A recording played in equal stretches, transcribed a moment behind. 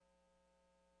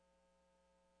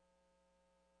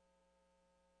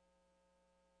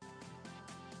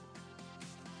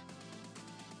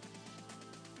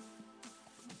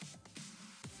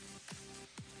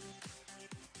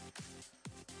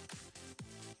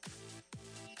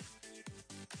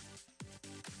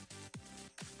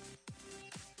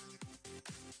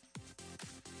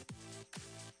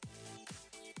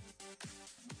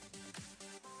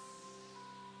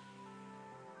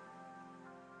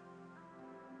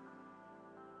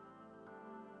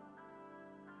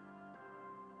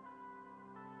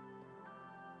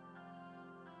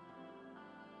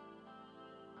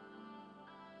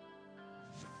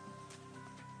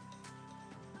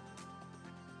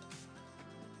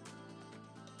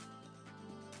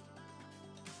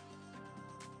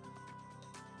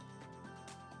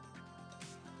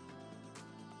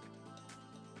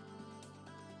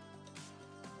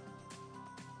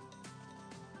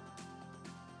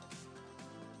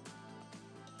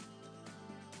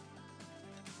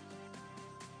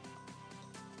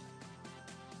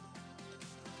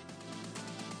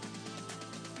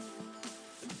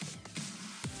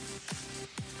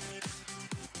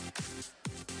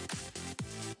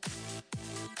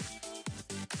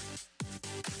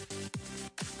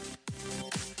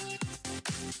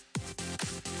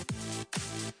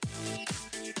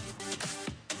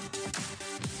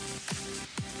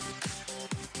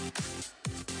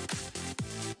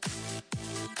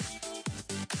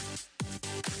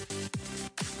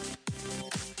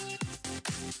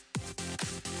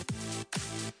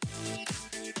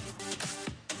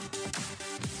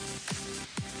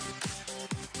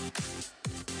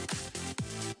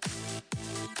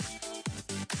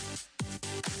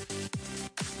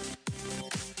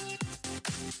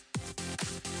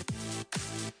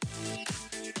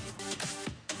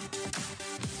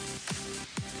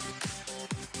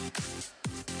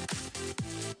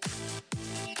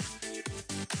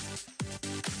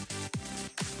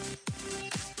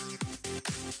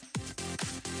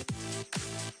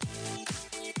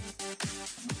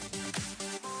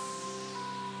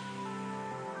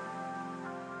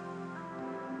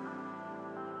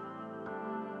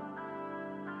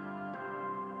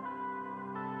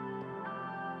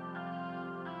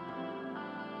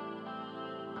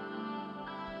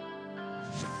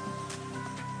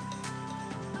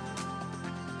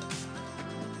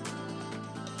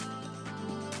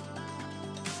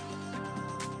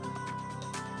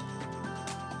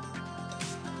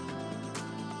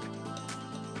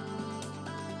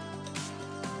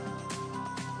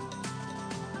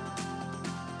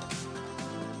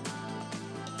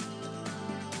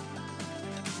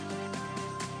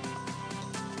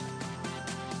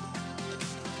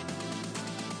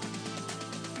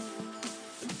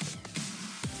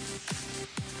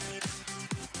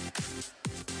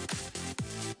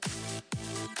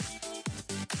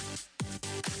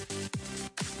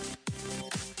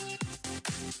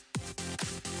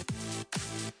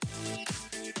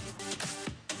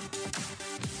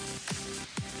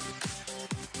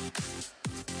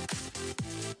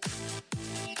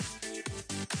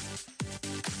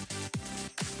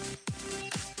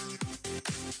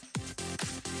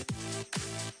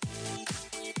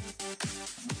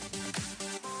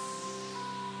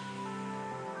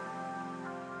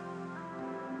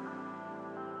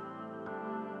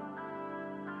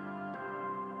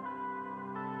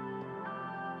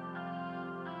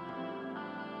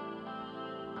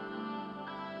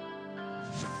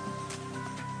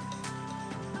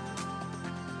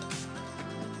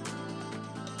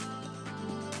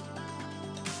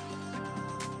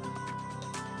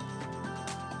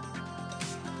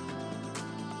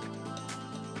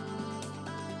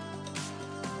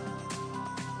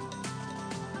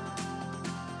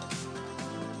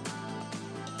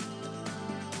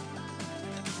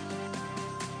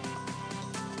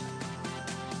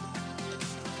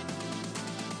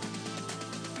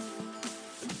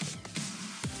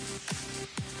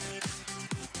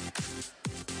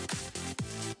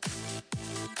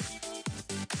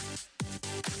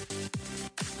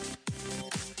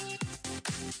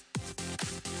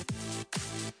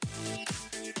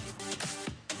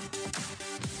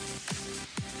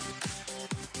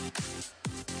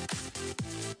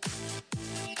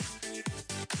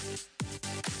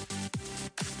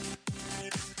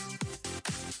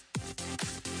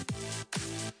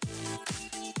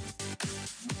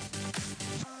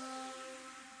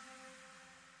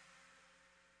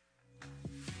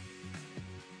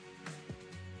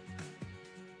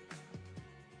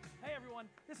everyone.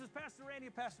 This is Pastor Randy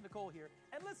and Pastor Nicole here.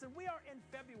 And listen, we are in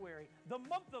February, the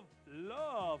month of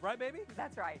love, right, baby?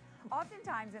 That's right.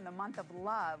 Oftentimes in the month of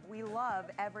love, we love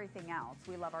everything else.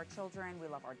 We love our children, we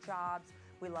love our jobs,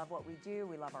 we love what we do,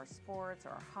 we love our sports or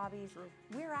our hobbies. True.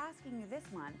 We're asking you this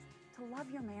month to love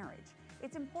your marriage.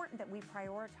 It's important that we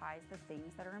prioritize the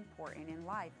things that are important in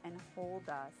life and hold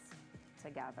us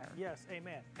together. Yes,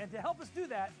 amen. And to help us do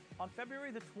that, on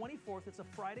February the 24th, it's a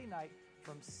Friday night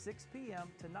from 6 p.m.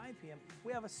 to 9 p.m.,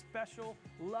 we have a special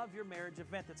Love Your Marriage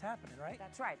event that's happening, right?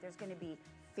 That's right. There's going to be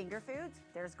finger foods.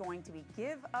 There's going to be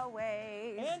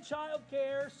giveaways. And child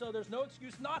care, so there's no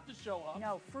excuse not to show up.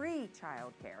 No, free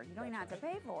child care. You don't even have to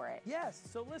pay for it. Yes,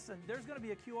 so listen, there's going to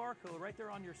be a QR code right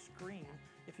there on your screen.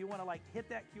 If you want to hit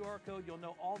that QR code, you'll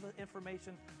know all the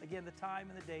information, again, the time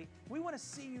and the date. We want to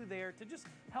see you there to just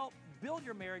help build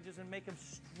your marriages and make them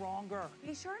stronger.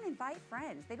 Be sure and invite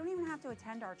friends. They don't even have to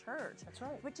attend our church. That's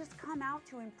right. But just come out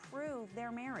to improve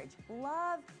their marriage.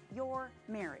 Love your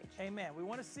marriage. Amen. We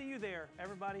want to see you there,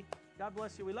 everybody. God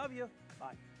bless you. We love you.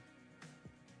 Bye.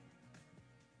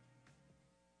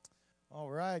 All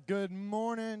right. Good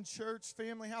morning, church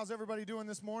family. How's everybody doing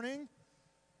this morning?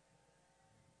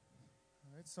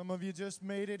 All right. Some of you just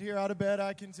made it here out of bed,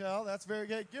 I can tell. That's very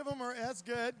good. That's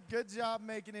good. Good job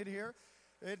making it here.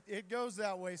 It goes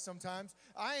that way sometimes.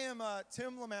 I am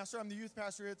Tim Lemaster. I'm the youth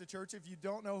pastor here at the church, if you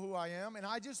don't know who I am. And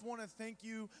I just want to thank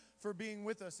you for being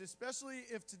with us, especially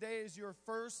if today is your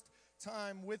first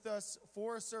time with us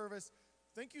for a service.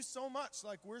 Thank you so much.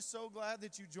 We're so glad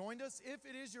that you joined us. If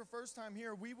it is your first time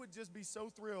here, we would just be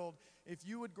so thrilled if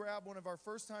you would grab one of our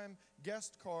first-time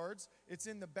guest cards. It's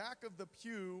in the back of the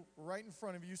pew right in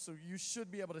front of you, so you should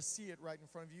be able to see it right in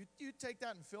front of you. You take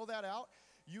that and fill that out.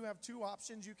 You have two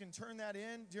options. You can turn that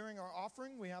in during our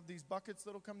offering. We have these buckets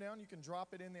that'll come down. You can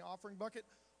drop it in the offering bucket,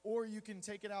 or you can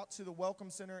take it out to the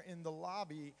Welcome Center in the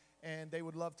lobby, and they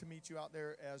would love to meet you out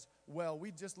there as well.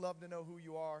 We'd just love to know who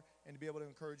you are and to be able to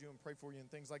encourage you and pray for you and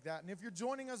things like that. And if you're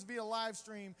joining us via live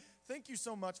stream, thank you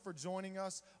so much for joining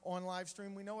us on live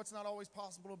stream. We know it's not always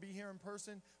possible to be here in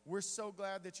person. We're so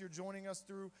glad that you're joining us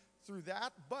through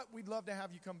that, but we'd love to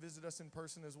have you come visit us in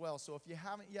person as well. So if you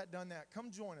haven't yet done that,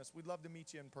 come join us. We'd love to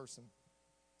meet you in person.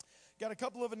 Got a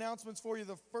couple of announcements for you.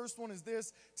 The first one is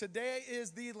this. Today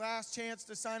is the last chance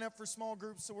to sign up for small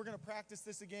groups, so we're going to practice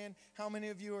this again. How many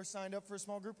of you are signed up for a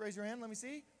small group? Raise your hand. Let me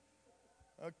see.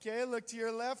 Okay, look to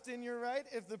your left and your right.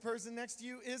 If the person next to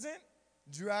you isn't,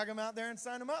 drag them out there and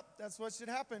sign them up. That's what should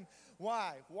happen.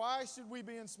 Why? Why should we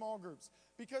be in small groups?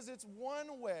 Because it's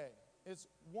one way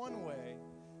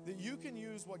that you can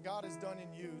use what God has done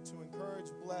in you to encourage,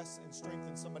 bless, and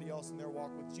strengthen somebody else in their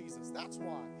walk with Jesus. That's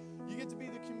why. You get to be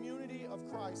the community of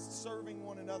Christ serving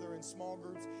one another in small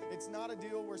groups. It's not a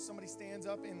deal where somebody stands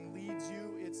up and leads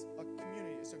you. It's a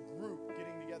community. It's a group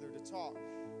getting together to talk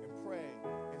and pray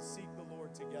and seek the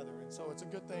Lord together. And so it's a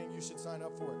good thing. You should sign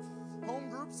up for it. Home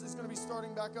groups is going to be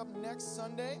starting back up next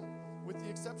Sunday, with the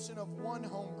exception of one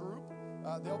home group.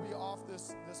 They'll be off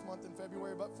this month in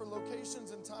February, but for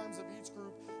locations and times of each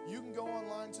group, you can go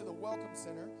online to the Welcome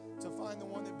Center to find the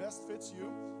one that best fits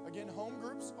you. Again, home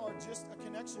groups are just a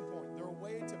connection point. They're a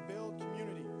way to build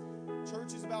community.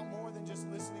 Church is about more than just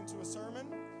listening to a sermon.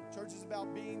 Church is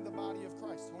about being the body of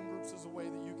Christ. Home groups is a way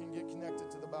that you can get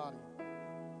connected to the body.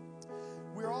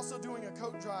 We're also doing a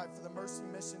coat drive for the Mercy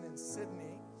Mission in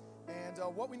Sydney, and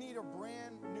what we need are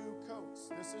brand new coats.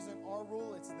 This isn't our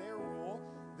rule, it's their rule.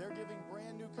 They're giving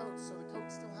brand new coats, so the coat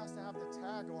still has to have the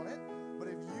tag on it. But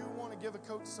if you want to give a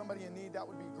coat to somebody in need, that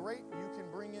would be great. You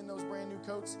can bring in those brand new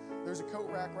coats. There's a coat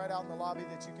rack right out in the lobby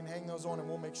that you can hang those on, and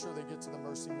we'll make sure they get to the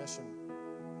Mercy Mission.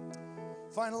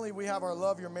 Finally, we have our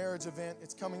Love Your Marriage event.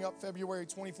 It's coming up February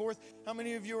 24th. How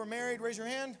many of you are married? Raise your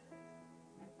hand.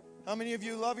 How many of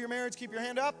you love your marriage? Keep your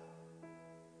hand up.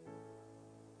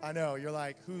 I know, you're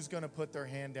like, who's going to put their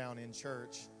hand down in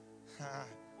church?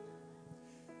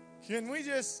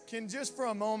 Can just for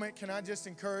a moment, can I just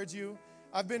encourage you?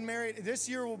 I've been married. This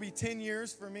year will be 10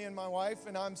 years for me and my wife,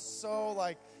 and I'm so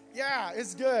yeah,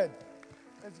 it's good.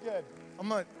 It's good.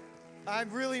 I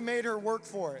really made her work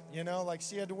for it,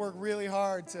 she had to work really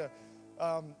hard to,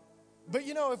 but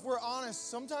if we're honest,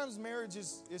 sometimes marriage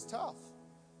is tough.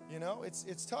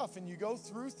 It's tough, and you go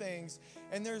through things,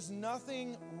 and there's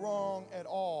nothing wrong at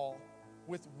all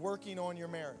with working on your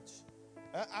marriage.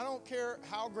 I don't care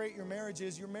how great your marriage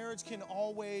is, your marriage can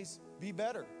always be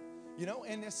better,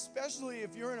 and especially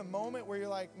if you're in a moment where you're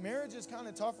like, marriage is kind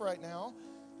of tough right now,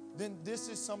 then this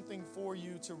is something for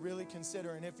you to really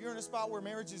consider. And if you're in a spot where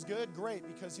marriage is good, great,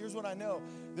 because here's what I know.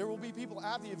 There will be people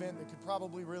at the event that could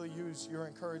probably really use your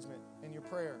encouragement and your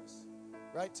prayers.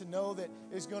 right? To know that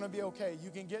it's going to be okay. You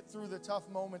can get through the tough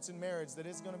moments in marriage, that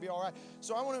it's going to be all right.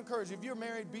 So I want to encourage you, if you're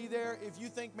married, be there. If you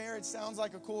think marriage sounds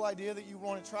like a cool idea that you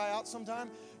want to try out sometime,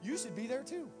 you should be there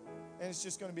too. And it's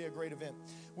just going to be a great event.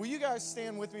 Will you guys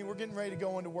stand with me? We're getting ready to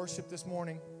go into worship this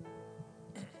morning.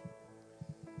 You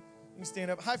can stand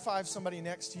up. High five somebody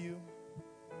next to you.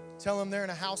 Tell them they're in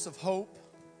a house of hope.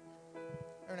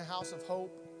 They're in a house of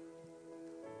hope.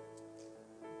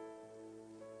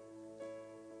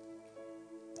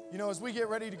 You know, as we get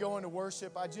ready to go into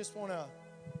worship, I just want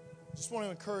to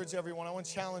encourage everyone. I want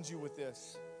to challenge you with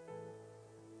this.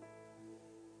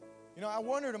 You know, I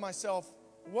wonder to myself,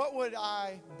 what would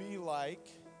I be like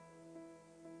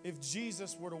if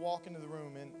Jesus were to walk into the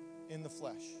room in the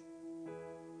flesh?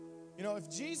 You know, if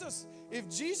Jesus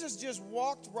just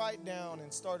walked right down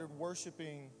and started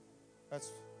worshiping, it's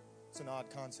an odd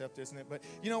concept, isn't it? But,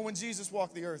 you know, when Jesus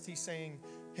walked the earth, he sang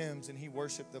hymns and he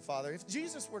worshiped the Father. If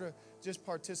Jesus were to just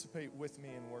participate with me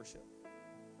in worship,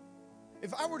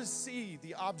 if I were to see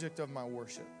the object of my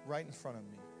worship right in front of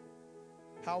me,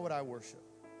 how would I worship?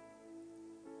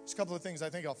 There's a couple of things I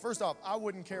think of. First off, I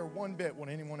wouldn't care one bit what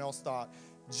anyone else thought.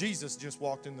 Jesus just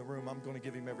walked in the room. I'm going to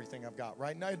give him everything I've got,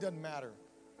 right? Now, it doesn't matter.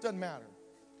 It doesn't matter.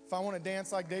 If I want to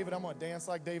dance like David, I'm going to dance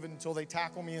like David until they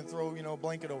tackle me and throw, a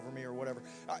blanket over me or whatever.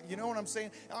 You know what I'm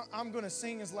saying? I'm going to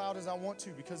sing as loud as I want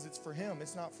to because it's for him.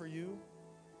 It's not for you.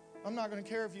 I'm not going to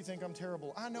care if you think I'm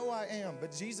terrible. I know I am,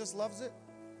 but Jesus loves it.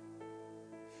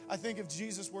 I think if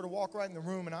Jesus were to walk right in the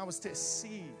room and I was to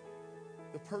see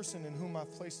the person in whom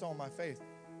I've placed all my faith,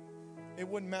 it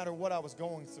wouldn't matter what I was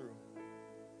going through,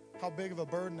 how big of a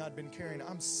burden I'd been carrying.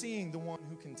 I'm seeing the one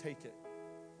who can take it.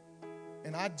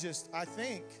 And I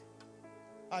think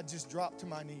I'd just drop to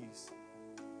my knees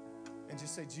and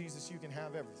just say, Jesus, you can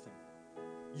have everything.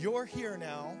 You're here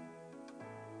now,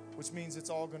 which means it's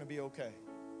all going to be okay.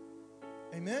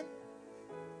 Amen?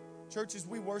 Church, as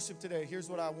we worship today, here's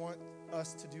what I want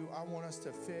us to do. I want us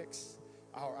to fix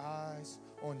our eyes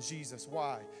on Jesus.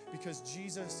 Why? Because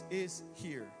Jesus is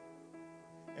here.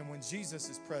 And when Jesus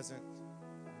is present,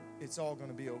 it's all going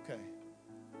to be okay.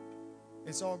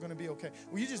 It's all going to be okay.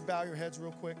 Will you just bow your heads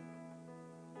real quick?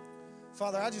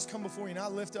 Father, I just come before you and I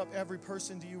lift up every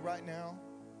person to you right now.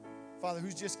 Father,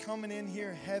 who's just coming in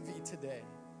here heavy today.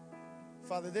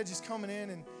 Father, they're just coming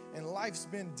in and life's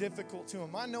been difficult to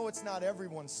them. I know it's not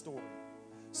everyone's story.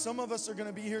 Some of us are going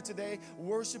to be here today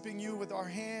worshiping you with our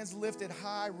hands lifted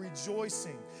high,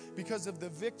 rejoicing because of the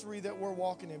victory that we're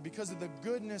walking in, because of the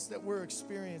goodness that we're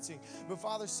experiencing. But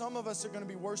Father, some of us are going to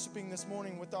be worshiping this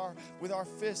morning with our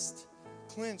fist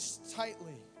clenched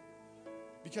tightly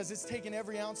because it's taken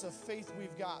every ounce of faith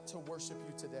we've got to worship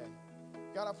you today.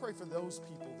 God, I pray for those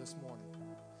people this morning.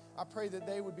 I pray that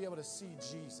they would be able to see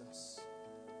Jesus.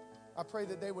 I pray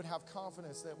that they would have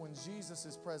confidence that when Jesus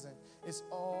is present, it's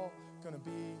all going to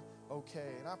be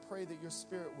okay. And I pray that your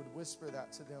Spirit would whisper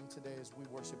that to them today as we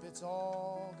worship. It's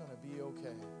all going to be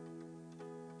okay.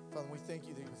 Father, we thank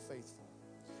you that you're faithful.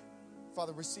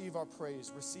 Father, receive our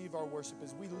praise, receive our worship.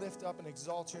 As we lift up and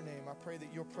exalt your name, I pray that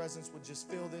your presence would just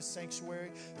fill this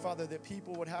sanctuary. Father, that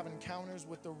people would have encounters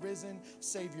with the risen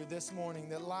Savior this morning,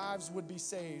 that lives would be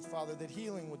saved, Father, that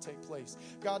healing would take place.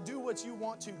 God, do what you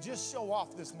want to. Just show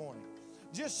off this morning.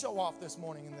 Just show off this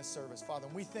morning in this service, Father.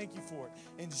 And we thank you for it.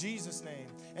 In Jesus' name,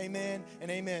 amen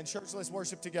and amen. Church, let's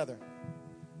worship together.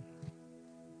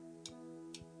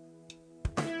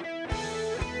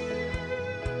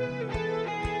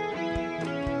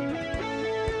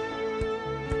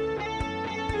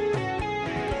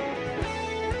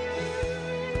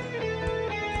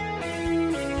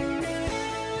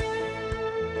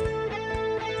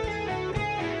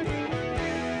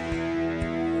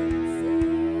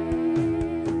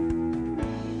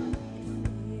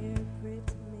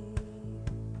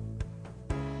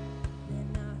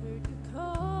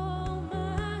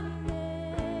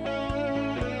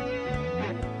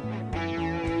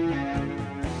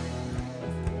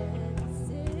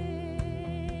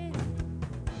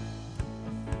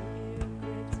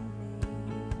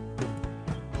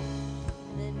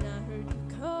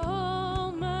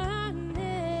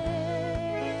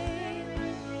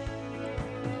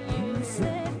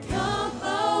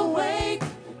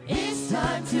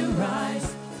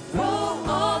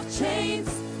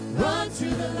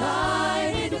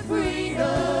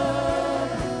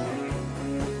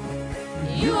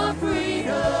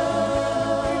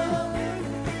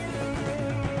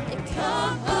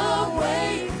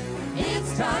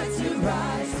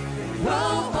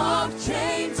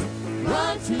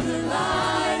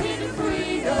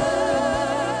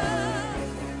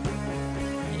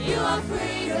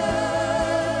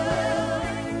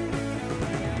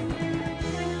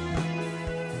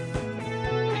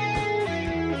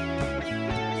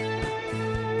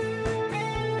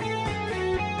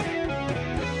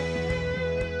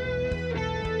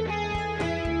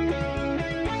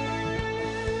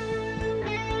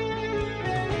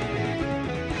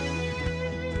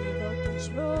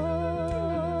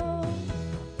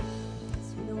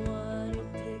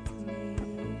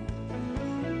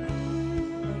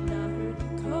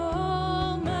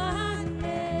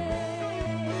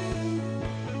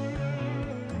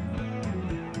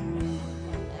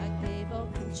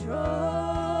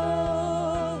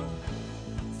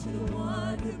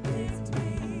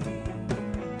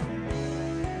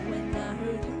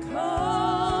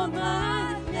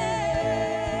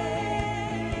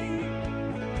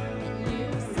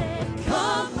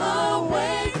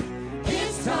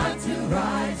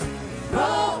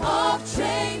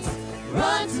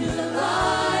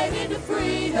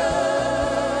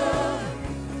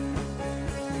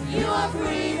 You are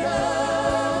freedom.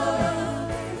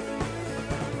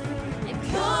 And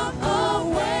come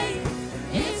awake,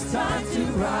 it's time to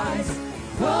rise.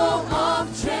 Throw off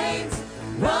chains,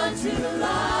 run to the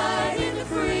light into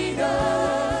freedom.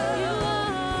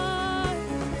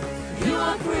 You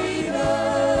are freedom.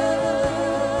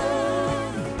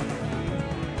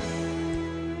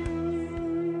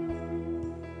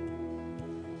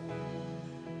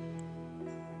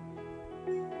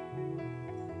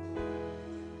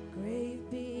 Grave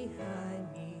behind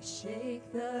me, shake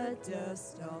the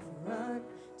dust off, run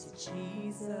to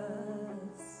Jesus.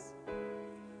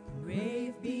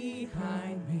 Grave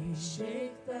behind me,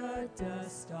 shake the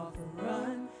dust off,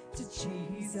 run to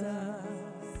Jesus.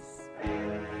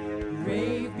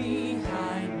 Grave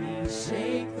behind me,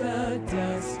 shake the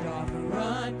dust off,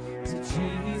 run to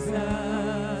Jesus.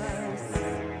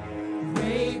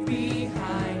 Grave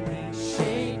behind me,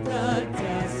 shake the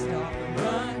dust off,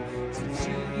 run to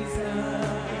Jesus.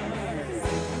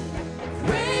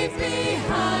 Grave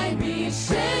behind me,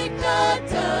 shake the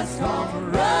dust off,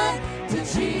 run to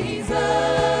Jesus.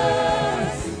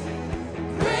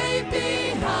 Grave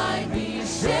behind me,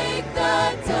 shake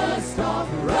the dust off,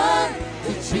 run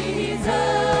to Jesus.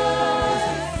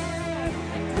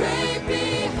 Grave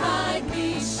behind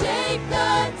me, shake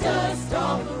the dust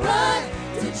off, run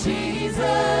to Jesus.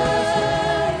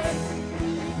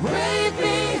 Grave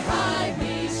behind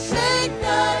me, shake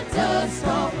the dust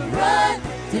off, run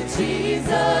to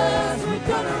Jesus. We're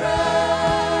gonna run.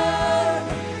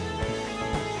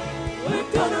 We're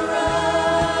gonna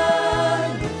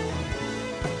run.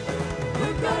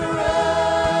 We're gonna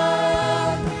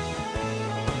run.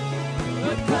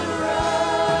 We're gonna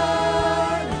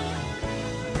run.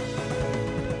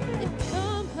 And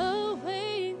come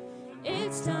away,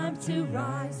 it's time to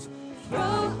rise. Throw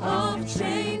off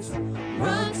chains,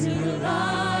 run to the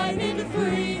light into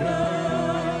freedom.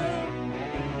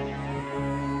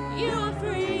 You are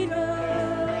freedom.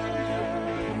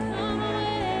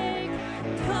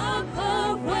 Come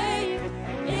awake,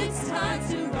 it's time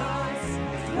to rise.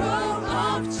 Throw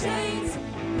off chains,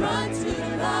 run to the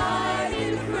light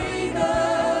into freedom.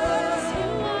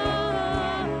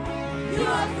 You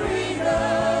are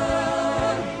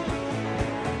freedom.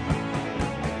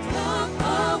 Come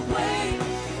awake,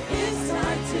 it's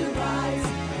time to rise.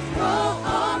 Throw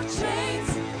off chains,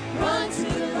 run to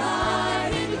the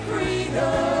light into freedom.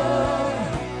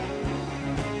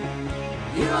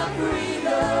 You are freedom.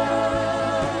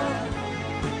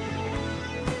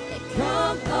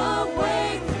 Come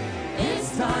awake, it's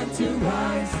time to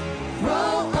rise.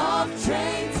 Throw off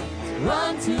chains,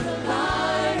 run to the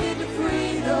light into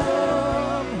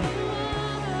freedom.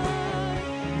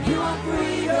 You are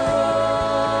freedom.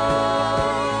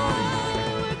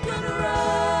 We're gonna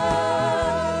run.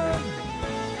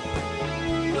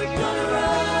 We're gonna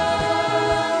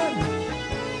run.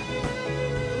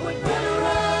 We're gonna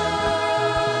run.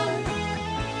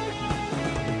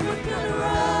 We're gonna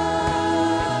run.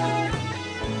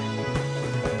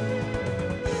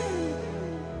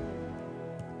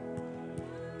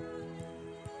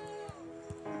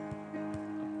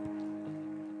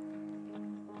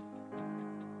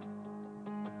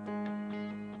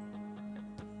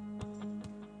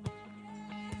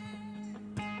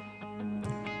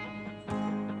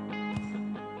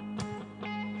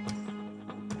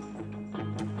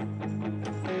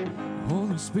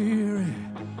 Holy Spirit,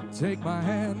 take my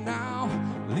hand now,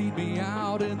 lead me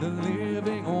out in the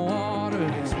living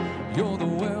waters. You're the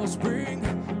wellspring,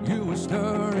 you are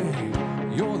stirring.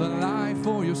 You're the life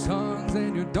for your sons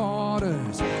and your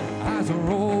daughters. Eyes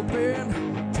are open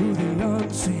to the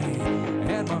unseen,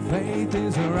 and my faith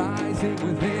is arising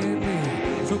within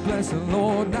me. So bless the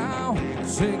Lord now,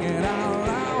 sing it out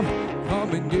loud.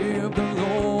 Come and give the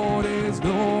Lord His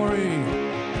glory.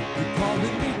 You're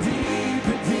calling me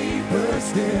deeper, deeper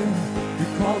still.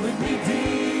 You're calling me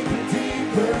deeper,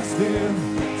 deeper still.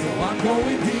 So I'm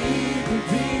going deeper,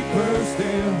 deeper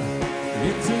still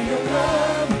into your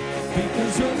love,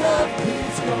 because your love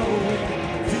keeps going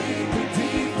deeper,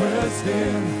 deeper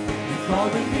still. You're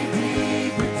calling me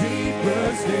deeper, deeper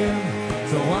still.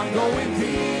 So I'm going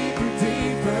deeper,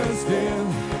 deeper still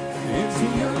into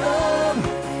your love,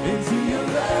 into your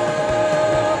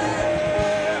love. Yeah.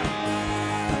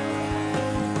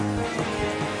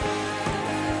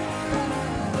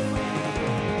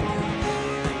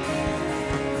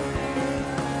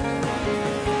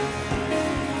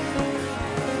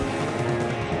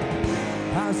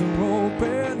 Eyes are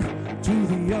open to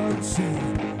the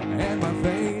unseen, and my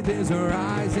faith is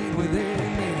arising within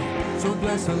me. So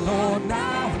bless the Lord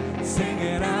now, sing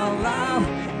it out loud.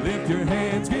 Lift your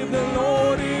hands, give the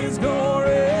Lord His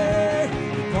glory.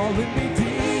 You're calling me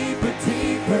deep.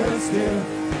 still.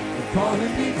 You're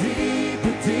calling me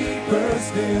deeper, deeper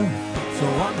still. So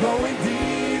I'm going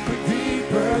deeper,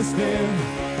 deeper still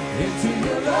into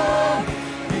your love,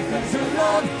 because your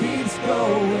love keeps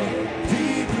going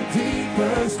deeper,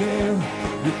 deeper still.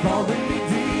 You're calling me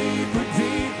deeper,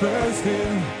 deeper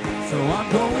still. So I'm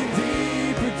going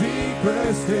deeper,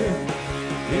 deeper still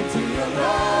into your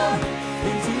love,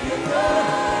 into your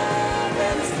love.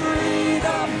 There is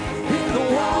freedom in the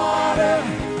water.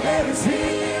 There is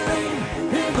healing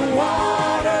in the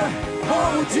water.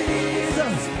 Oh,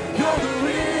 Jesus, you're the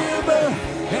river,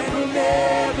 and we'll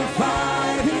never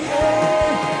find the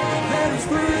end. There is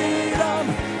freedom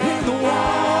in the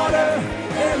water.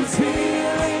 There is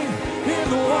healing in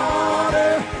the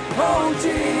water. Oh,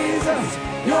 Jesus,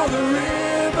 you're the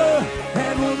river,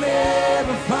 and we'll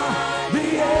never find the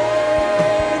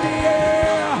end.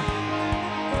 Yeah.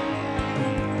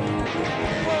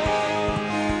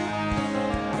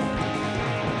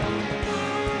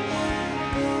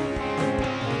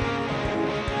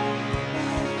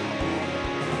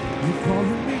 You're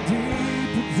calling me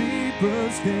deeper, deeper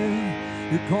still.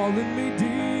 You're calling me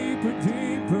deeper,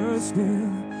 deeper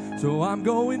still. So I'm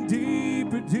going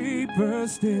deeper, deeper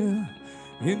still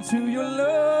into your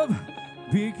love,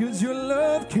 because your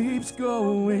love keeps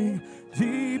going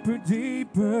deeper,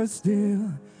 deeper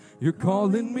still. You're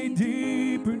calling me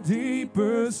deeper,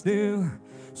 deeper still.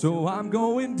 So I'm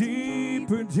going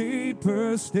deeper,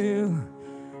 deeper still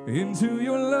into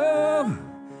your love,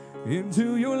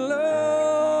 into your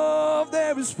love.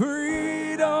 There is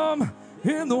freedom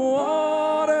in the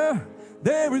water.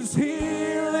 There is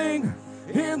healing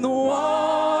in the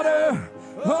water.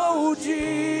 Oh,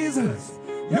 Jesus,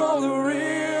 you're the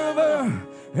river,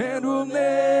 and we'll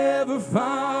never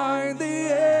find the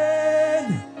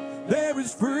end. There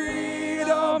is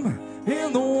freedom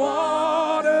in the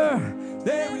water.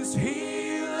 There is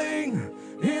healing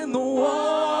in the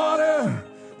water.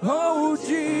 Oh,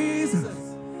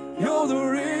 Jesus, you're the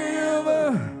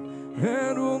river,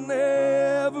 and we'll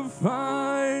never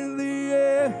find the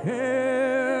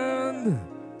end.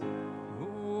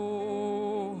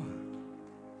 Oh.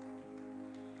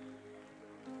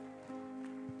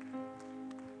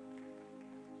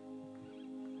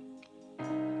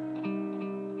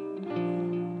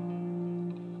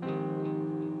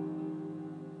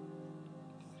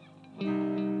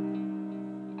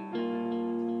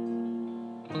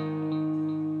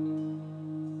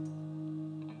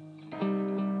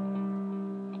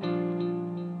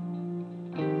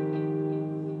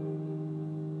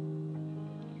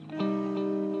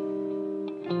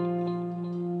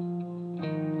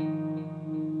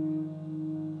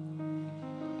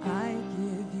 I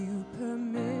give you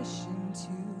permission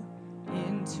to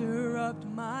interrupt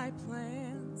my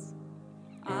plans.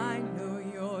 I know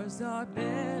yours are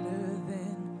better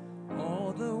than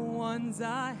all the ones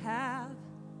I have.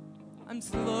 I'm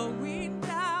slowing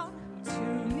down,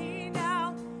 tuning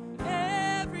out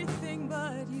everything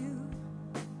but you.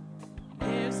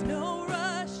 There's no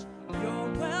rush,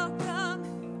 you're welcome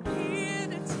here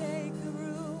to take the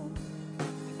room.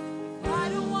 I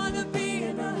don't want to be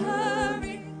in a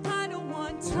hurry. I don't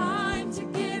want time to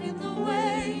get in the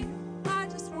way. I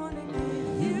just want to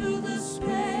give you the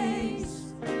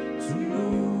space to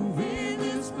move in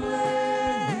this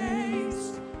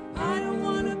place. I don't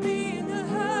want to be in a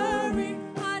hurry.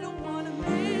 I don't want to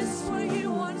miss what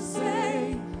you want to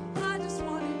say. I just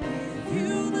want to give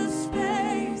you the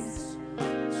space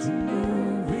to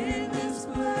move in this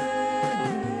place.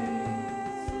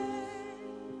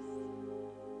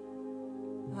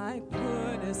 I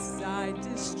put aside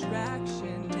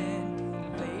distraction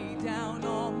and lay down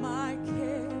all my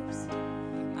cares.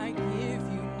 I give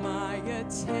you my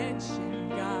attention,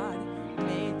 God.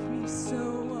 Make me so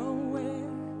aware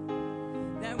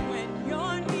that when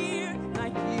you're near,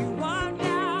 like you are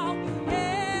now,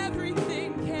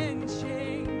 everything can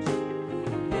change.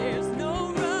 There's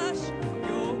no rush,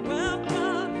 you're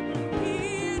welcome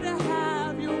here to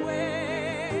have your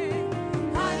way.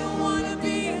 I don't want to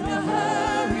be in a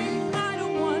hurry. I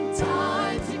don't want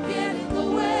time to get in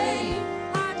the way.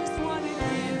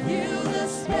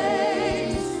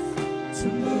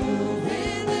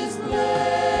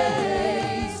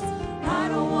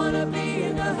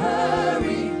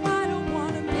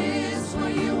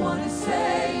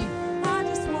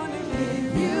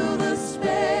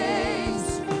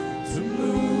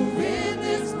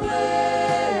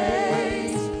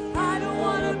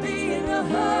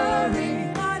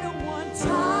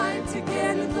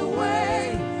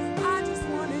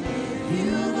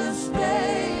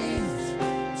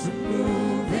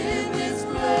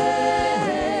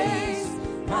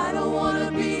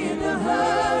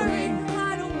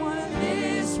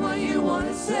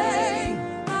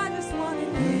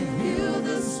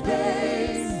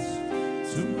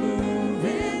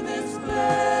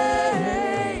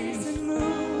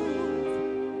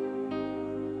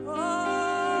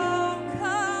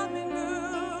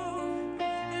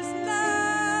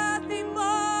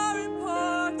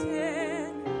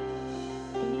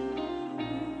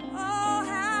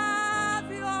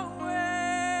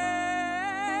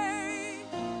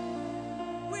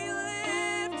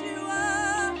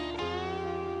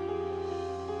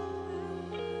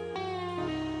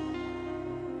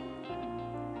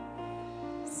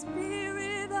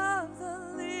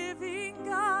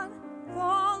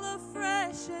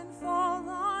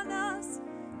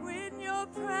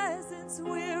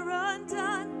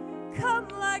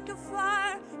 a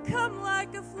fire, come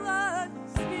like a flood.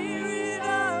 Spirit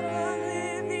of the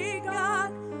living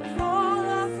God, fall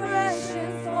afresh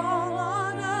and fall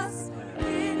on us.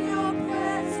 In your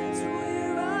presence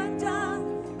we're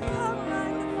undone. Come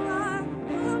like a fire,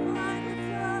 come like a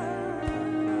flood.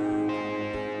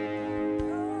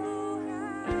 Oh,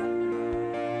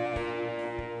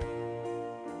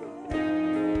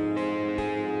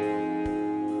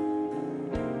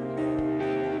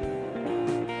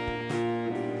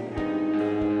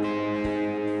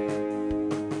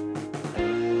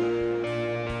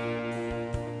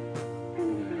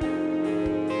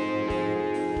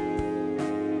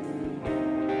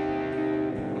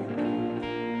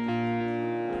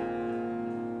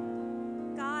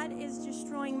 God is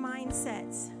destroying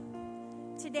mindsets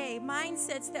today,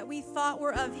 mindsets that we thought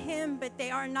were of Him, but they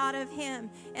are not of Him.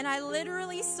 And I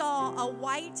literally saw a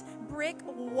white brick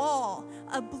wall,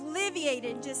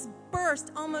 obliviated, just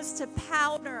burst almost to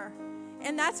powder.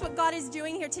 And that's what God is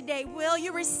doing here today. Will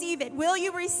you receive it? Will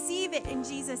you receive it in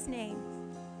Jesus' name?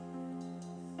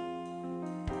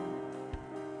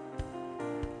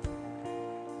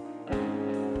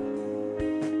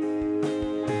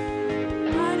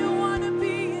 I don't want to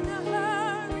be in a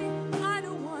hurry. I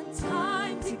don't want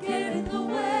time to get in the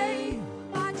way.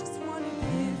 I just want to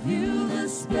give you the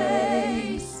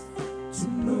space to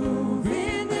move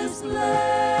in this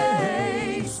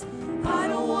place. I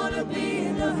don't want to be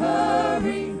in a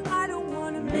hurry. I don't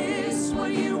want to miss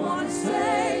what you want to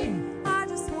say. I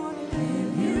just want to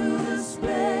give you the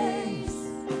space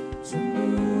to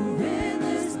move in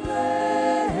this place.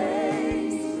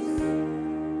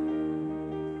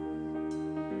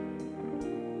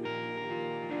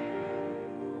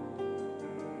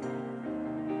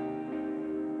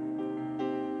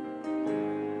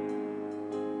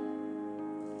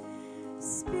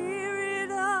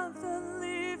 Spirit of the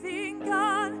living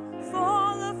God,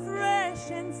 fall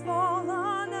afresh and fall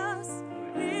on us.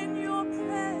 In your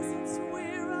presence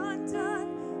we're undone.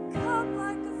 Come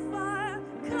like a fire,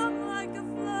 come like a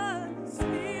flood.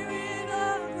 Spirit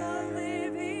of the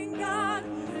living God,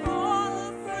 fall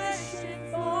afresh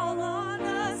and fall on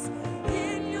us.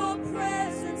 In your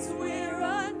presence we're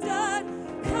undone.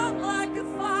 Come like a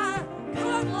fire,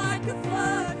 come like a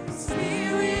flood.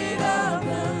 Spirit of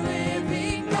the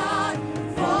living God,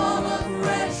 fall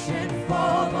afresh and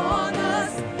fall on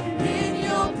us. In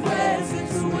your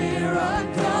presence we're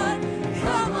undone.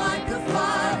 Come like a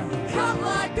fire, come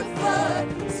like a flood.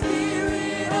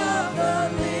 Spirit of the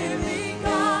living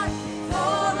God,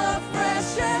 fall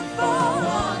afresh and fall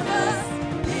on us.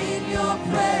 In your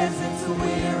presence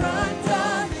we're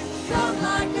undone. Come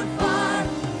like a fire,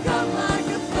 come like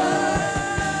a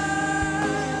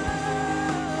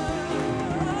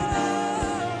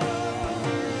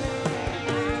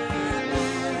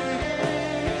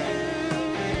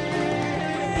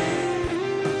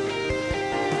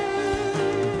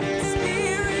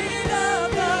Spirit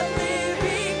of the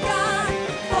living God,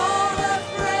 fall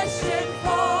afresh and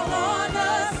fall on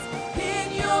us. In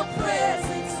your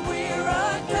presence we're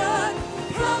undone.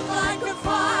 Come like a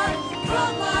fire,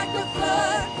 come like a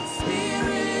flood.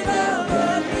 Spirit of the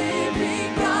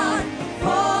living God,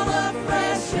 fall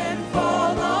afresh and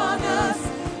fall on us.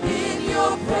 In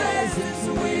your presence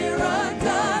we're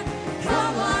undone.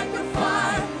 Come like a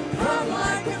fire, come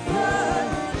like a flood.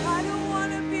 I don't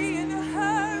want to be in a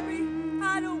hurry.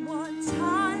 I don't want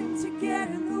time to get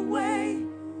in the way.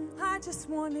 I just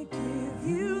want to give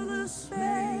you the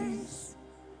space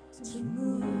to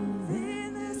move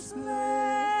in this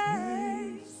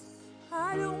place.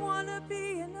 I don't want to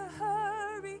be in a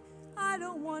hurry. I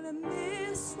don't want to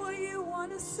miss what you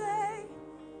want to say.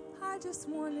 I just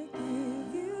want to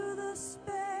give you the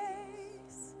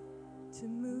space to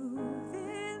move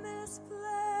in this place.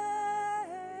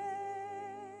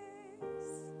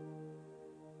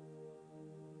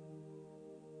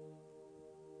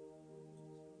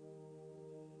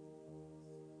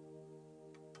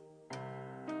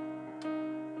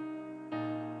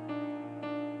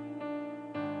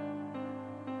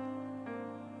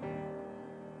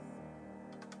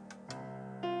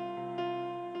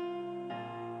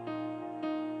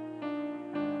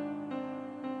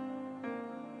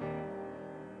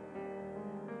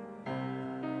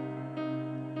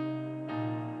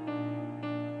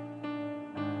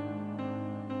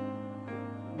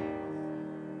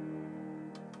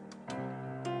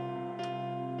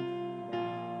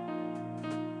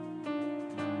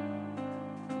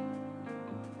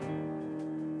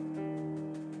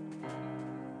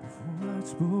 Before I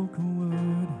spoke a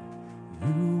word,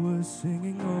 you were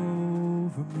singing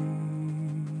over me.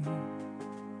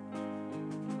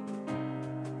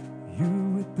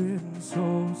 You have been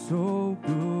so, so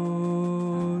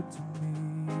good to me.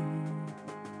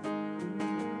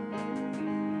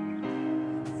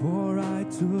 For I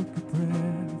took a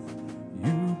breath,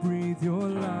 you breathe your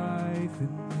life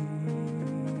in me.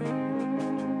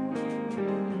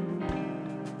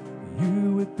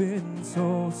 You have been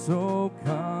so, so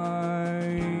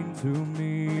kind to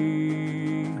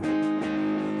me.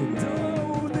 And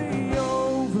oh, the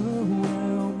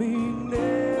overwhelming,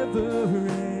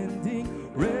 never-ending,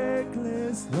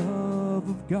 reckless love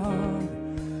of God.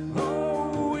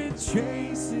 Oh, it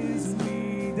chases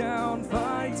me down,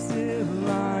 fights till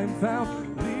I'm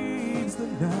found, leaves the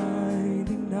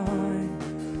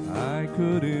 99. I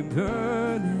couldn't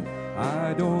earn it,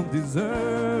 I don't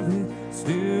deserve it,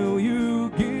 still you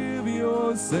give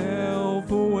yourself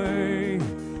away.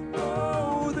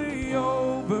 Oh, the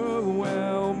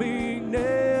overwhelming,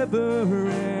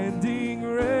 never-ending,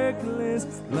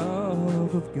 reckless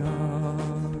love of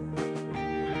God.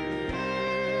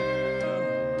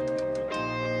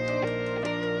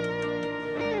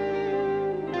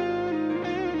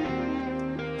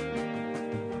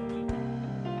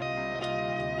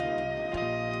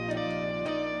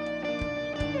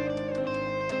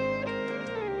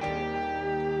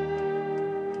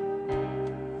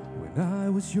 When I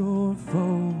was your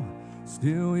foe,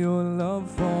 still your love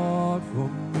fought for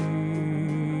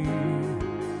me.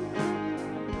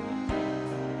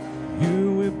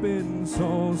 You have been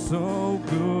so, so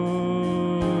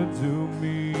good to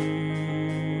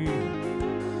me.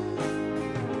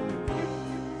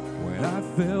 When I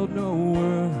felt no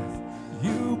worth,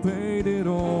 you paid it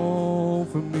all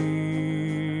for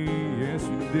me. Yes,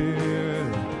 you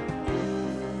did.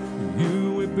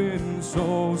 You have been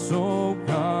so, so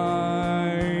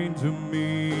kind to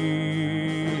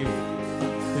me.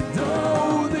 And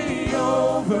oh, the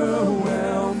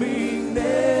overwhelming,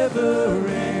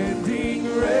 never-ending,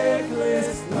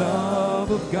 reckless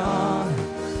love of God.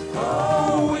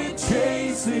 Oh, it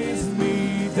chases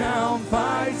me down,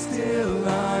 fights till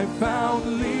I'm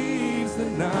found, leaves the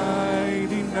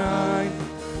 99.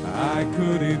 I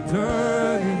couldn't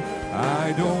earn it,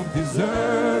 I don't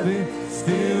deserve it,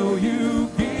 still you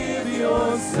give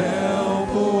yourself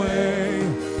away.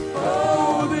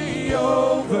 Oh, the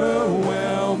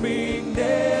overwhelming,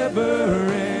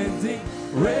 never-ending,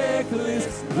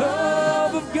 reckless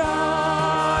love of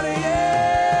God. Yeah.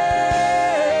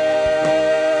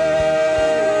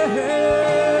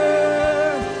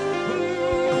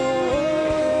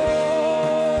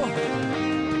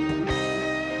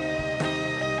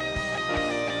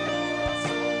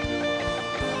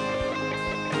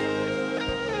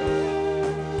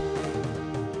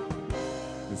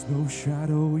 There's no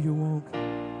shadow you won't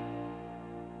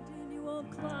And you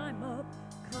won't climb up,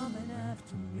 coming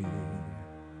after me.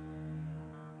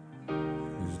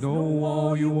 There's no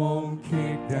wall you won't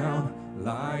kick down,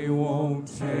 lie you won't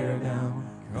tear down,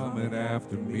 coming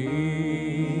after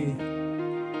me.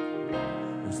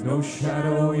 There's no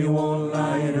shadow you won't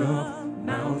light up,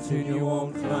 mountain you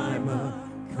won't climb up,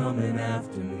 coming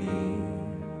after me.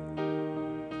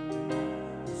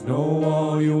 There's no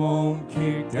wall you won't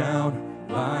kick down,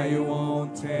 lie you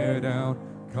won't tear down,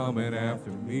 coming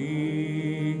after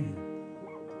me.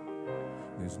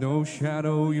 There's no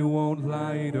shadow you won't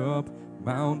light up,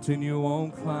 mountain you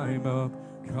won't climb up,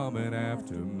 coming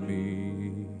after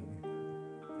me.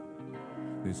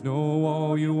 There's no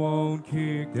wall you won't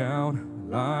kick down,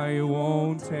 lie you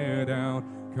won't tear down,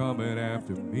 coming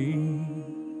after me.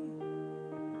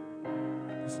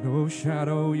 There's no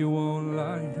shadow you won't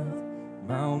light up,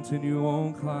 mountain you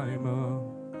won't climb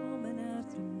up. coming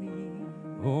after me.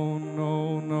 Oh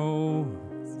no, no,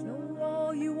 There's no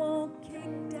wall you won't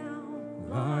kick down,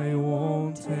 lie you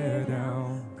won't tear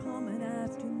down. coming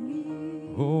after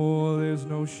me. Oh, there's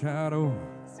no shadow,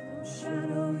 No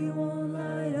shadow you won't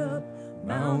light up,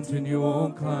 mountain you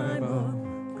won't climb up.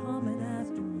 coming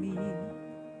after me.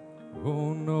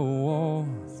 Oh no wall,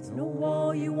 No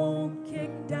wall you won't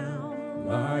kick down,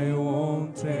 lie you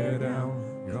won't tear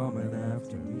down, coming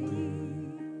after me.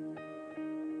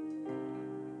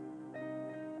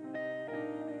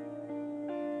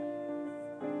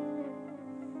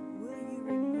 Will you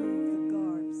remove the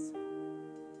garbs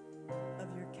of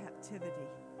your captivity?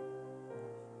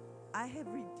 I have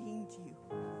redeemed you.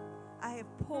 I have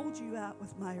pulled you out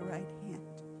with my right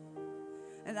hand.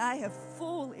 And I have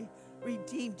fully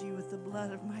redeemed you with the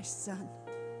blood of my Son.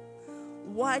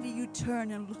 Why do you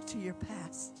turn and look to your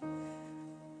past?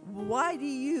 Why do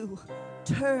you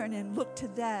turn and look to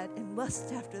that and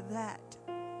lust after that?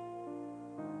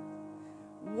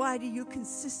 Why do you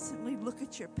consistently look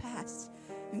at your past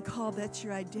and call that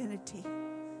your identity?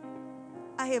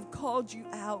 I have called you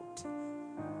out.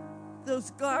 Those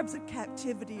garbs of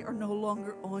captivity are no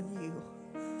longer on you.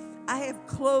 I have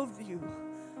clothed you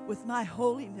with my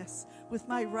holiness, with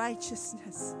my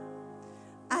righteousness.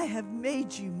 I have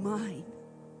made you mine.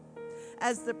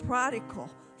 As the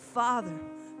prodigal father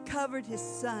covered his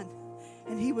son,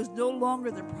 and he was no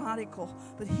longer the prodigal,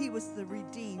 but he was the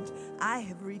redeemed, I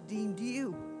have redeemed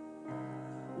you.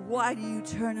 Why do you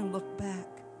turn and look back?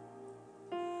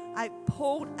 I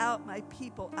pulled out my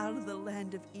people out of the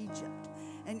land of Egypt.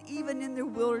 And even in their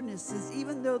wildernesses,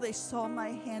 even though they saw my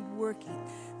hand working,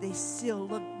 they still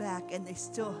looked back and they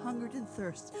still hungered and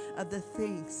thirsted of the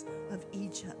things of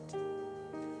Egypt.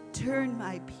 Turn,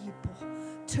 my people,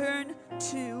 turn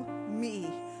to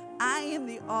me. I am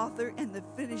the author and the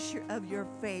finisher of your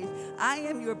faith. I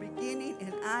am your beginning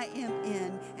and I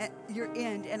am your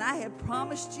end. And I have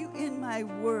promised you in my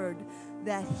word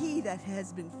that he that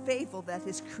has been faithful, that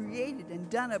has created and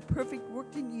done a perfect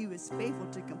work in you, is faithful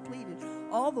to complete it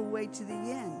all the way to the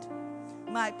end.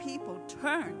 My people,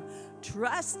 turn,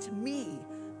 trust me.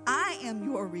 I am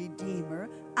your Redeemer.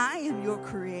 I am your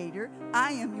Creator.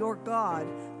 I am your God.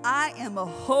 I am a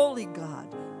holy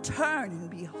God. Turn and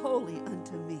be holy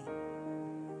unto me.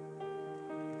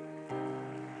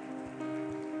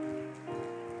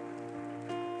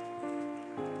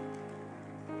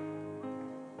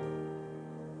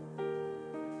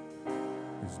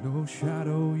 There's no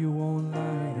shadow you won't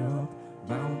light up,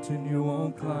 mountain you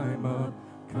won't climb up,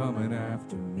 coming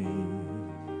after me.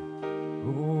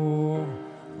 Oh,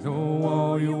 no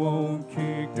wall you won't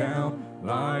kick down,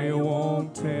 lie you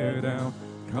won't tear down,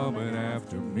 coming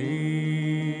after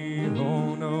me.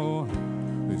 Oh no,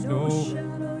 there's no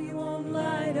shadow you won't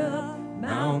light up,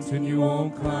 mountain you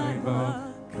won't climb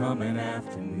up, coming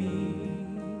after me.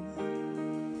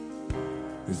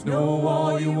 There's no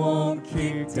wall you won't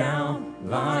kick down,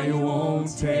 lie you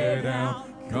won't tear down,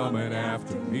 coming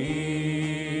after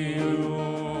me.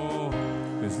 Oh,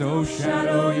 there's no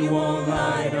shadow you won't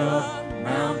light up,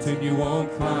 mountain you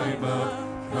won't climb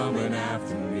up, coming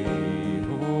after me.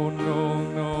 Oh no,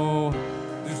 no,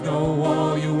 there's no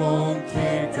wall you won't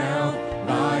kick down,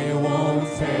 lie you won't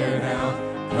tear down,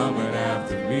 coming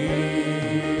after me.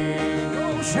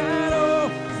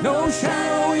 No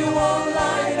shadow you won't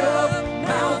light up,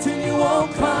 mountain you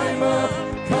won't climb up,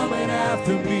 coming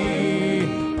after me.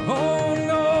 Oh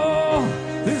no,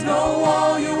 there's no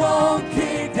wall you won't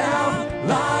kick down,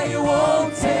 lie you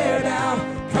won't tear down,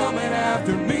 coming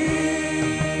after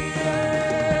me.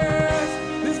 Yes.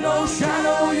 There's no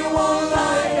shadow you won't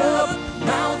light up,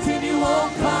 mountain you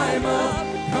won't climb up,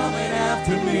 coming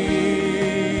after me.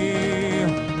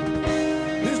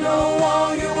 There's no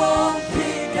wall you won't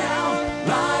kick down,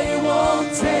 lie you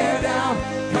won't tear down,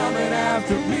 coming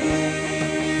after me.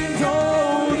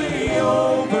 Oh, the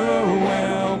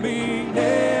overwhelming,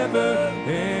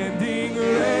 never-ending,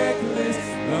 reckless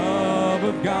love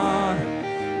of God.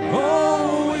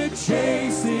 Oh, it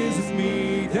chases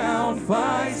me down,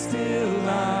 fights till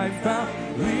I found,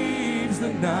 leaves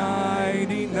the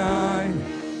 99.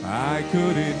 I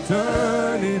couldn't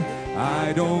turn it,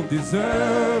 I don't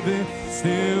deserve it,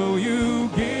 still you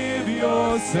give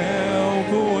yourself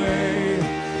away.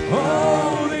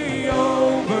 Oh, the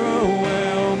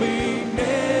overwhelming,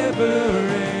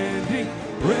 never-ending,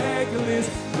 reckless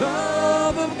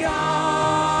love of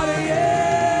God.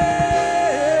 Yes.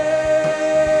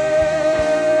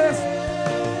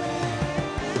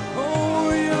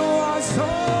 Oh, you are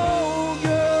so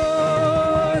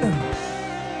good.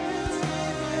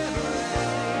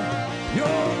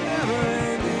 You're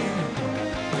never-ending.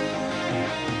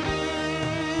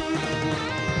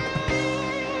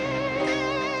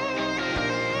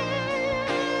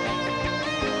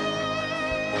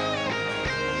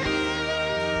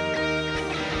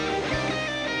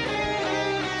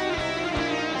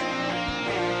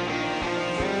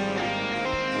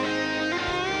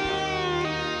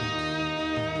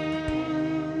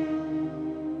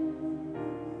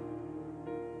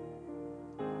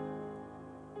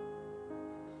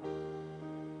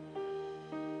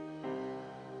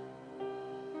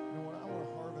 You know what? I want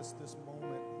to harvest this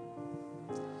moment.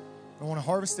 I want to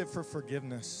harvest it for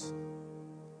forgiveness.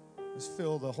 Just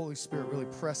feel the Holy Spirit really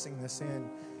pressing this in.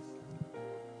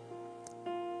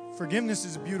 Forgiveness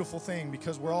is a beautiful thing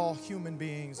because we're all human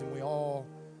beings and we all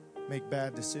make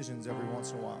bad decisions every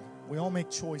once in a while. We all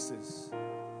make choices.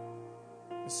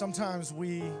 And sometimes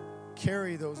we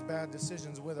carry those bad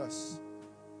decisions with us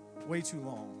way too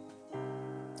long.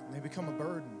 And they become a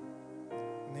burden.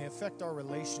 And they affect our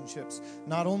relationships,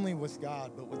 not only with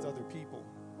God, but with other people.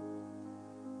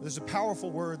 There's a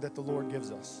powerful word that the Lord gives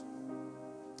us.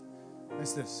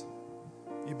 It's this: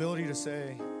 the ability to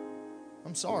say, I'm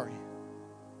I'm sorry.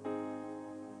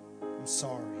 I'm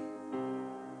sorry.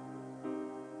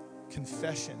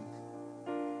 Confession,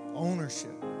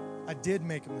 ownership. I did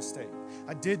make a mistake.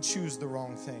 I did choose the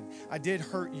wrong thing. I did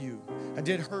hurt you. I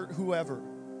did hurt whoever.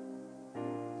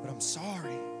 But I'm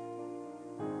sorry.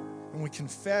 And we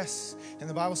confess. And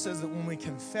the Bible says that when we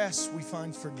confess, we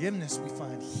find forgiveness. We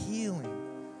find healing.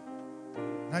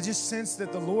 And I just sense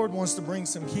that the Lord wants to bring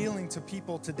some healing to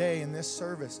people today in this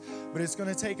service. But it's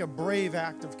going to take a brave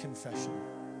act of confession.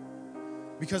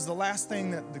 Because the last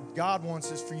thing that God wants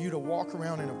is for you to walk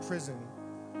around in a prison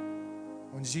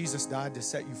when Jesus died to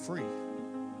set you free.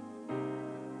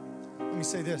 Let me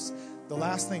say this. The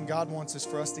last thing God wants is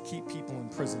for us to keep people in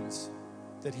prisons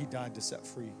that He died to set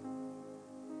free.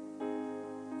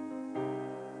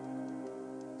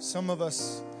 Some of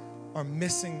us are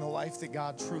missing the life that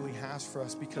God truly has for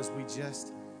us because we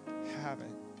just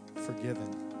haven't forgiven.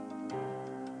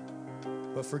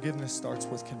 But forgiveness starts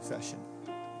with confession.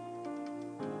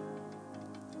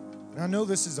 And I know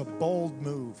this is a bold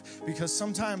move because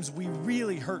sometimes we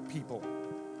really hurt people.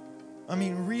 I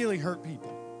mean, really hurt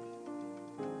people.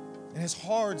 And it's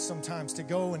hard sometimes to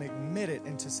go and admit it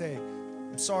and to say,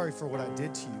 I'm sorry for what I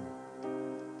did to you.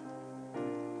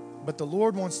 But the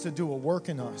Lord wants to do a work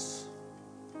in us.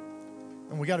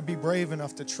 And we got to be brave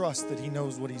enough to trust that He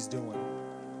knows what He's doing.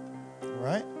 All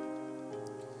right?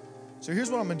 So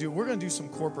here's what I'm going to do. We're going to do some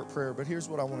corporate prayer, but here's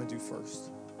what I want to do first.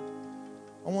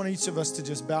 I want each of us to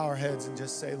just bow our heads and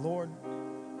just say, Lord,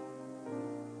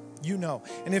 you know.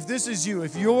 And if this is you,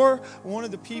 if you're one of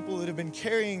the people that have been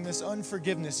carrying this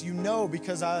unforgiveness, you know,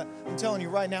 because I'm telling you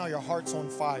right now, your heart's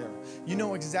on fire. You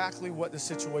know exactly what the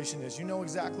situation is. You know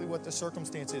exactly what the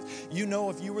circumstance is. You know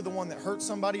if you were the one that hurt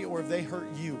somebody or if they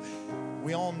hurt you.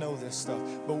 We all know this stuff,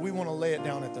 but we want to lay it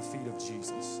down at the feet of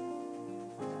Jesus.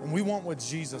 And we want what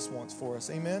Jesus wants for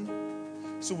us. Amen?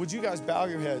 So would you guys bow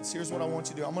your heads? Here's what I want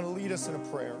you to do. I'm going to lead us in a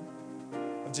prayer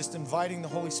of just inviting the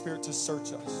Holy Spirit to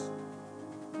search us.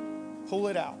 Pull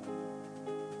it out.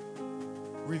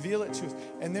 Reveal it to us.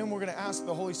 And then we're going to ask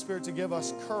the Holy Spirit to give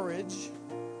us courage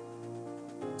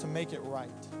to make it right.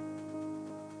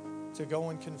 To go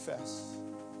and confess.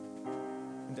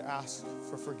 And to ask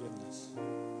for forgiveness.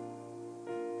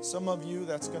 Some of you,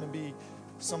 that's going to be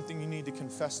something you need to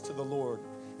confess to the Lord.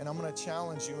 And I'm going to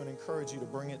challenge you and encourage you to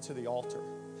bring it to the altar.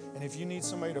 And if you need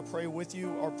somebody to pray with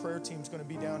you, our prayer team's going to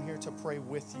be down here to pray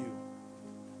with you.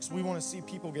 Because we want to see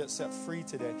people get set free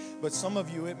today. But some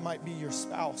of you, it might be your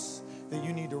spouse that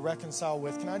you need to reconcile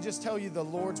with. Can I just tell you, the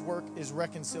Lord's work is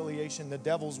reconciliation. The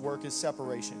devil's work is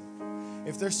separation.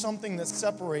 If there's something that's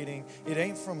separating, it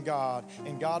ain't from God.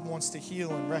 And God wants to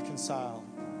heal and reconcile.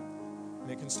 And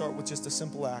it can start with just a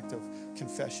simple act of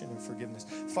confession and forgiveness.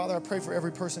 Father, I pray for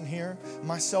every person here,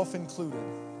 myself included.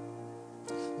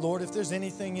 Lord, if there's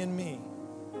anything in me,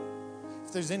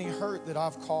 if there's any hurt that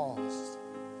I've caused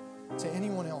to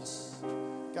anyone else,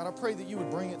 God, I pray that you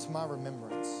would bring it to my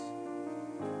remembrance.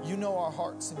 You know our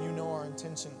hearts and you know our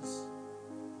intentions.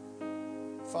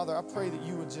 Father, I pray that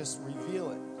you would just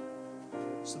reveal it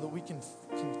so that we can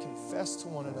confess to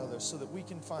one another, so that we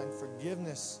can find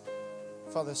forgiveness,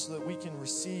 Father, so that we can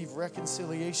receive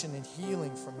reconciliation and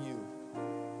healing from you.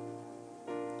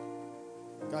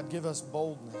 God, give us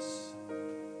boldness.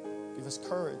 Give us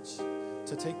courage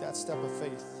to take that step of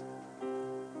faith.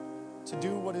 To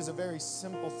do what is a very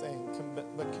simple thing,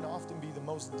 but can often be the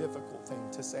most difficult thing,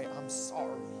 to say, I'm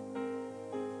sorry.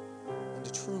 And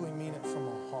to truly mean it from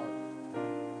our heart.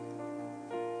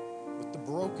 With the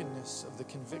brokenness of the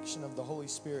conviction of the Holy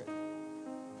Spirit.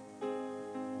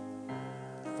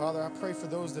 Father, I pray for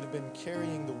those that have been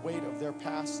carrying the weight of their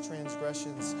past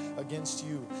transgressions against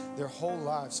you their whole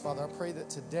lives. Father, I pray that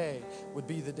today would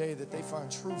be the day that they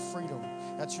find true freedom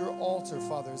at your altar,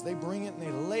 Father, as they bring it and they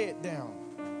lay it down.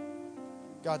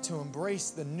 God, to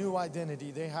embrace the new identity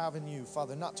they have in you,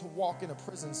 Father, not to walk in a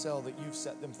prison cell that you've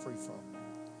set them free from.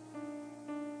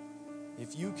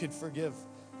 If you could forgive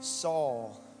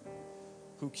Saul,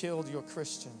 who killed your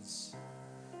Christians,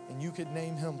 and you could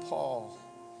name him Paul,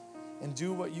 and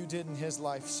do what you did in his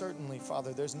life, certainly,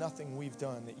 Father, there's nothing we've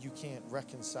done that you can't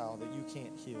reconcile, that you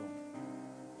can't heal,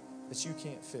 that you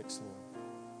can't fix, Lord.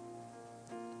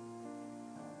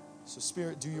 So,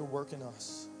 Spirit, do your work in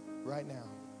us right now.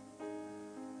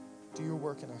 Do your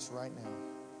work in us right now.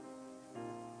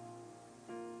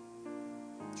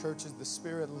 Church, as the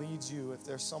Spirit leads you, if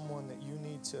there's someone that you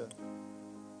need to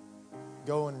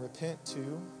go and repent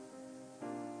to,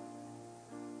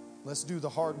 let's do the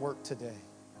hard work today.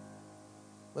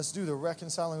 Let's do the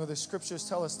reconciling. The scriptures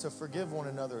tell us to forgive one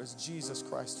another as Jesus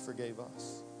Christ forgave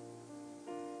us.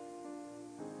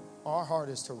 Our heart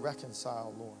is to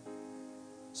reconcile, Lord.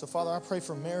 So, Father, I pray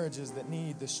for marriages that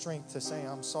need the strength to say,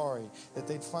 I'm sorry, that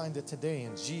they'd find it today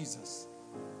in Jesus.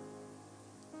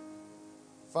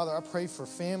 Father, I pray for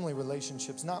family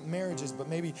relationships, not marriages, but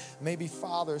maybe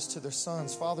fathers to their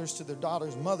sons, fathers to their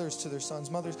daughters, mothers to their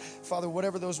sons, mothers, Father,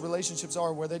 whatever those relationships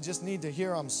are where they just need to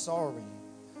hear, I'm sorry.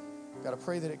 God, I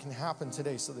pray that it can happen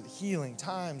today so that healing,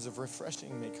 times of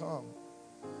refreshing may come.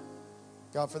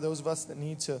 God, for those of us that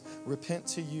need to repent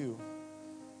to you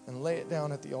and lay it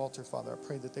down at the altar, Father, I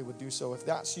pray that they would do so. If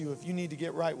that's you, if you need to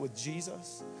get right with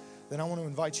Jesus, then I want to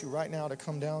invite you right now to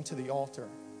come down to the altar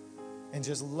and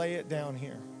just lay it down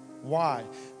here. Why?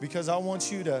 Because I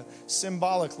want you to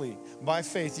symbolically, by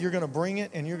faith, you're going to bring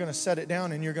it and you're going to set it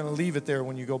down and you're going to leave it there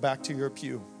when you go back to your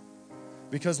pew.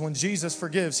 Because when Jesus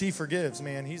forgives, he forgives,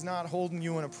 man. He's not holding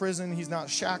you in a prison. He's not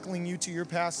shackling you to your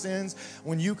past sins.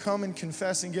 When you come and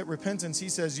confess and get repentance, he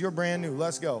says, you're brand new.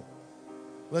 Let's go.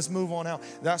 Let's move on out.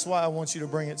 That's why I want you to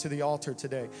bring it to the altar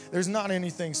today. There's not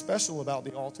anything special about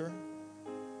the altar,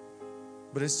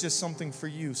 but it's just something for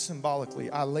you symbolically.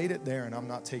 I laid it there and I'm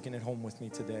not taking it home with me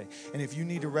today. And if you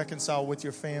need to reconcile with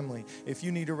your family, if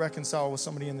you need to reconcile with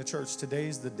somebody in the church,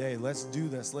 today's the day. Let's do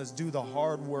this. Let's do the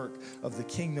hard work of the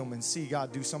kingdom and see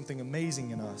God do something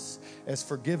amazing in us as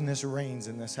forgiveness reigns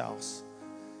in this house.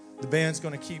 The band's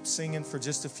going to keep singing for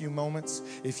just a few moments.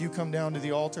 If you come down to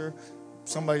the altar,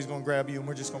 somebody's going to grab you and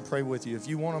we're just going to pray with you. If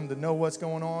you want them to know what's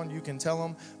going on, you can tell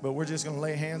them, but we're just going to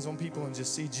lay hands on people and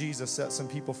just see Jesus set some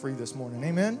people free this morning.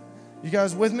 Amen? You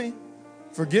guys with me?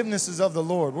 Forgiveness is of the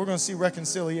Lord. We're going to see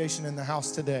reconciliation in the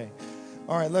house today.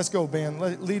 All right, let's go, band.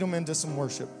 Lead them into some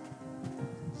worship.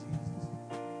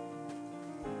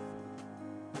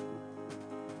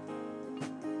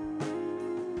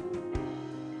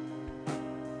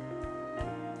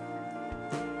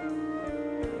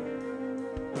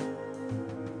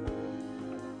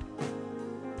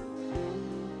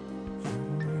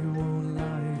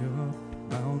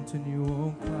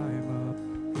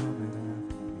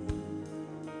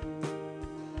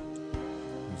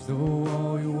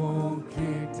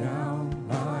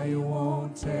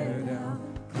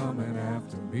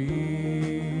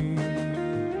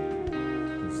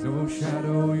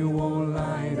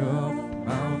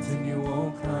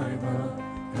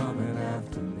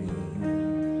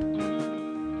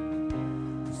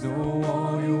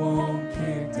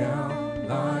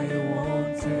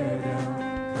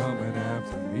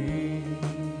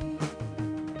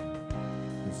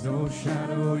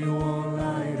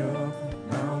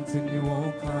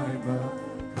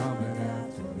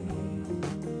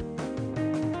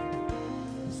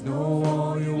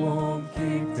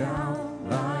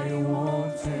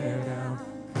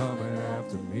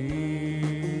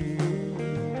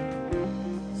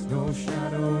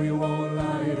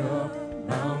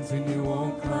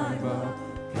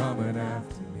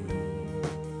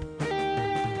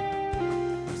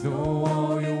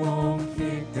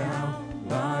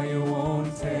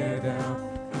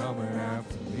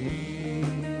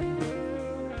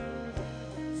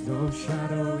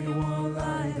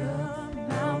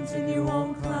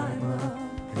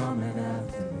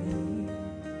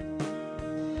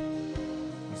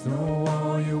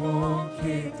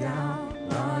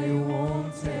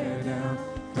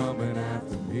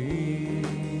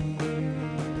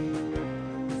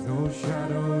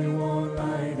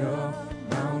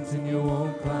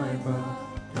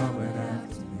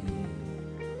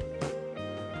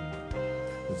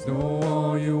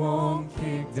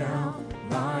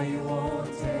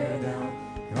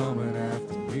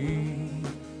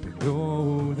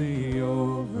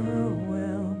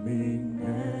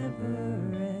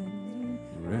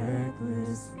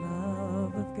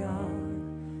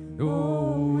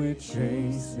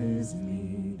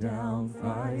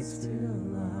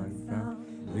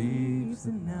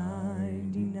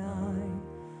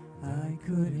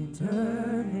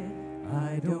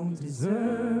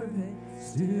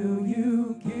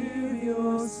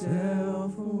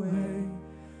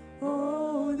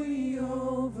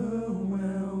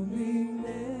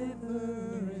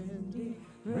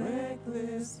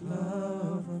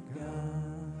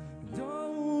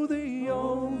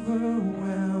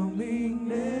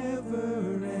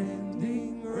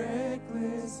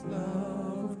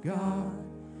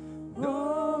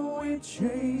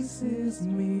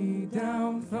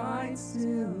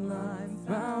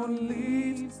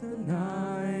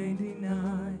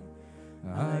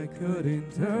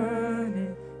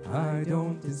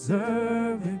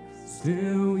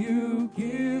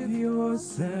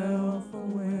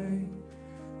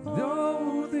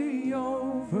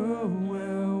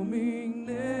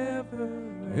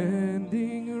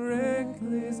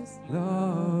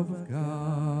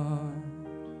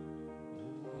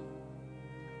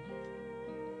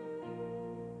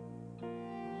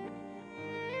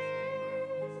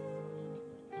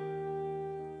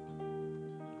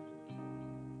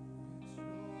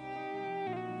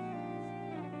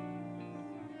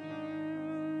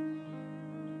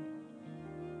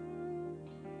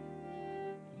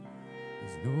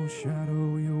 There's no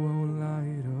shadow you won't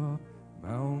light up,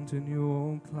 mountain you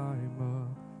won't climb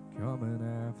up, coming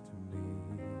after me.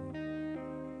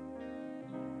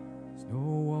 There's no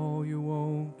wall you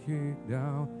won't kick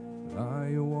down, lie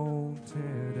you won't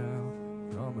tear down,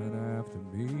 coming after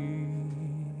me.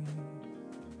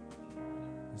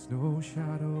 There's no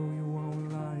shadow you won't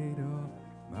light up,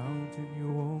 mountain you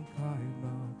won't climb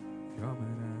up,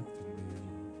 coming after me.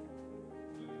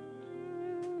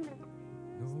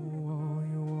 No wall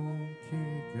you won't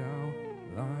kick down,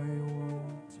 lie you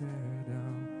won't tear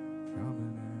down,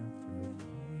 coming after me.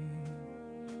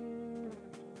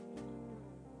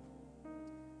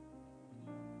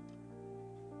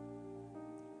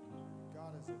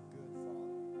 God is a good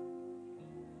Father.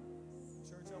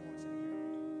 Church, I want you to hear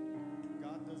me.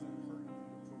 God doesn't hurt you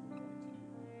to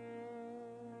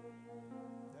prove a point to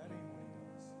you. That ain't what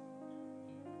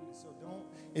he does. So don't,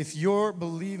 if you're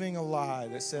believing a lie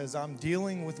that says I'm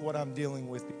dealing with what I'm dealing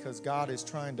with because God is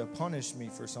trying to punish me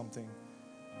for something,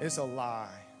 it's a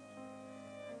lie.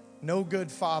 No good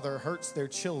father hurts their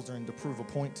children to prove a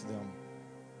point to them.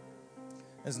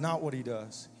 That's not what he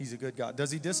does. He's a good God.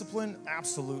 Does he discipline?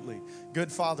 Absolutely. Good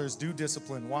fathers do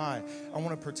discipline. Why? I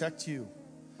want to protect you.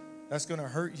 That's going to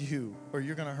hurt you, or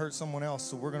you're going to hurt someone else.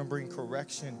 So we're going to bring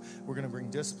correction. We're going to bring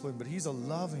discipline. But he's a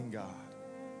loving God.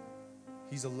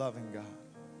 He's a loving God.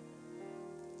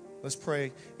 Let's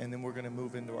pray, and then we're going to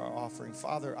move into our offering.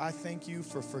 Father, I thank you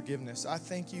for forgiveness. I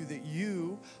thank you that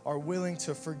you are willing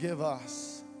to forgive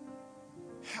us.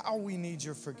 How we need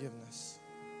your forgiveness.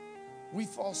 We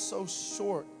fall so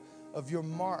short of your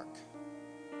mark.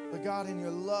 But God, in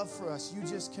your love for us, you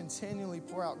just continually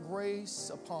pour out grace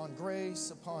upon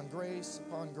grace upon grace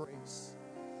upon grace.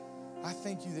 I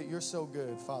thank you that you're so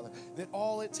good, Father, that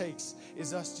all it takes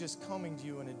is us just coming to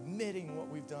you and admitting what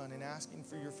we've done and asking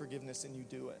for your forgiveness, and you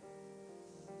do it.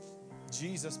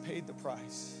 Jesus paid the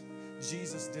price.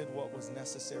 Jesus did what was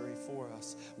necessary for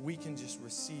us. We can just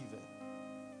receive it,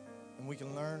 and we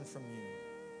can learn from you.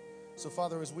 So,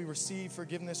 Father, as we receive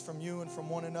forgiveness from you and from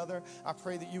one another, I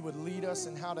pray that you would lead us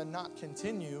in how to not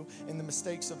continue in the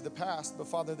mistakes of the past, but,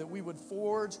 Father, that we would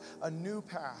forge a new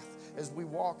path as we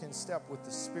walk in step with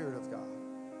the Spirit of God.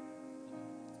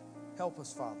 Help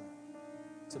us, Father,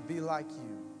 to be like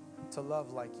you, to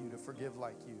love like you, to forgive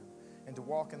like you, and to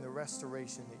walk in the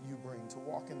restoration that you bring, to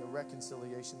walk in the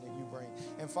reconciliation that you bring.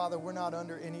 And Father, we're not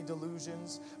under any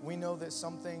delusions. We know that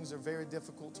some things are very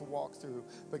difficult to walk through,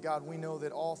 but God, we know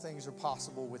that all things are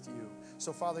possible with you.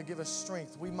 So Father, give us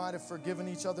strength. We might have forgiven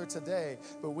each other today,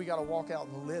 but we got to walk out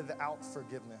and live out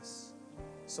forgiveness.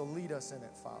 So lead us in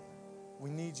it, Father.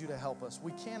 We need you to help us.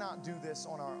 We cannot do this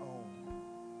on our own.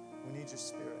 We need your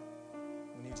Spirit.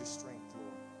 We need your strength,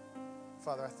 Lord.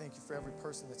 Father, I thank you for every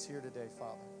person that's here today,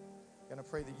 Father. And I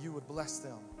pray that you would bless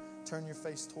them, turn your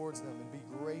face towards them, and be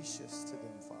gracious to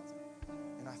them, Father.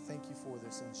 And I thank you for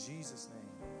this in Jesus'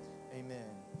 name. Amen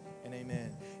and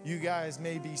amen. You guys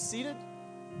may be seated.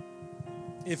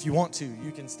 If you want to,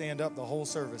 you can stand up the whole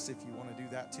service if you want to do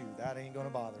that too. That ain't going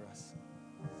to bother us.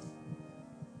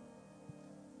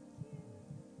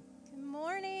 Good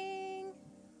morning.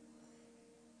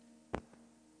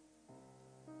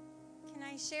 Can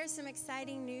I share some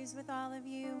exciting news with all of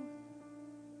you?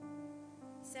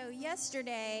 So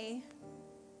yesterday,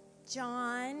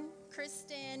 John,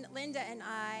 Kristen, Linda, and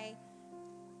I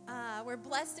were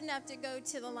blessed enough to go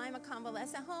to the Lima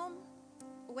Convalescent Home,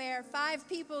 where 5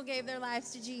 people gave their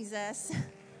lives to Jesus.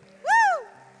 Woo!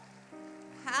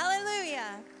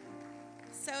 Hallelujah.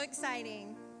 So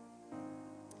exciting.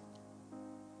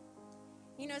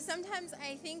 You know, sometimes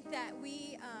I think that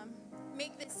we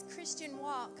make this Christian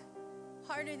walk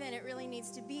harder than it really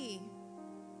needs to be.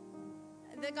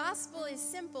 The gospel is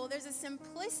simple. There's a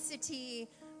simplicity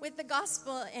with the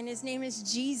gospel, and his name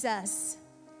is Jesus.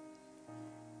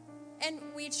 And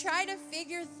we try to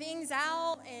figure things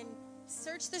out and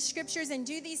search the scriptures and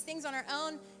do these things on our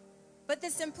own. But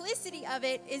the simplicity of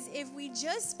it is if we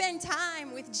just spend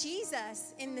time with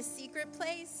Jesus in the secret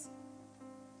place,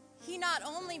 he not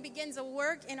only begins a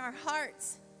work in our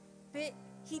hearts, but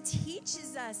he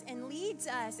teaches us and leads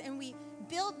us, and we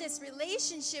build this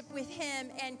relationship with him,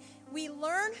 and we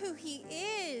learn who he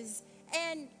is,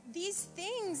 and these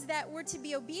things that we're to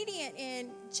be obedient in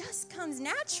just comes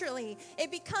naturally. It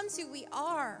becomes who we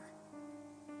are.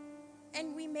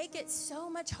 And we make it so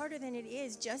much harder than it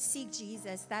is. Just seek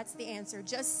Jesus. That's the answer.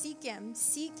 Just seek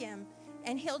him,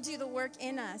 and he'll do the work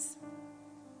in us.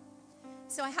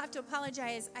 So I have to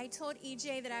apologize. I told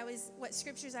EJ that what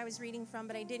scriptures I was reading from,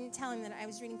 but I didn't tell him that I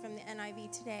was reading from the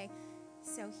NIV today.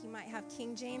 So he might have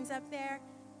King James up there.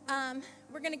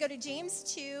 We're going to go to James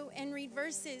 2 and read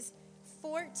verses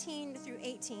 14 through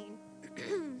 18.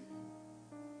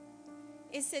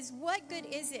 It says, "What good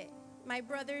is it, my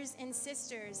brothers and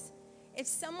sisters, if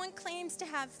someone claims to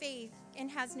have faith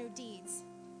and has no deeds?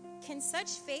 Can such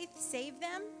faith save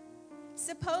them?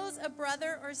 Suppose a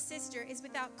brother or sister is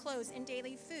without clothes and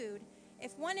daily food.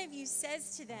 If one of you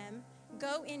says to them,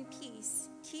 'Go in peace,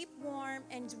 keep warm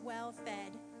and well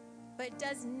fed,' but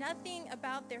does nothing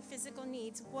about their physical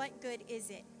needs, what good is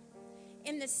it?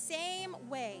 In the same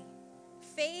way,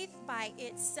 faith by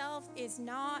itself is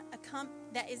not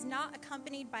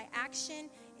accompanied by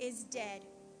action is dead.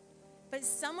 But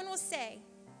someone will say,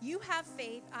 'You have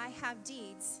faith, I have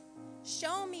deeds.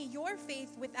 Show me your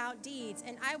faith without deeds,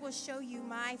 and I will show you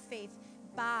my faith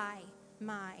by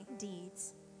my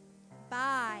deeds.'"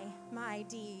 By my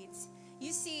deeds.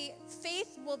 You see,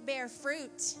 faith will bear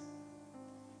fruit.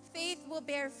 Faith will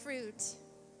bear fruit.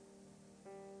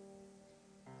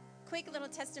 Quick little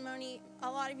testimony.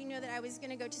 A lot of you know that I was going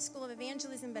to go to School of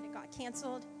Evangelism, but it got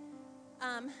canceled.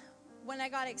 When I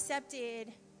got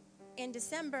accepted in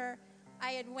December,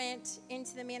 I had went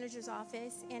into the manager's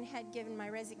office and had given my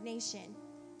resignation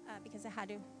because I had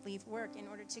to leave work in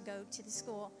order to go to the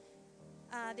school.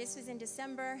 This was in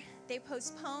December. They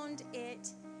postponed it,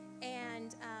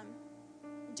 and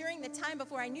during the time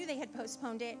before I knew they had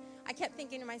postponed it, I kept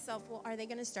thinking to myself, well, are they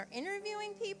going to start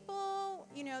interviewing people?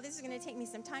 You know, this is going to take me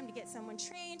some time to get someone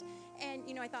trained. And,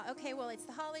 you know, I thought, okay, well, it's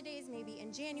the holidays, maybe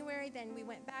in January. Then we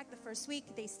went back the first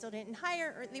week. They still didn't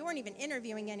hire, or they weren't even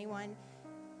interviewing anyone.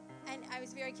 And I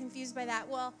was very confused by that.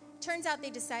 Well, turns out they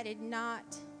decided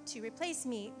not to replace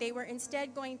me. They were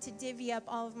instead going to divvy up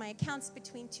all of my accounts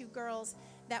between two girls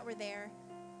that were there.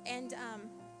 And,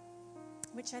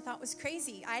 which I thought was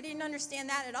crazy. I didn't understand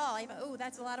that at all. I thought, oh,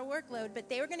 that's a lot of workload. But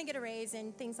they were going to get a raise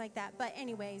and things like that. But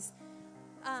anyways,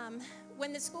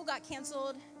 when the school got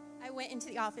canceled, I went into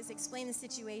the office, explained the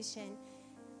situation,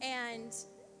 and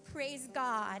praise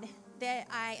God that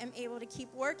I am able to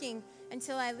keep working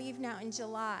until I leave now in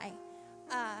July.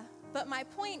 But my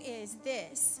point is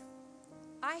this.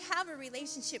 I have a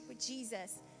relationship with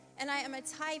Jesus, and I am a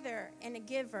tither and a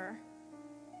giver.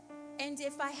 And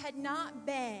if I had not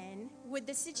been, would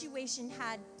the situation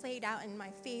had played out in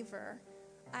my favor?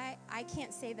 I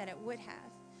can't say that it would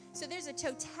have. So there's a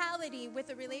totality with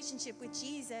a relationship with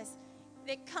Jesus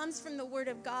that comes from the Word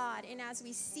of God. And as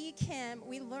we seek Him,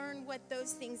 we learn what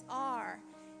those things are.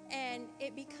 And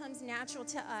it becomes natural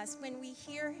to us. When we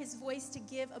hear His voice to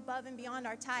give above and beyond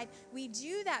our tithe, we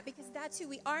do that because that's who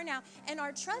we are now. And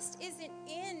our trust isn't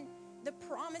in the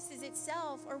promises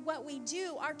itself or what we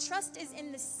do. Our trust is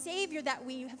in the Savior that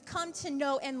we have come to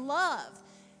know and love.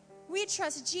 We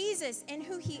trust Jesus and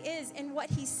who He is and what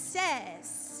He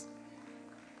says.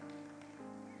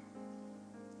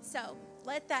 So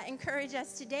let that encourage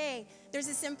us today. There's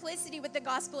a simplicity with the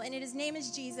gospel, and His name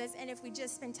is Jesus. And if we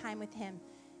just spend time with Him,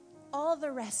 all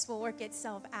the rest will work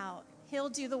itself out. He'll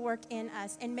do the work in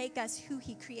us and make us who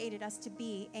He created us to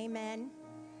be. Amen.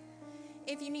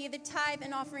 If you need the tithe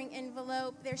and offering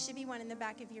envelope, there should be one in the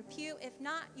back of your pew. If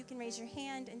not, you can raise your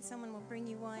hand and someone will bring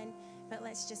you one. But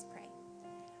let's just pray.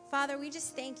 Father, we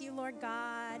just thank you, Lord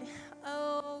God.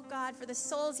 Oh, God, for the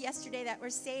souls yesterday that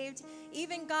were saved.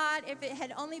 Even, God, if it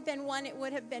had only been one, it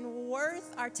would have been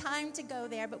worth our time to go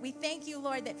there. But we thank you,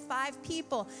 Lord, that 5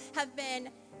 people have been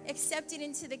accepted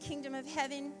into the kingdom of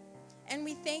heaven. And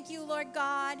we thank you, Lord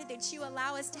God, that you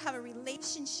allow us to have a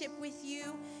relationship with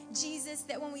you, Jesus,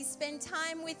 that when we spend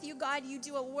time with you, God, you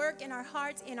do a work in our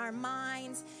hearts, in our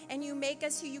minds, and you make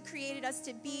us who you created us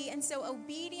to be. And so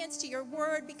obedience to your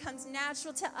word becomes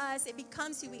natural to us. It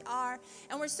becomes who we are.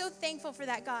 And we're so thankful for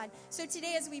that, God. So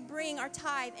today as we bring our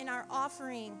tithe and our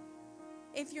offering,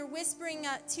 if you're whispering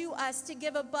to us to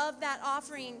give above that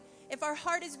offering, if our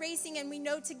heart is racing and we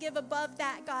know to give above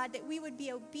that, God, that we would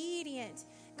be obedient,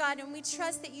 God, and we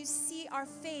trust that you see our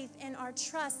faith and our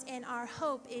trust and our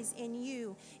hope is in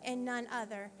you and none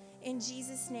other. In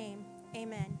Jesus' name,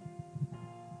 amen.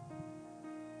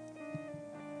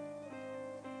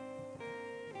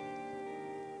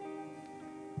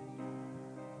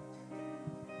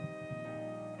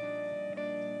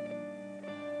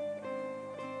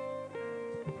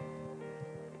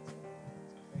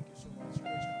 Thank you so much,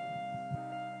 Rachel.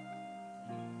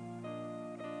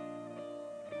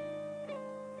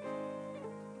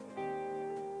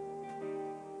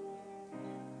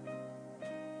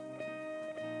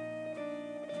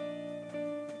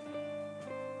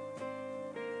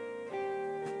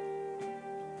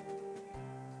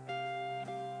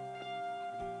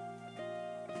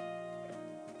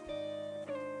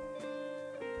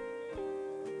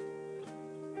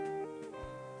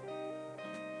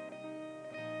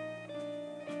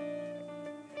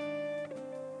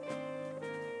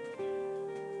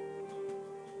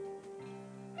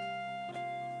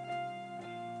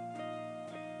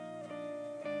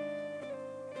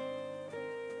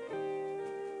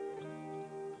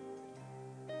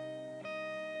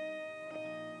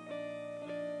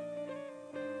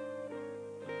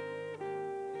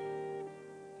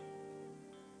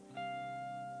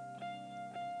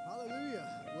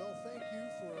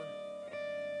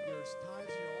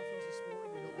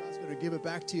 going to give it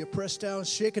back to you, pressed down,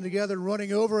 shaken together, and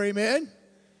running over. Amen.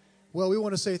 Well, we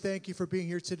want to say thank you for being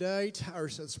here tonight, or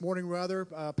this morning rather.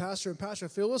 Pastor and Pastor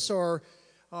Phyllis are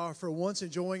for once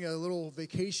enjoying a little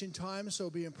vacation time, so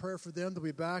be in prayer for them. They'll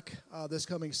be back this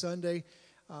coming Sunday,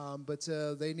 but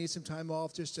they need some time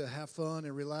off just to have fun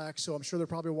and relax, so I'm sure they're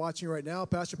probably watching right now.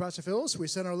 Pastor Phyllis, we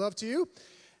send our love to you,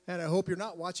 and I hope you're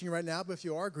not watching right now, but if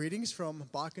you are, greetings from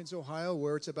Botkins, Ohio,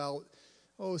 where it's about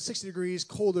 60 degrees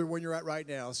colder when you're at right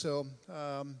now, so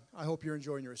I hope you're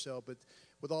enjoying yourself, but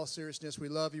with all seriousness, we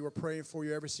love you. We're praying for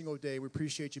you every single day. We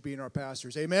appreciate you being our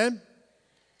pastors. Amen?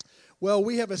 Well,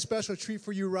 we have a special treat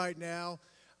for you right now.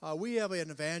 We have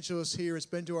an evangelist here. It's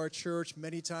been to our church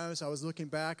many times. I was looking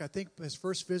back. I think his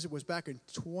first visit was back in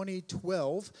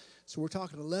 2012. So we're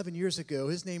talking 11 years ago.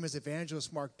 His name is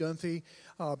Evangelist Mark Dunphy.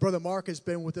 Brother Mark has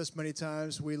been with us many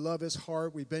times. We love his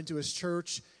heart. We've been to his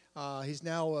church. He's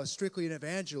now strictly an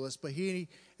evangelist, but he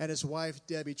and his wife,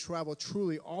 Debbie, travel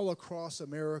truly all across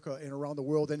America and around the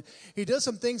world. And he does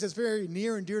some things that's very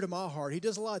near and dear to my heart. He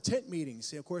does a lot of tent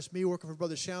meetings. And of course, me working for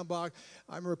Brother Schambach,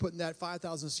 I remember putting that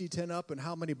 5,000 seat tent up and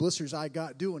how many blisters I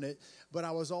got doing it. But I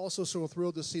was also so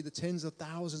thrilled to see the tens of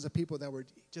thousands of people that were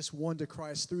just won to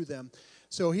Christ through them.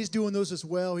 So he's doing those as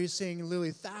well. He's seeing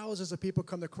literally thousands of people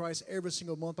come to Christ every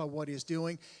single month by what he's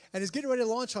doing. And he's getting ready to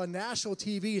launch on national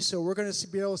TV. So we're going to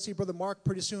be able to see Brother Mark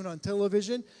pretty soon on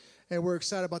television. And we're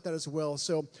excited about that as well.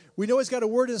 So we know he's got a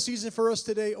word in season for us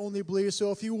today, Only Believe.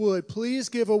 So if you would, please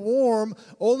give a warm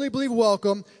Only Believe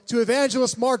welcome to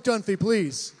Evangelist Mark Dunphy,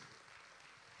 please.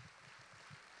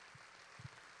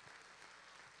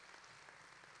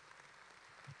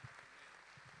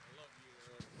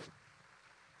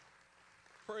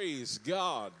 Praise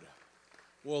God.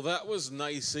 Well, that was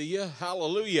nice of you.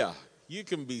 Hallelujah. You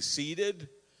can be seated.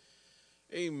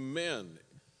 Amen.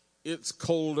 It's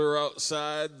colder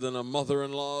outside than a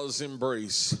mother-in-law's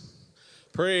embrace.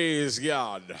 Praise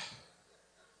God.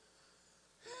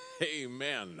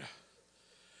 Amen.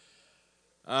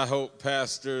 I hope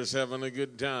Pastor's having a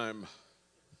good time.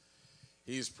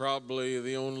 He's probably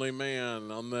the only man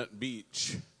on that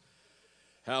beach.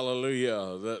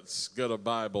 Hallelujah, that's got a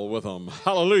Bible with him.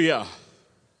 Hallelujah.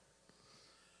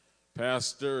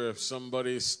 Pastor, if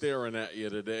somebody's staring at you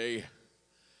today,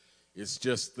 it's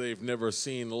just they've never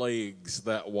seen legs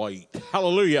that white.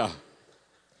 Hallelujah.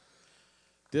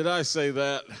 Did I say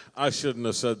that? I shouldn't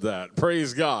have said that.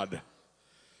 Praise God.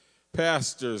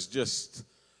 Pastor's just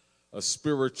a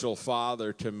spiritual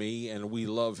father to me, and we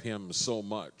love him so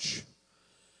much.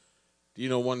 You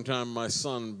know, one time my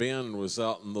son Ben was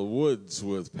out in the woods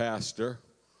with Pastor,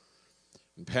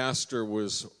 and Pastor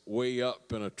was way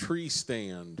up in a tree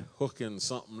stand hooking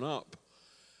something up.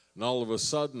 And all of a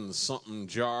sudden, something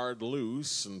jarred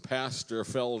loose, and Pastor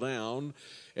fell down,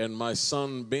 and my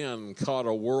son Ben caught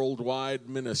a worldwide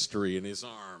ministry in his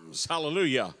arms.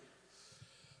 Hallelujah.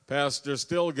 Pastor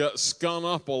still got scun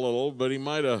up a little, but he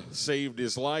might have saved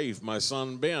his life, my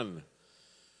son Ben.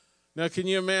 Now, can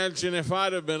you imagine if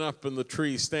I'd have been up in the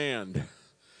tree stand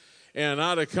and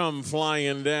I'd have come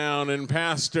flying down and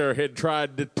Pastor had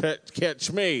tried to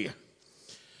catch me?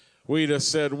 We'd have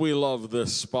said, we love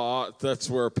this spot. That's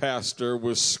where Pastor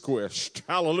was squished.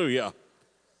 Hallelujah.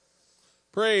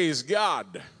 Praise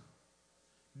God.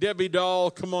 Debbie Doll,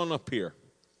 come on up here.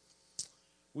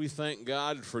 We thank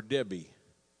God for Debbie.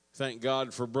 Thank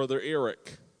God for Brother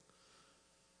Eric.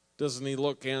 Doesn't he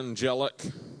look angelic?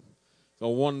 A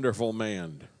wonderful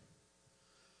man.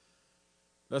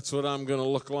 That's what I'm going to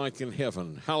look like in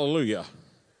heaven. Hallelujah.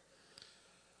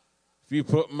 If you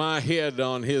put my head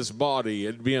on his body,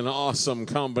 it'd be an awesome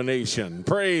combination.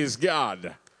 Praise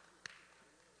God.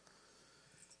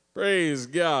 Praise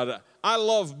God. I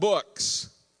love books.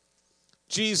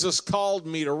 Jesus called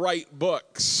me to write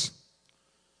books.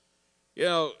 You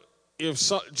know,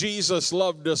 Jesus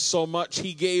loved us so much,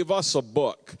 he gave us a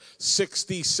book,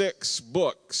 66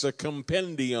 books, a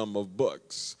compendium of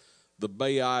books, the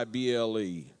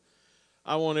Bible.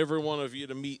 I want every one of you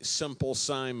to meet Simple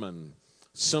Simon.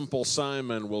 Simple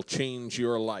Simon will change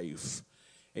your life.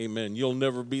 Amen. You'll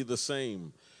never be the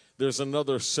same. There's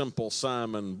another Simple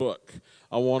Simon book.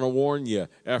 I want to warn you,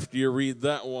 after you read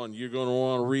that one, you're going to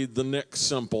want to read the next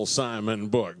Simple Simon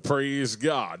book. Praise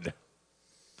God.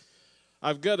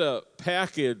 I've got a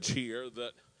package here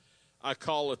that I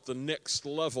call it the Next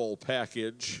Level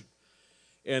package,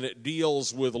 and it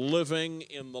deals with living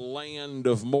in the land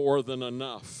of more than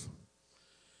enough.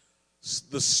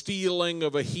 The stealing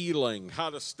of a healing, how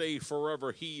to stay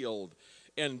forever healed,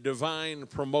 and divine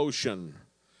promotion.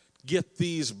 Get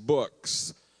these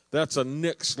books. That's a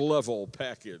Next Level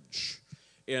package,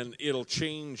 and it'll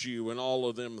change you in all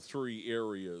of them three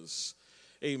areas.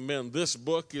 Amen. This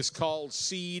book is called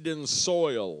Seed and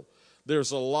Soil.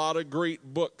 There's a lot of great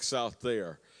books out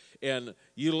there. And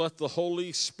you let the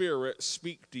Holy Spirit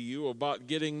speak to you about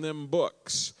getting them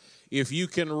books. If you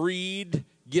can read,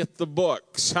 get the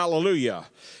books. Hallelujah.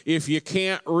 If you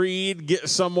can't read, get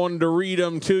someone to read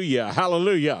them to you.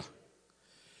 Hallelujah.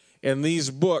 And these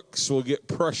books will get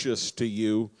precious to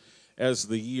you as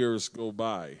the years go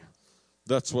by.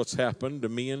 That's what's happened to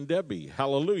me and Debbie.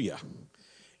 Hallelujah.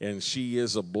 And she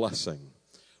is a blessing.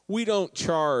 We don't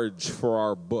charge for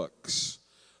our books.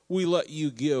 We let you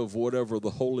give whatever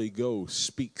the Holy Ghost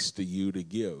speaks to you to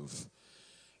give.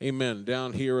 Amen.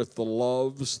 Down here at the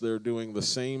Loves, they're doing the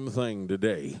same thing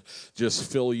today.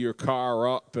 Just fill your car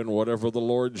up and whatever the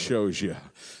Lord shows you.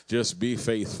 Just be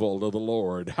faithful to the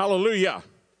Lord. Hallelujah.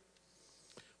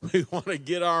 We want to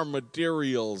get our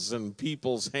materials in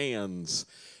people's hands,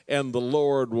 and the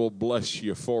Lord will bless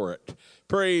you for it.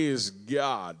 Praise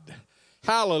God.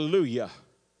 Hallelujah.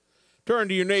 Turn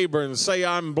to your neighbor and say,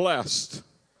 I'm blessed.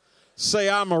 Say,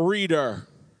 I'm a reader.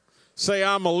 Say,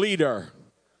 I'm a leader.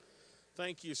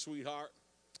 Thank you, sweetheart.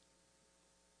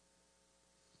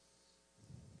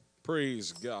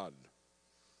 Praise God.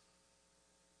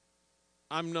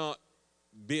 I'm not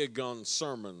big on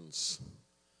sermons,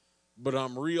 but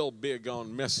I'm real big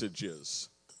on messages.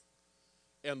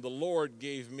 And the Lord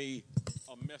gave me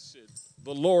a message.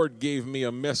 The Lord gave me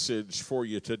a message for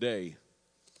you today.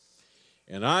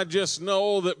 And I just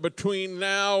know that between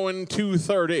now and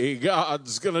 2:30,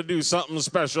 God's going to do something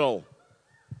special.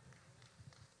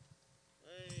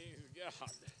 Praise God.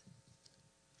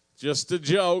 Just a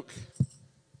joke.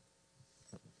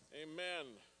 Amen.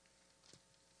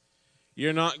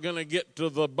 You're not going to get to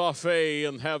the buffet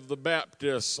and have the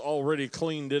Baptists already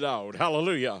cleaned it out.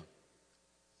 Hallelujah.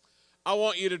 I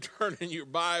want you to turn in your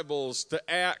Bibles to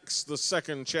Acts, the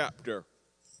 2nd chapter.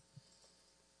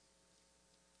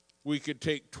 We could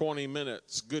take 20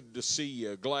 minutes. Good to see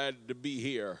you. Glad to be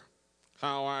here.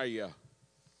 How are you?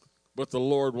 But the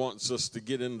Lord wants us to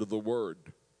get into the Word.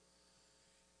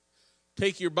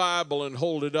 Take your Bible and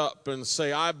hold it up and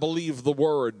say, I believe the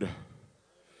Word.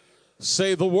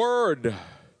 Say, the Word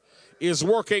is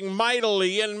working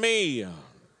mightily in me,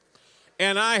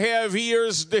 and I have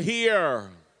ears to hear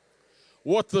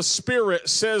what the Spirit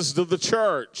says to the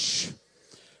church.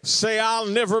 Say, I'll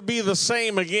never be the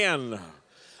same again.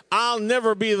 I'll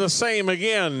never be the same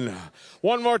again.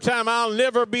 One more time, I'll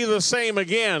never be the same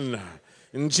again.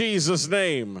 In Jesus'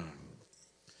 name.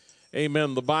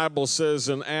 Amen. The Bible says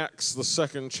in Acts, the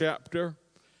 2nd chapter,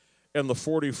 and the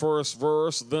 41st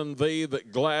verse, then they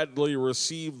that gladly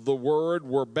received the word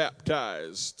were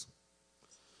baptized.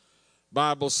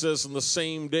 Bible says in the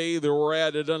same day there were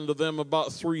added unto them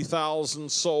about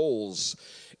 3,000 souls.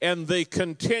 And they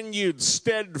continued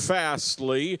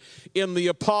steadfastly in the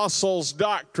apostles'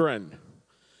 doctrine.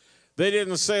 They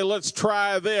didn't say, let's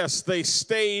try this. They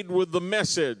stayed with the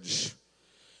message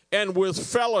and with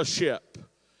fellowship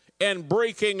and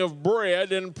breaking of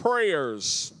bread and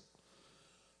prayers.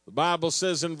 The Bible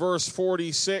says in verse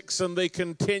 46, and they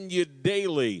continued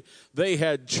daily. They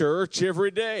had church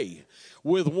every day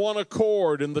with one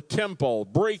accord in the temple,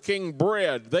 breaking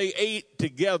bread. They ate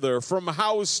together from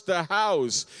house to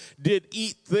house, did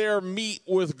eat their meat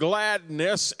with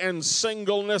gladness and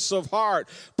singleness of heart,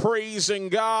 praising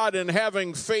God and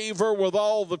having favor with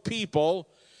all the people.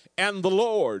 And the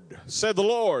Lord, said the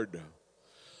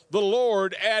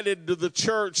Lord added to the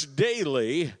church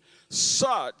daily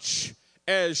such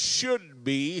as should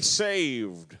be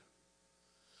saved.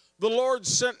 The Lord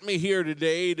sent me here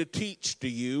today to teach to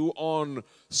you on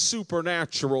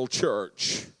supernatural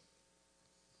church.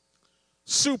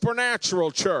 Supernatural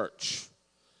church.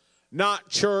 Not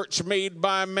church made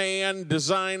by man,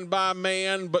 designed by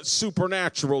man, but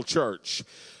supernatural church.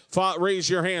 Raise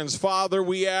your hands. Father,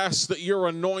 we ask that your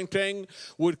anointing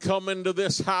would come into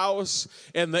this house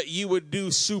and that you would do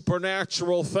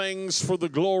supernatural things for the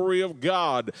glory of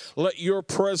God. Let your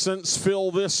presence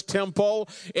fill this temple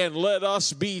and let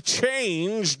us be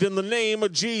changed in the name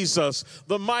of Jesus,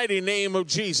 the mighty name of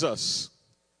Jesus.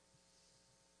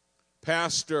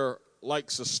 Pastor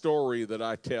likes a story that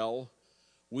I tell.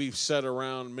 We've sat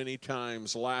around many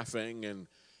times laughing, and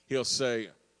he'll say,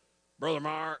 Brother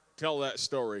Mark, tell that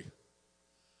story.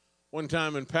 One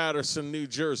time in Patterson, New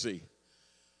Jersey,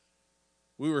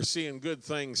 we were seeing good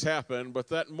things happen, but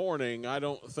that morning I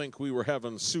don't think we were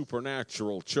having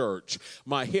supernatural church.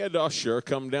 My head usher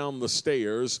come down the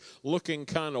stairs looking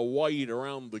kind of white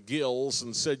around the gills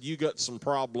and said, you got some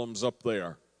problems up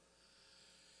there.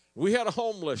 We had a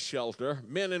homeless shelter.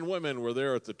 Men and women were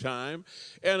there at the time,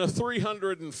 and a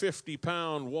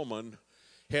 350-pound woman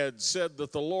had said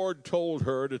that the Lord told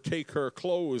her to take her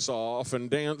clothes off and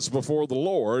dance before the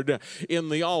Lord in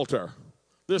the altar.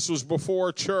 This was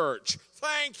before church.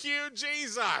 Thank you,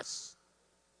 Jesus.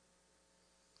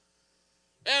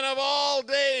 And of all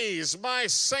days, my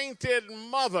sainted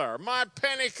mother, my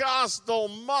Pentecostal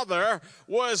mother,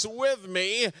 was with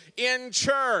me in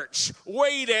church,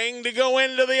 waiting to go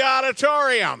into the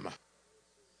auditorium.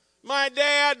 My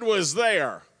dad was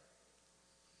there.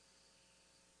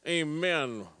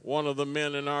 Amen. One of the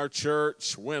men in our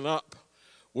church went up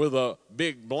with a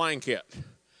big blanket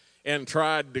and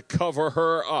tried to cover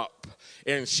her up,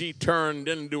 and she turned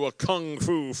into a kung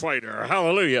fu fighter.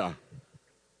 Hallelujah.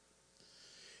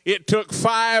 It took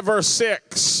 5 or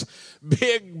 6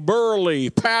 big, burly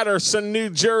Patterson,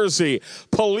 New Jersey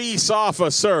police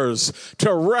officers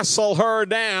to wrestle her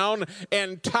down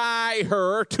and tie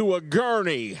her to a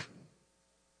gurney.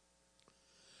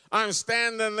 I'm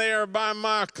standing there by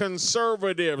my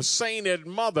conservative, sainted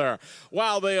mother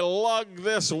while they lug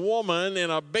this woman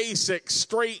in a basic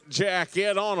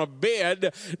straitjacket on a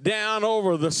bed down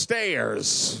over the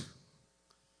stairs.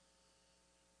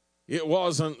 It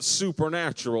wasn't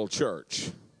supernatural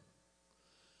church.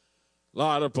 A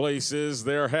lot of places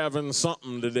they're having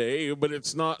something today, but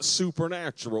it's not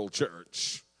supernatural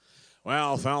church.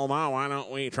 Well, Thelma, why don't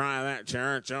we try that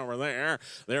church over there?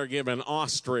 They're giving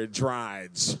ostrich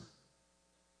rides.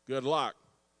 Good luck.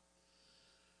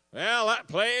 Well, that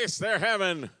place, they're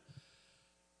having,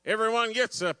 everyone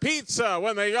gets a pizza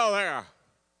when they go there.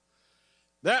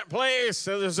 That place,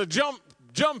 there's a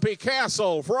jumpy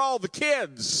castle for all the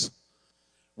kids.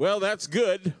 Well, that's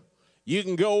good. You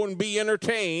can go and be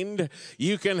entertained.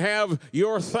 You can have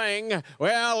your thing.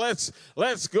 Well,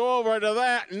 let's go over to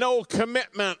that no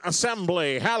commitment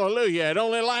assembly. Hallelujah. It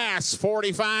only lasts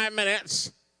 45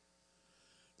 minutes.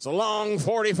 It's a long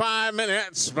 45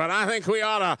 minutes, but I think we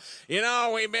ought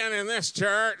to, we've been in this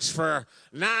church for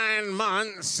 9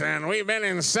 months, and we've been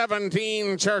in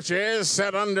 17 churches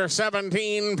set under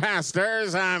 17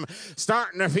 pastors. I'm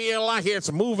starting to feel like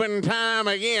it's moving time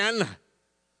again.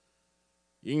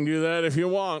 You can do that if you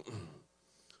want.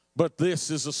 But this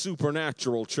is a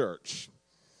supernatural church.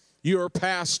 Your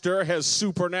pastor has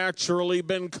supernaturally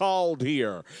been called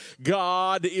here.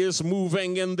 God is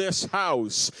moving in this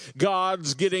house.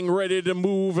 God's getting ready to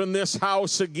move in this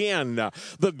house again.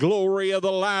 The glory of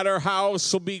the latter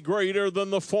house will be greater than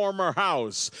the former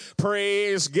house.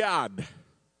 Praise God.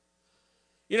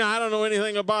 I don't know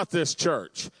anything about this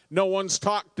church. No one's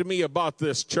talked to me about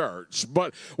this church,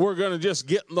 but we're going to just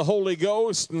get in the Holy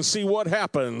Ghost and see what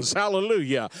happens.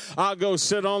 Hallelujah. I'll go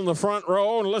sit on the front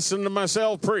row and listen to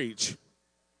myself preach.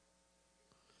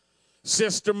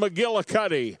 Sister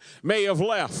McGillicuddy may have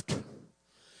left.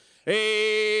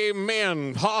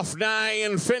 Amen. Hophni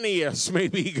and Phineas may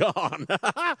be gone.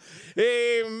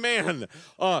 Amen.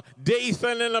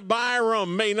 Dathan and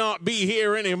Abiram may not be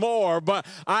here anymore, but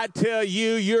I tell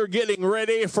you, you're getting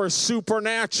ready for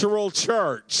supernatural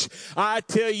church. I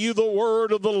tell you, the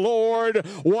word of the Lord,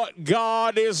 what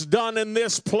God has done in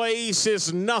this place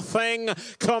is nothing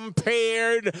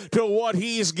compared to what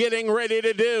he's getting ready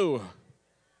to do.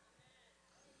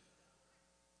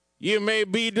 You may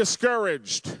be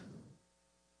discouraged.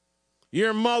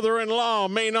 Your mother-in-law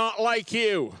may not like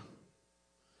you.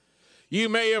 You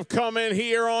may have come in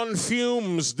here on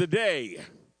fumes today.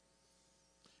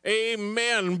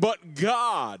 Amen. But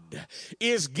God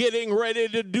is getting ready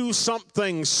to do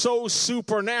something so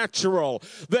supernatural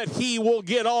that he will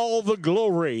get all the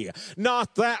glory.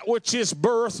 Not that which is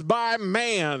birthed by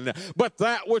man, but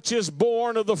that which is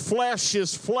born of the flesh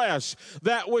is flesh.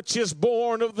 That which is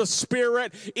born of the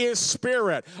Spirit is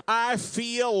spirit. I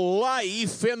feel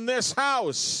life in this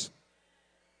house.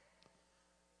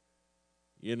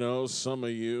 Some of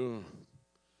you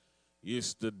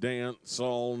used to dance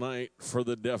all night for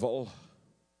the devil,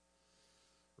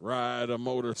 ride a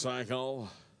motorcycle,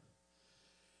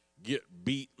 get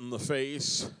beat in the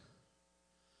face,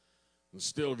 and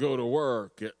still go to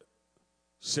work at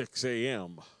 6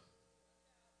 a.m.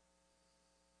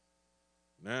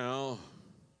 Now,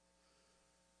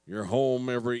 you're home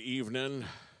every evening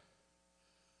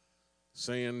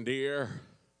saying, "Dear,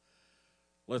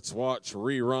 let's watch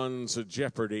reruns of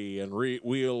Jeopardy and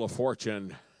Wheel of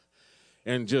Fortune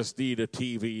and just eat a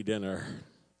TV dinner."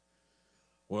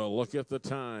 Well, look at the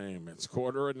time. It's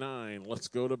 8:45. Let's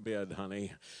go to bed,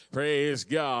 honey. Praise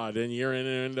God. And you're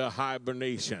into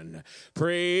hibernation.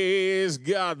 Praise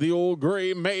God. The old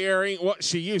gray mare ain't what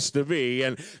she used to be.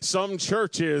 And some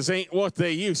churches ain't what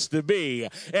they used to be.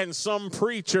 And some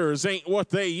preachers ain't what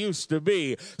they used to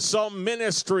be. Some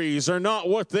ministries are not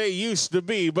what they used to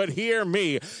be. But hear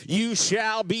me. You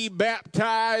shall be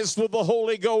baptized with the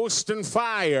Holy Ghost and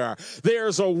fire.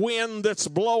 There's a wind that's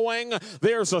blowing.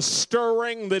 There's a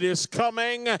stirring that is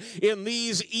coming in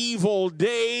these evil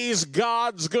days.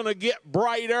 God's going to get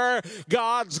brighter.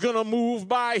 God's going to move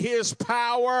by his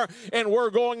power, and we're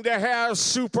going to have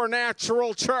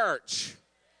supernatural church.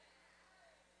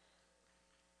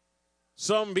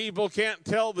 Some people can't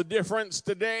tell the difference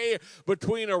today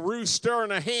between a rooster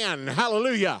and a hen.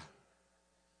 Hallelujah.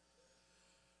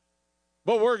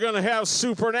 But we're going to have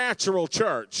supernatural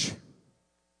church.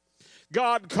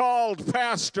 God called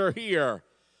Pastor here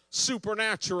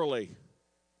supernaturally.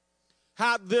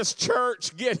 How'd this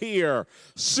church get here?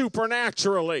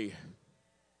 Supernaturally.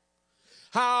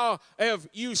 How have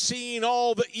you seen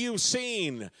all that you've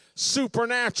seen?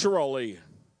 Supernaturally.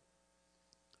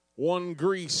 One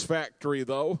grease factory,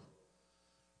 though.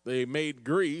 They made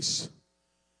grease,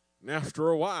 and after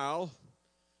a while,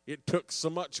 it took so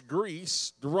much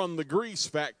grease to run the grease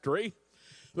factory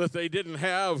that they didn't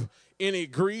have any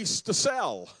grease to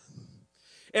sell.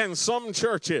 And some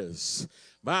churches,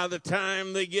 by the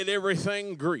time they get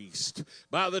everything greased,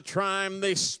 by the time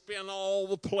they spin all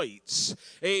the plates,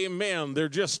 amen, they're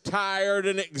just tired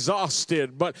and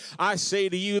exhausted. But I say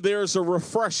to you, there's a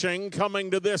refreshing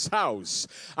coming to this house.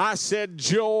 I said,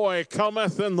 joy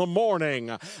cometh in the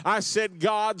morning. I said,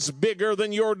 God's bigger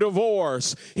than your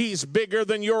divorce. He's bigger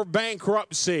than your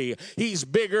bankruptcy. He's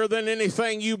bigger than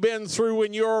anything you've been through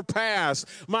in your past.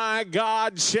 My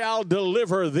God shall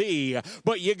deliver thee.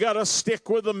 But you got to stick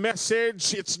with the message.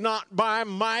 It's not by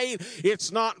might,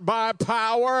 it's not by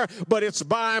power, but it's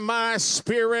by my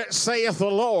Spirit, saith the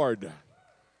Lord.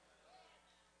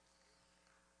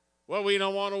 Well, we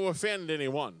don't want to offend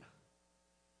anyone.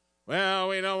 Well,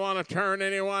 we don't want to turn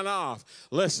anyone off.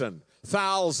 Listen.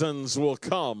 Thousands will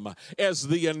come as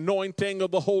the anointing of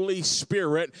the Holy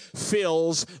Spirit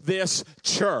fills this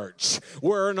church.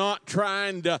 We're not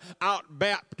trying to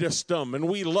out-Baptist them, and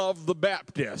we love the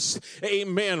Baptists.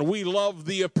 Amen. We love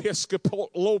the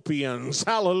Episcopalians.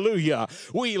 Hallelujah.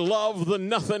 We love the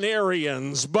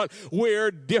Nothinarians, but we're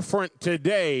different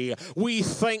today. We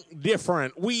think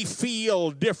different. We feel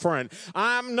different.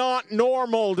 I'm not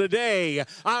normal today.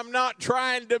 I'm not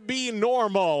trying to be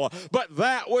normal, but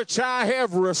that which I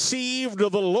have received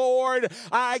of the Lord,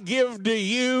 I give to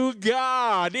you.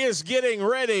 God is getting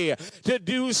ready to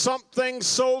do something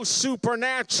so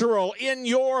supernatural in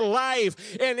your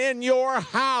life and in your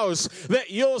house that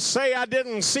you'll say, I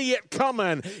didn't see it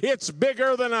coming. It's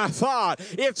bigger than I thought.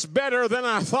 It's better than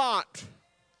I thought.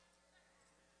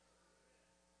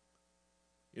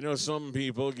 You know, some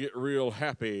people get real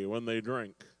happy when they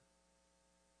drink.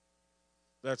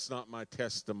 That's not my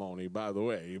testimony, by the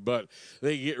way, but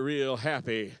they get real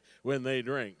happy when they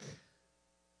drink.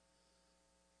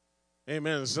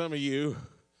 Amen. Some of you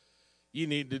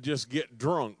need to just get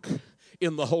drunk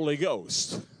in the Holy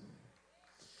Ghost.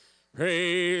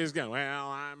 Praise God. Well,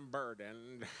 I'm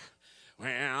burdened.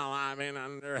 Well, I'm in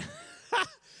under...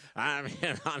 I'm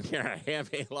in under a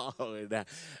heavy load.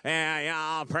 And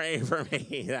y'all pray for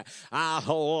me. I'll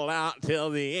hold out till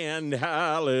the end.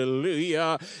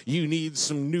 Hallelujah. You need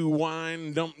some new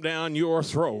wine dumped down your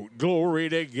throat. Glory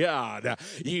to God.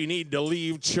 You need to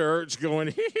leave church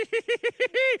going,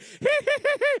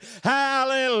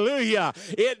 hallelujah.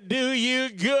 It do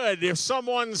you good. If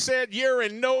someone said you're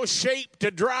in no shape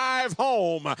to drive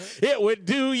home, it would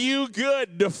do you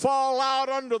good to fall out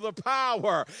under the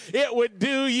power. It would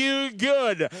do you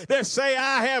good to say,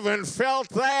 I haven't felt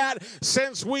that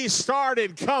since we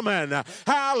started coming.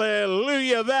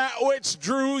 Hallelujah. That which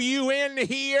drew you in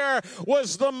here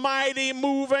was the mighty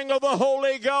moving of the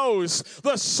Holy Ghost.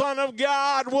 The Son of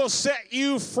God will set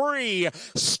you free.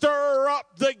 Stir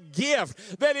up the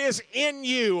gift that is in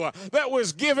you, that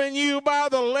was given you by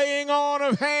the laying on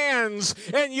of hands,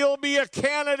 and you'll be a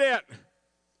candidate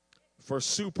for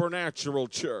supernatural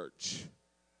church.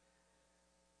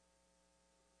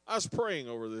 I was praying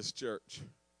over this church,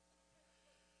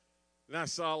 and I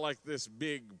saw like this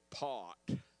big pot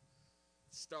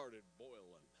started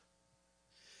boiling.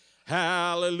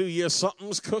 Hallelujah,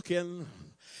 something's cooking.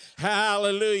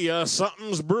 Hallelujah,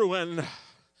 something's brewing.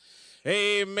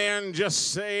 Amen.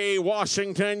 Just say,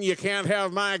 Washington, you can't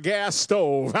have my gas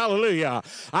stove. Hallelujah.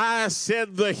 I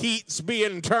said the heat's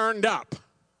being turned up.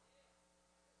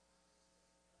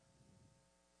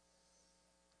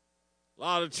 A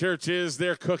lot of churches,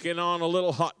 they're cooking on a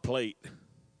little hot plate.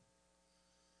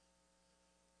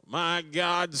 My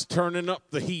God's turning up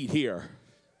the heat here.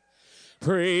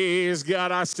 Praise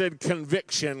God, I said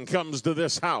conviction comes to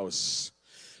this house.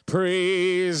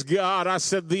 Praise God, I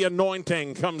said the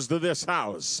anointing comes to this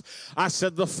house. I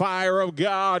said the fire of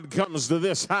God comes to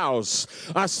this house.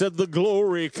 I said the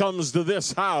glory comes to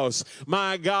this house.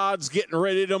 My God's getting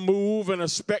ready to move in a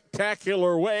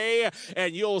spectacular way,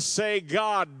 and you'll say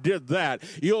God did that.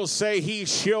 You'll say he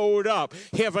showed up.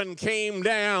 Heaven came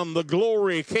down, the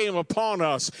glory came upon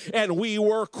us, and we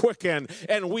were quickened,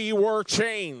 and we were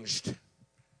changed.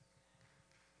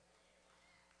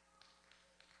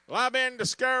 Well, I've been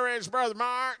discouraged, Brother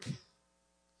Mark.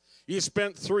 You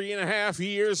spent 3.5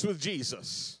 years with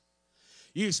Jesus.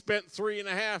 You spent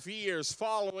 3.5 years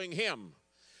following him.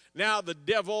 Now the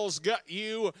devil's got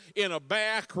you in a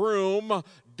back room,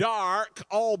 dark,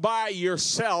 all by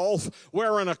yourself,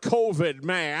 wearing a COVID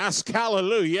mask,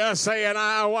 hallelujah, saying,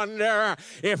 I wonder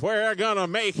if we're going to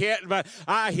make it. But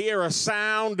I hear a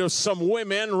sound of some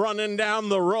women running down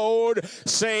the road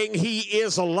saying he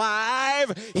is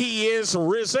alive, he is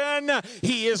risen,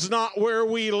 he is not where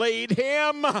we laid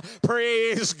him.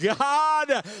 Praise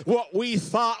God. What we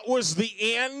thought was the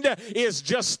end is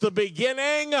just the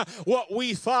beginning. What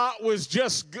we thought was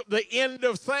just the end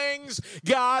of things,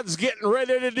 God's getting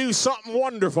ready to do something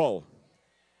wonderful.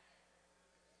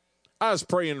 I was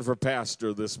praying for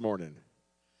Pastor this morning,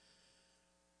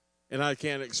 and I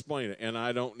can't explain it. And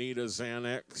I don't need a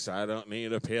Xanax. I don't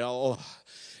need a pill.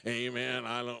 Amen.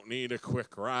 I don't need a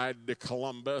quick ride to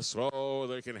Columbus. Oh,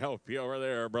 they can help you over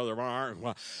there, Brother Mark.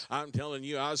 Well, I'm telling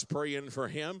you, I was praying for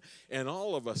him, and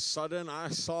all of a sudden I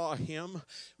saw him.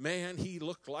 Man, he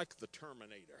looked like the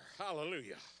Terminator.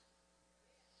 Hallelujah.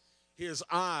 His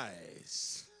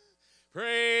eyes.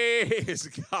 Praise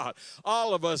God.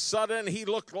 All of a sudden, he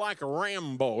looked like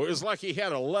Rambo. It was like he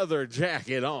had a leather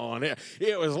jacket on.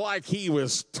 It was like he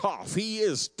was tough. He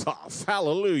is tough.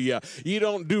 Hallelujah. You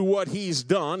don't do what he's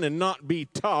done and not be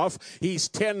tough. He's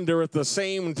tender at the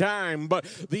same time. But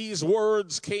these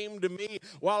words came to me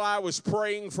while I was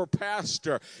praying for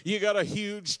Pastor. You got a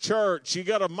huge church. You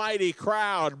got a mighty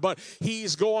crowd, but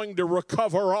he's going to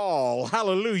recover all.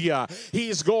 Hallelujah.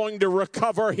 He's going to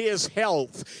recover his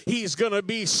health. He's going to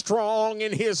be strong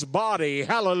in his body.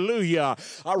 Hallelujah.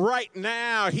 Right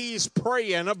now, he's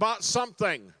praying about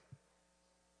something.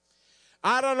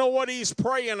 I don't know what he's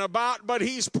praying about, but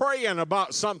he's praying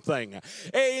about something.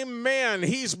 Amen.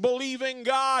 He's believing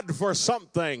God for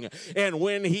something. And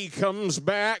when he comes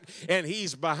back and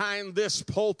he's behind this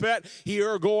pulpit,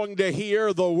 you're going to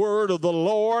hear the word of the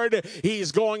Lord.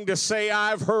 He's going to say,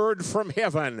 I've heard from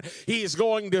heaven. He's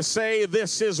going to say,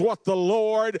 this is what the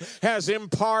Lord has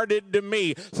imparted to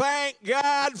me. Thank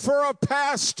God for a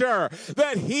pastor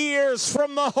that hears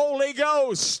from the Holy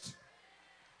Ghost.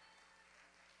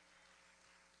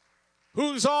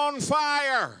 Who's on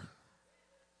fire?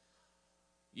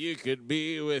 You could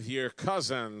be with your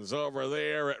cousins over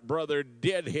there at Brother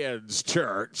Deadhead's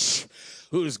church,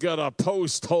 who's got a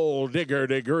post-hole digger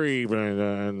degree.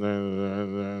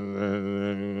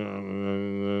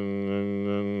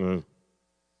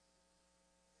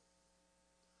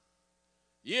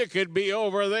 You could be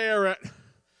over there at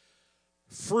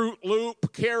Fruit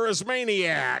Loop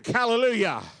Charismaniac.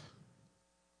 Hallelujah.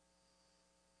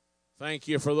 Thank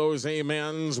you for those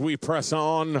amens. We press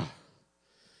on.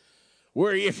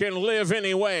 Where you can live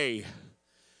anyway,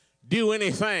 do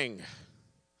anything.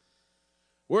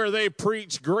 Where they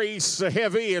preach grace so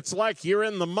heavy, it's like you're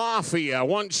in the mafia.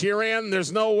 Once you're in,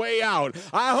 there's no way out.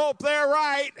 I hope they're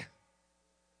right.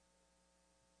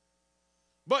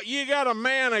 But you got a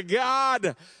man of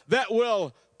God that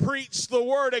will preach the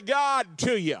word of God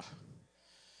to you.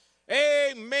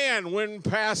 Amen. When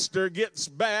Pastor gets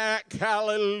back,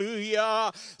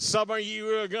 hallelujah, some of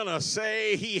you are going to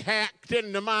say he hacked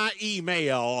into my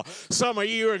email. Some of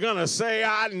you are going to say,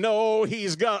 I know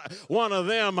he's got one of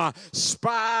them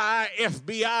spy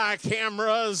FBI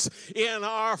cameras in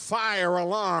our fire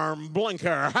alarm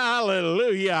blinker.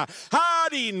 Hallelujah. How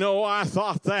do you know I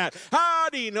thought that? How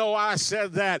do you know I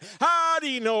said that? How do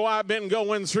you know I've been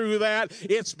going through that?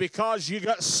 It's because you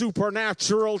got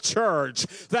supernatural church.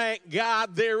 Thank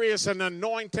God there is an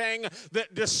anointing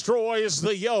that destroys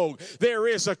the yoke. There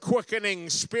is a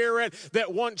quickening spirit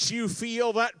that once you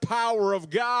feel that power of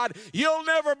God, you'll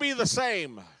never be the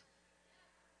same.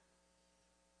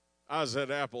 I was at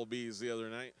Applebee's the other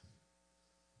night.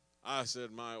 I said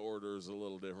my order is a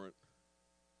little different.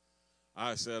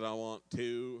 I said I want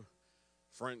 2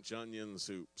 French onion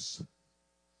soups.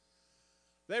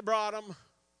 They brought them.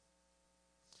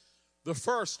 The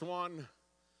first one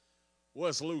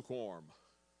was lukewarm.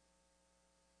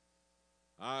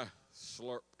 I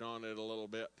slurped on it a little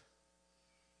bit.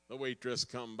 The waitress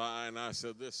come by, and I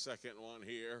said, this second one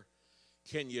here,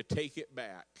 can you take it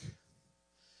back?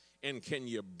 And can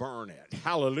you burn it?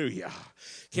 Hallelujah.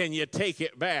 Can you take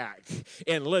it back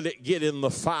and let it get in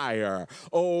the fire?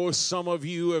 Oh, some of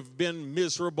you have been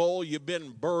miserable. You've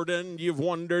been burdened. You've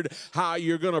wondered how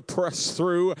you're going to press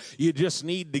through. You just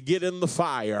need to get in the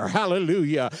fire.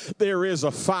 Hallelujah. There is a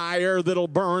fire that'll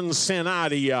burn sin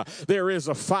out of you. There is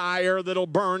a fire that'll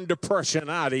burn depression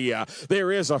out of you.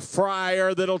 There is a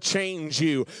fire that'll change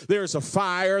you. There's a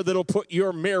fire that'll put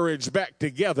your marriage back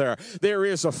together. There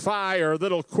is a fire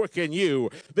that'll quicken you.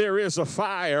 There is a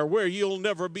fire where you'll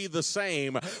never be the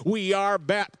same. We are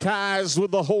baptized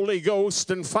with the Holy Ghost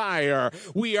and fire.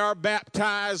 We are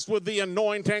baptized with the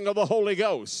anointing of the Holy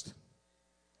Ghost.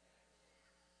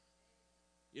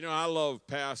 You know, I love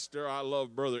Pastor, I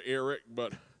love Brother Eric,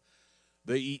 but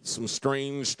they eat some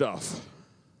strange stuff.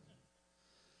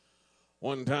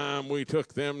 One time we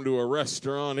took them to a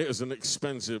restaurant. It was an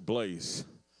expensive place,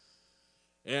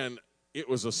 and it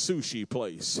was a sushi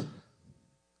place.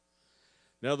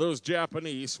 Now, those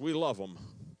Japanese, we love them,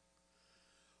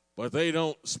 but they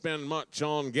don't spend much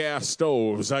on gas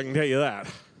stoves, I can tell you that.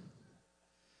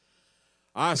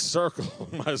 I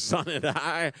circled, my son and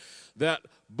I, that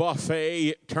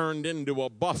buffet turned into a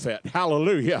buffet.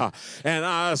 Hallelujah. And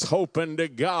I was hoping to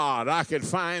God I could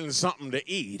find something to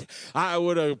eat. I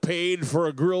would have paid for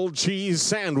a grilled cheese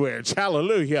sandwich.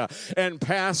 Hallelujah. And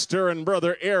Pastor and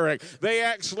Brother Eric, they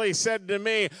actually said to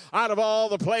me, out of all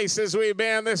the places we've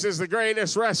been, this is the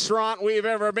greatest restaurant we've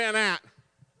ever been at.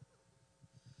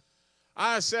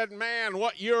 I said, man,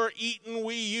 what you're eating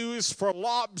we use for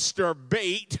lobster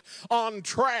bait on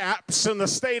traps in the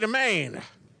state of Maine.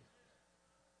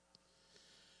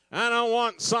 I don't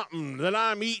want something that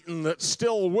I'm eating that's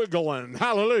still wiggling.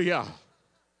 Hallelujah.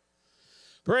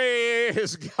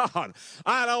 Praise God.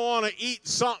 I don't want to eat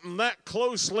something that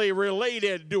closely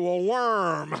related to a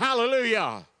worm.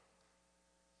 Hallelujah.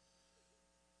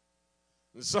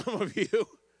 And some of you,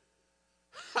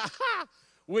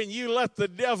 when you let the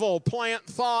devil plant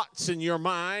thoughts in your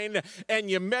mind and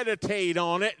you meditate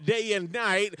on it day and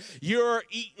night, you're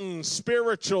eating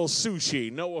spiritual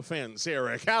sushi. No offense,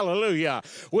 Eric. Hallelujah.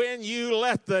 When you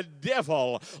let the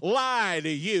devil lie to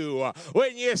you,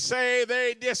 when you say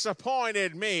they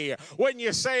disappointed me, when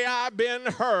you say I've been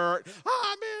hurt,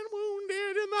 I've been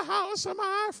wounded in the house of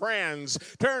my friends,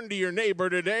 turn to your neighbor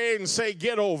today and say,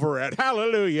 get over it.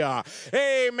 Hallelujah.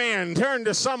 Amen. Turn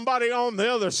to somebody on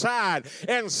the other side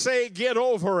and say, get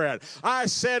over it. I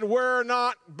said, we're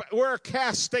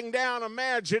casting down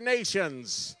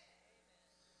imaginations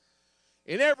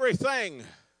in everything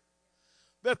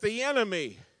that the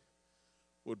enemy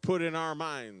would put in our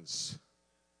minds.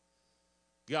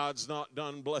 God's not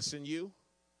done blessing you.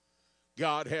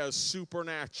 God has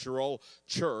supernatural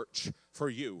church for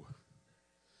you.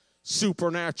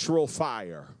 Supernatural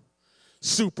fire.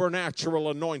 Supernatural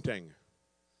anointing.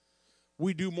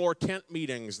 We do more tent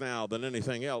meetings now than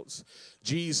anything else.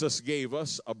 Jesus gave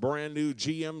us a brand new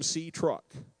GMC truck.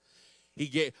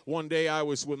 One day I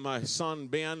was with my son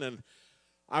Ben, and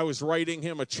I was writing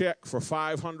him a check for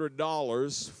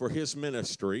 $500 for his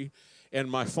ministry,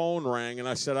 and my phone rang, and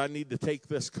I said, I need to take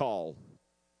this call.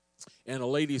 And a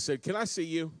lady said, can I see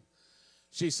you?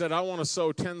 She said, I want to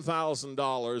sow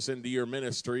 $10,000 into your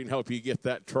ministry and help you get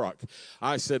that truck.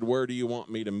 I said, where do you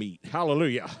want me to meet?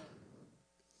 Hallelujah.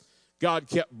 God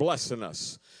kept blessing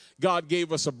us. God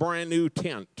gave us a brand new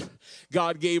tent.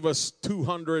 God gave us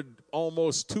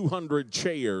almost 200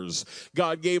 chairs.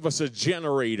 God gave us a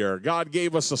generator. God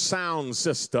gave us a sound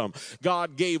system.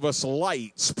 God gave us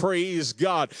lights. Praise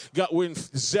God. We're in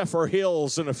Zephyr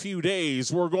Hills in a few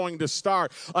days. We're going to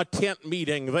start a tent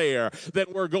meeting there. Then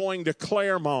we're going to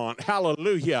Claremont.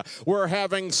 Hallelujah. We're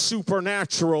having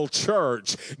supernatural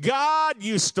church. God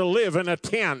used to live in a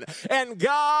tent, and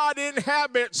God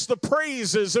inhabits the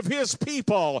praises of his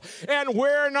people. And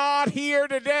we're not here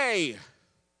today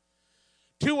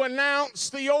to announce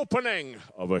the opening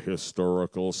of a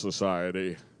historical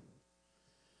society.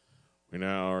 We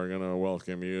now are going to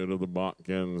welcome you to the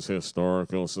Botkins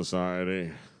Historical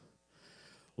Society.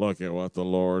 Look at what the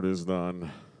Lord has done.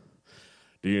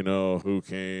 Do you know who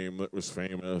came that was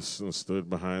famous and stood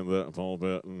behind that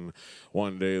pulpit, and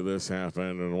one day this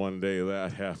happened and one day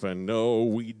that happened? No,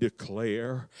 we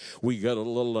declare. We got a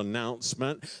little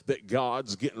announcement that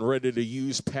God's getting ready to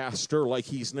use Pastor like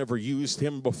he's never used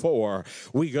him before.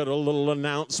 We got a little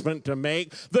announcement to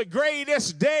make. The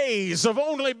greatest days of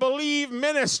Only Believe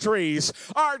Ministries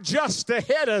are just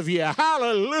ahead of you.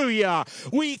 Hallelujah.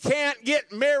 We can't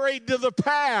get married to the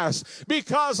past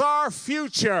because our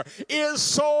future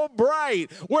is so bright.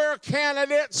 We're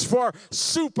candidates for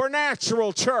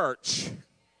supernatural church.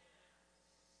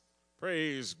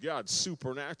 Praise God.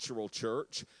 Supernatural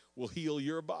church will heal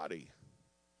your body.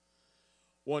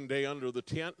 One day under the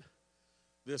tent,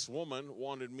 this woman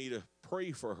wanted me to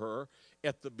pray for her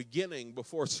at the beginning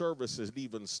before service had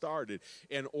even started.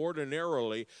 And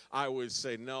ordinarily, I would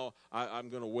say, no, I'm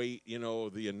going to wait. You know,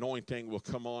 the anointing will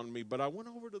come on me. But I went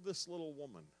over to this little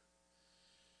woman,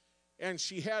 and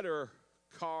she had her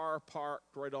car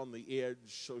parked right on the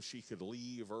edge so she could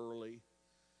leave early.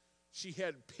 She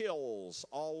had pills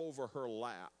all over her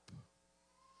lap.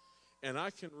 And I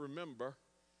can remember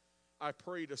I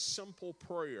prayed a simple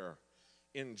prayer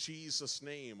in Jesus'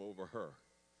 name over her.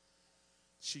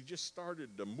 She just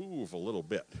started to move a little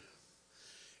bit.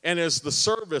 And as the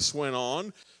service went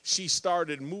on, she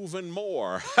started moving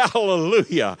more.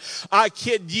 Hallelujah. I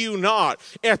kid you not.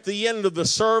 At the end of the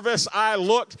service, I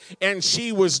looked and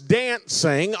she was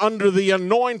dancing under the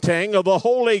anointing of the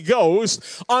Holy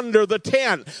Ghost under the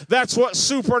tent. That's what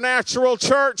supernatural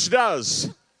church does.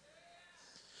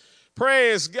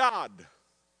 Praise God.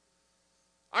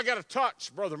 I got a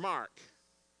touch, Brother Mark.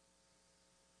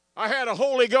 I had a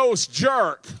Holy Ghost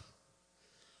jerk.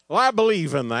 Well, I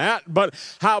believe in that, but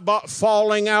how about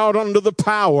falling out under the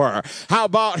power? How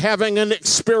about having an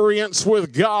experience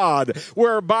with God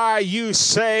whereby you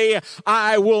say,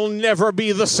 I will never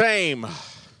be the same?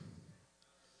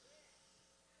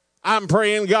 I'm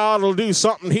praying God will do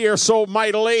something here so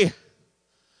mightily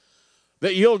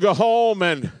that you'll go home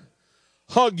and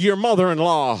hug your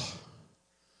mother-in-law.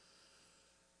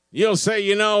 You'll say,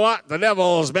 you know what? The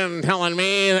devil's been telling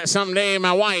me that someday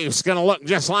my wife's going to look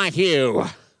just like you.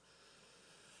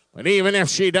 But even if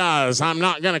she does, I'm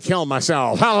not going to kill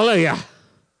myself. Hallelujah.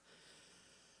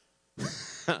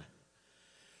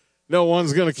 No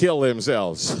one's going to kill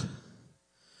themselves.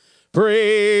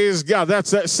 Praise God.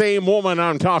 That's that same woman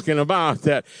I'm talking about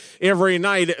that every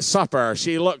night at supper,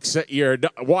 she looks at your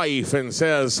wife and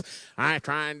says, I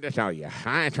tried to tell you.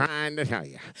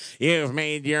 You've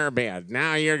made your bed.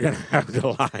 Now you're going to have to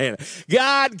lie in it.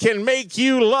 God can make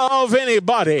you love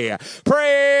anybody.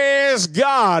 Praise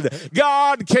God.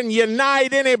 God can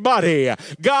unite anybody.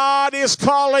 God is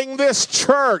calling this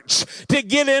church to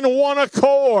get in one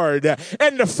accord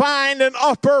and to find an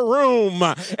upper room.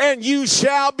 And you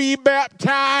shall be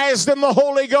baptized in the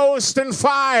Holy Ghost and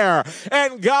fire.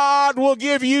 And God will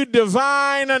give you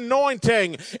divine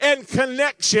anointing and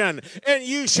connection. And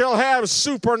you shall have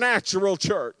supernatural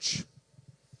church.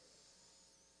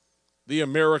 The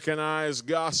Americanized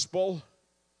gospel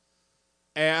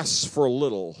asks for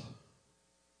little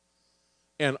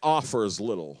and offers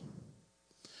little.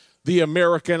 The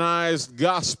Americanized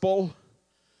gospel,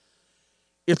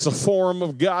 it's a form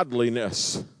of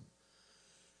godliness,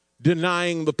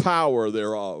 denying the power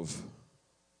thereof.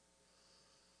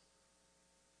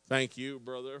 Thank you,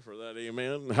 brother, for that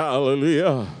amen.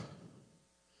 Hallelujah.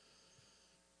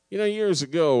 You know, years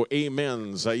ago,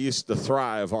 amens, I used to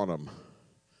thrive on them.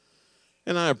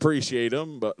 And I appreciate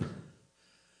them, but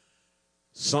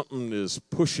something is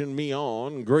pushing me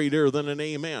on greater than an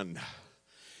amen.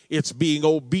 It's being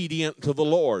obedient to the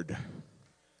Lord.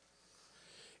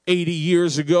 80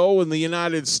 years ago in the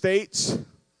United States,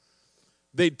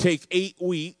 they'd take 8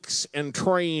 weeks and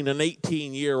train an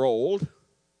 18-year-old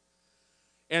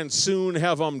and soon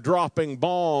have them dropping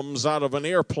bombs out of an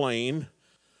airplane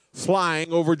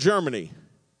flying over Germany.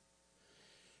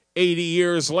 80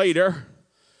 years later,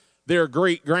 their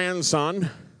great-grandson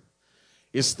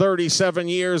is 37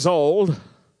 years old,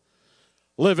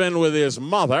 living with his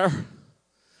mother,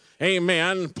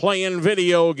 amen, playing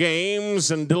video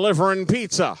games and delivering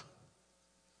pizza.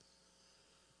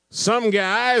 Some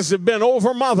guys have been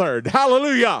overmothered.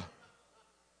 Hallelujah.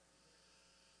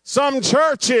 Some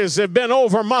churches have been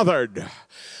overmothered.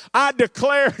 I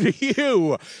declare to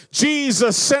you,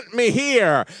 Jesus sent me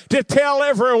here to tell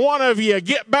every one of you,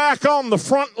 get back on the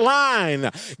front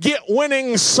line, get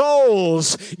winning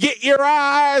souls, get your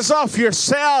eyes off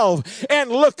yourself and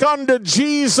look unto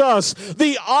Jesus,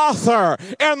 the author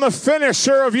and the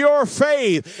finisher of your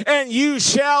faith, and you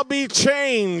shall be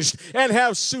changed and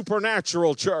have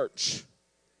supernatural church.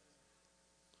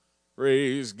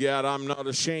 Praise God, I'm not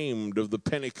ashamed of the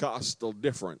Pentecostal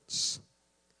difference.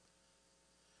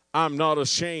 I'm not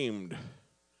ashamed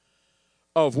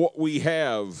of what we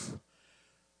have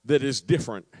that is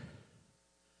different.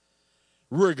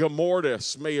 Rigor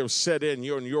mortis may have set in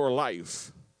your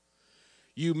life.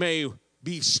 You may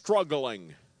be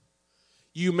struggling.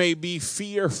 You may be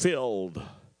fear-filled.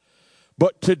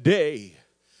 But today,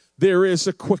 there is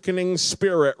a quickening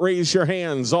spirit. Raise your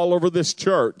hands all over this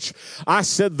church. I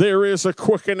said there is a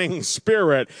quickening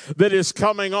spirit that is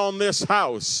coming on this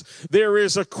house. There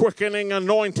is a quickening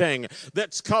anointing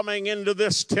that's coming into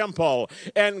this temple.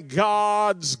 And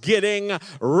God's getting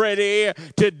ready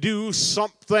to do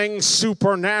something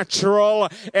supernatural.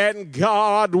 And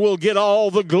God will get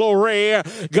all the glory.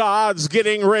 God's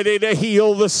getting ready to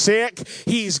heal the sick.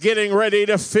 He's getting ready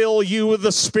to fill you with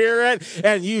the Spirit.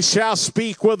 And you shall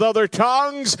speak with other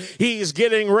tongues. He's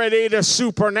getting ready to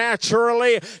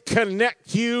supernaturally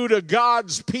connect you to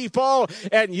God's people,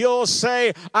 and you'll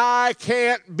say, I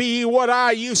can't be what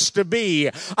I used to be.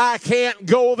 I can't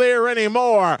go there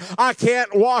anymore. I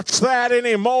can't watch that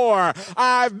anymore.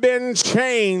 I've been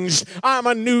changed. I'm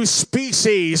a new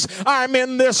species. I'm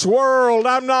in this world.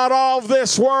 I'm not of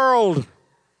this world.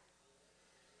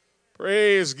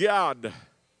 Praise God.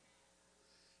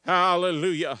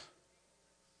 Hallelujah.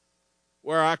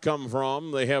 Where I come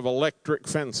from, they have electric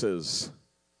fences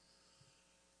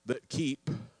that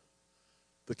keep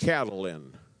the cattle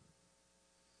in.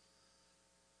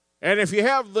 And if you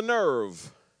have the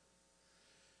nerve,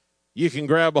 you can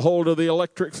grab a hold of the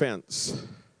electric fence,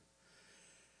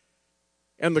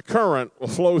 and the current will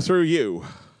flow through you,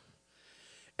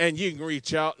 and you can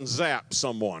reach out and zap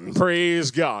someone.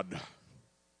 Praise God.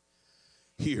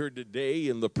 Here today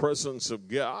in the presence of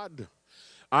God,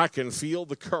 I can feel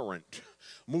the current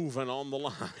moving on the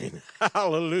line.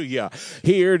 Hallelujah.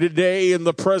 Here today in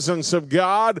the presence of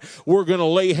God, we're going to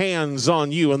lay hands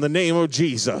on you in the name of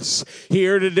Jesus.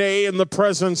 Here today in the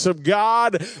presence of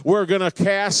God, we're going to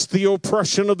cast the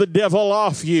oppression of the devil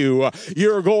off you.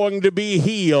 You're going to be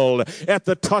healed at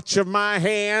the touch of my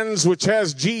hands, which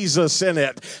has Jesus in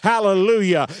it.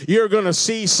 Hallelujah. You're going to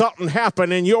see something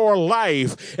happen in your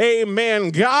life. Amen.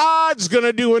 God's going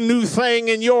to do a new thing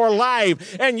in your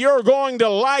life, and you're going to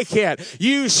like it.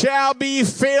 You shall be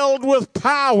filled with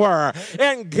power.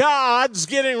 And God's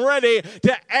getting ready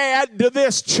to add to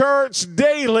this church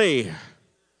daily.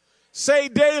 Say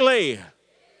daily.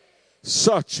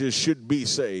 Such as should be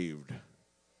saved.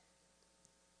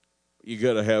 You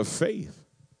got to have faith.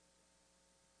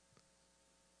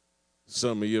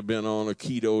 Some of you have been on a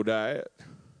keto diet,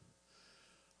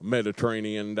 a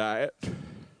Mediterranean diet.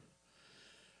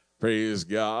 Praise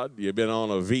God. You've been on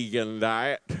a vegan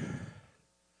diet.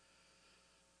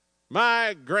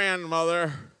 My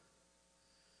grandmother,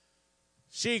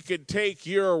 she could take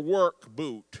your work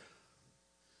boot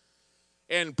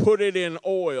and put it in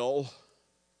oil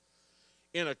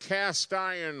in a cast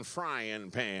iron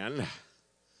frying pan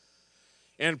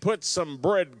and put some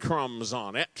breadcrumbs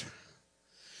on it.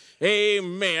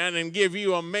 Amen. And give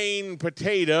you a Maine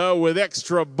potato with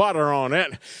extra butter on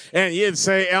it. And you'd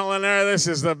say, Eleanor, this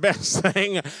is the best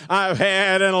thing I've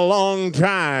had in a long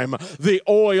time. The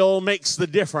oil makes the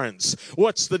difference.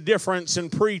 What's the difference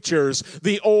in preachers?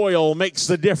 The oil makes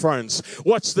the difference.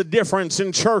 What's the difference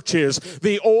in churches?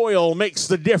 The oil makes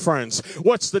the difference.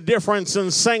 What's the difference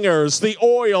in singers? The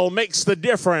oil makes the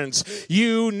difference.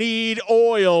 You need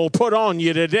oil put on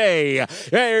you today.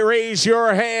 Hey, raise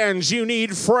your hands. You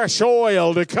need fresh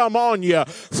oil to come on you.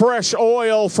 Fresh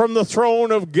oil from the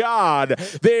throne of God.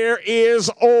 There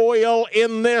is oil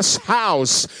in this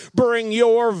house. Bring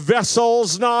your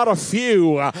vessels, not a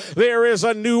few. There is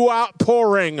a new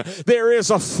outpouring. There is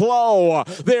a flow.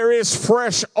 There is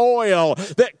fresh oil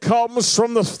that comes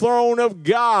from the throne of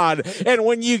God. And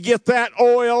when you get that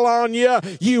oil on you,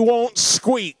 you won't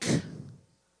squeak.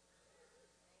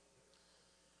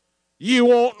 You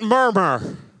won't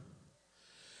murmur.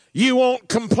 You won't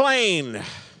complain.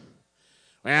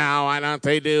 Well, why don't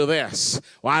they do this?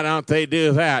 Why don't they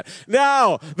do that?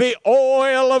 No, the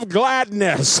oil of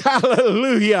gladness.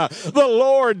 Hallelujah. The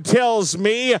Lord tells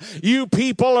me you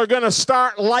people are going to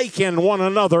start liking one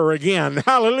another again.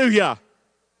 Hallelujah.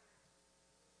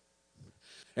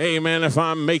 Amen. If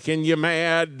I'm making you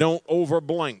mad, don't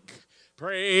overblink.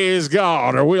 Praise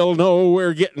God, or we'll know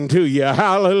we're getting to you.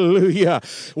 Hallelujah.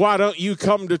 Why don't you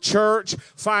come to church,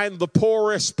 find the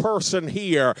poorest person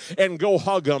here, and go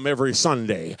hug them every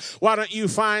Sunday? Why don't you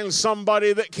find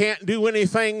somebody that can't do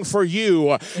anything for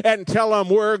you and tell them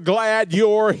we're glad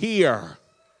you're here?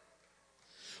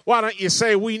 Why don't you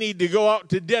say we need to go out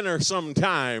to dinner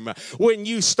sometime? When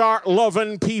you start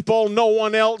loving people no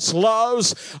one else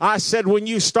loves, I said when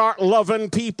you start loving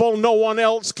people no one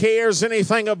else cares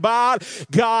anything about,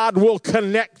 God will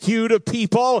connect you to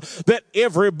people that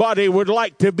everybody would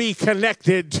like to be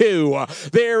connected to.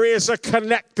 There is a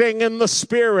connecting in the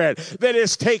Spirit that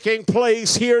is taking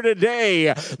place here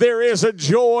today. There is a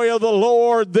joy of the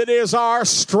Lord that is our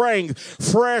strength.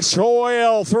 Fresh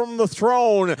oil from the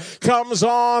throne comes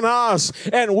on us,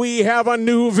 and we have a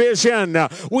new vision.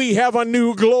 We have a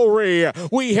new glory.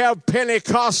 We have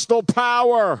Pentecostal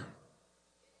power.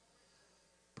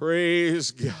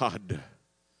 Praise God.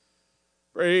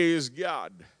 Praise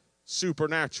God.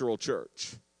 Supernatural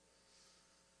church.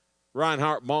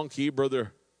 Reinhard Bonnke,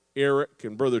 Brother Eric,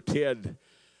 and Brother Ted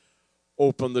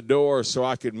opened the door so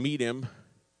I could meet him.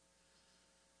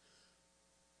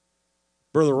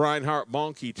 Brother Reinhard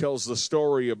Bonnke tells the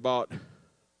story about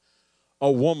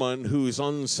a woman whose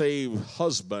unsaved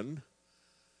husband,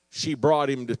 she brought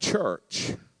him to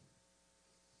church.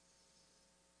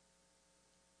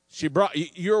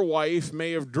 Your wife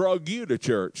may have drugged you to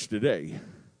church today,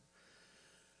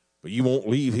 but you won't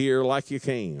leave here like you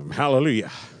came.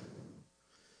 Hallelujah.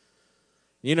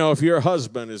 You know, if your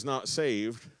husband is not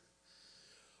saved,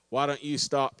 why don't you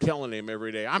stop telling him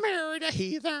every day, I married a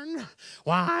heathen.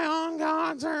 Why on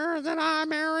God's earth did I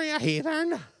marry a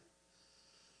heathen?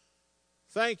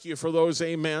 Thank you for those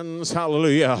amens.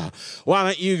 Hallelujah. Why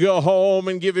don't you go home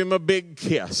and give him a big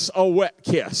kiss, a wet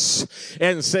kiss,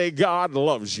 and say, God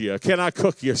loves you. Can I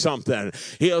cook you something?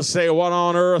 He'll say, what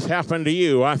on earth happened to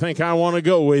you? I think I want to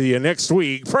go with you next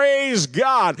week. Praise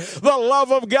God. The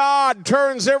love of God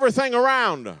turns everything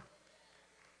around.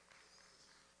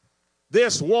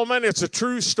 This woman, it's a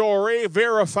true story,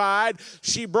 verified.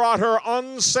 She brought her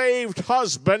unsaved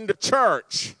husband to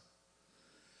church.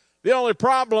 The only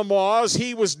problem was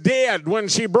he was dead when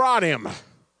she brought him.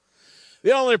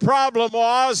 The only problem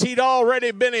was he'd already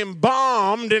been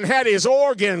embalmed and had his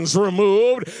organs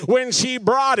removed when she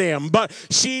brought him. But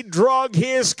she drug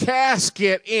his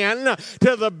casket in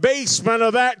to the basement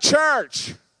of that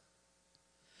church.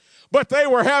 But they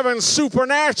were having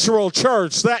supernatural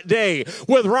church that day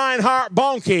with Reinhard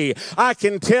Bonnke. I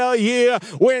can tell you,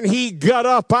 when he got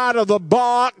up out of the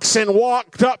box and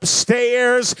walked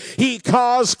upstairs, he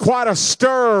caused quite a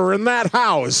stir in that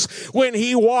house. When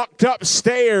he walked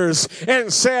upstairs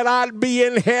and said, I'd be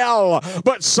in hell,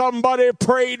 but somebody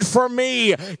prayed for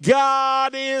me.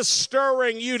 God is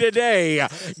stirring you today.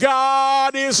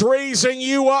 God is raising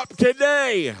you up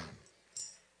today.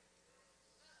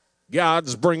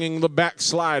 God's bringing the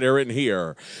backslider in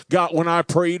here. God, when I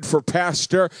prayed for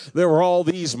Pastor, there were all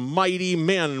these mighty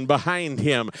men behind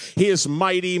him. His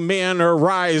mighty men are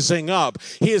rising up.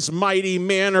 His mighty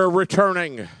men are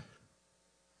returning.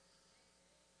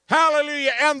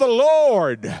 Hallelujah. And the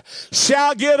Lord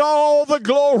shall get all the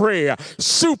glory.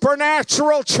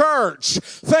 Supernatural church.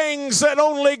 Things that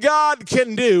only God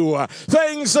can do.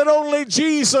 Things that only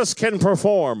Jesus can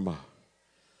perform.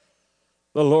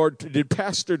 The Lord, did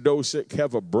Pastor Dosick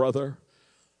have a brother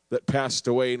that passed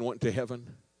away and went to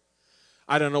heaven?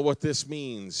 I don't know what this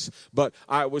means, but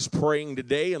I was praying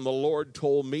today and the Lord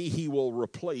told me he will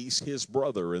replace his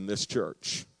brother in this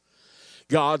church.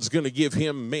 God's going to give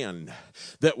him men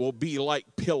that will be like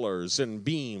pillars and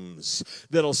beams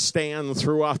that'll stand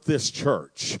throughout this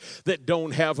church, that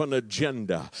don't have an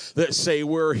agenda, that say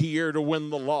we're here to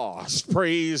win the lost.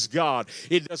 Praise God.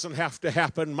 It doesn't have to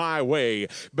happen my way,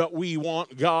 but we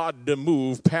want God to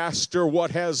move. Pastor,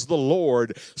 what has the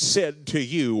Lord said to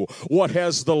you? What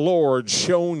has the Lord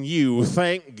shown you?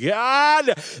 Thank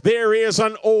God there is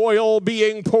an oil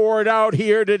being poured out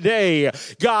here today.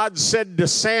 God said to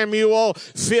Samuel,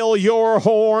 fill your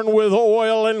horn with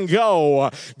oil and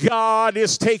go. God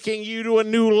is taking you to a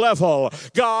new level.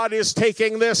 God is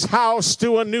taking this house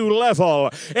to a new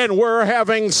level. And we're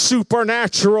having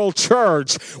supernatural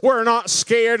church. We're not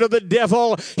scared of the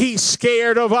devil. He's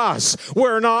scared of us.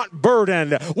 We're not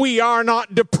burdened. We are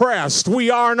not depressed.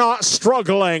 We are not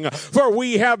struggling. For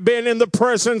we have been in the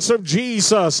presence of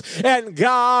Jesus. And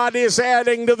God is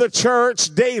adding to the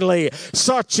church daily.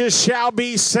 Such as shall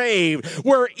be saved.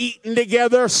 We're eating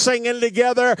together, singing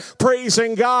together,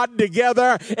 praising God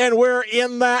together, and we're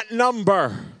in that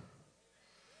number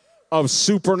of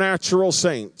supernatural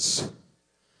saints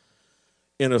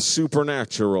in a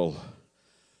supernatural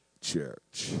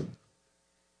church.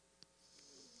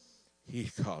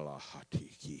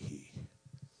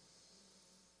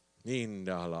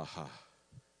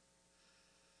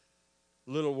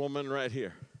 Little woman right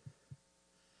here.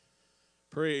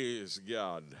 Praise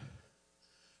God.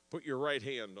 Put your right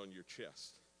hand on your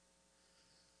chest.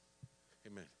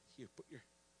 Amen. You put your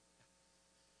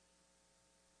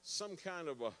some kind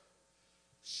of a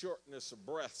shortness of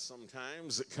breath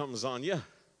sometimes that comes on you.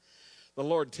 The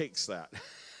Lord takes that.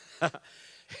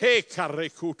 Hey,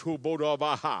 karekutu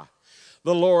bodobaha.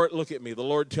 The Lord, look at me, the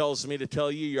Lord tells me to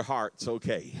tell you your heart's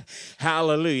okay.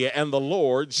 Hallelujah. And the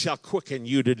Lord shall quicken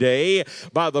you today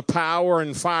by the power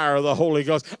and fire of the Holy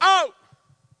Ghost. Oh!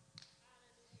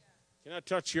 Can I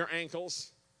touch your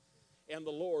ankles? And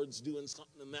the Lord's doing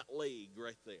something in that leg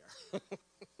right there.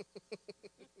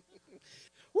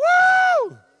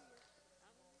 Woo!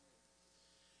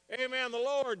 Amen. The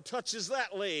Lord touches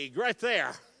that leg right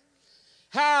there.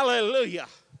 Hallelujah.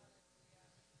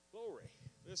 Glory.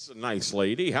 This is a nice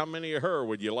lady. How many of her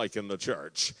would you like in the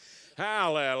church?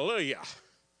 Hallelujah.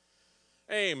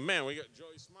 Amen. We got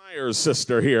Joyce Meyer's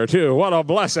sister here too. What a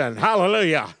blessing.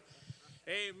 Hallelujah.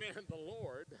 Amen. The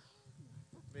Lord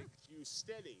makes you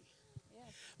steady.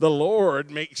 The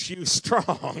Lord makes you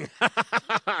strong.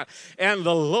 And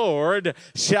the Lord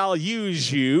shall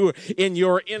use you in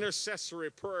your intercessory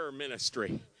prayer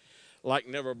ministry like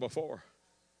never before.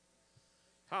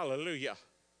 Hallelujah.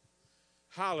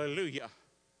 Hallelujah.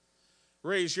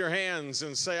 Raise your hands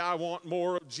and say, I want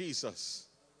more of Jesus.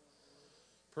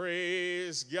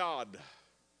 Praise God.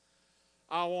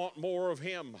 I want more of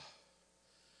Him.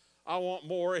 I want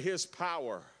more of His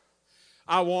power.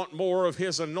 I want more of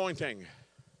His anointing.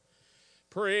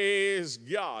 Praise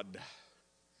God.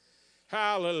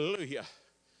 Hallelujah.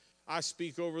 I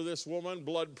speak over this woman,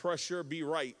 blood pressure be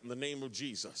right in the name of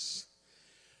Jesus.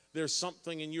 There's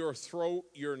something in your throat,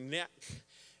 your neck,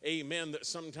 amen, that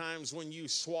sometimes when you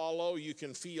swallow, you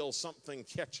can feel something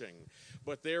catching.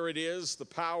 But there it is, the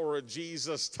power of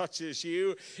Jesus touches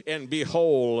you, and be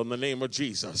whole in the name of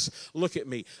Jesus. Look at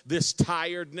me. This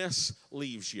tiredness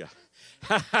leaves you.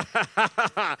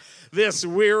 This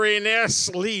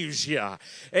weariness leaves you.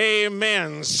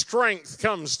 Amen. Strength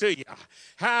comes to you.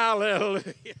 Hallelujah.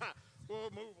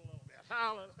 We'll move a little bit.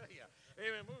 Hallelujah.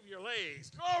 Amen. Move your legs.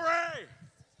 Glory.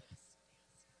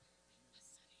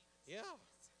 Yeah.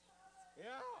 Yeah.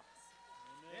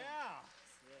 Yeah.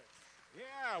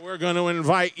 Yeah. We're going to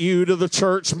invite you to the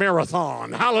church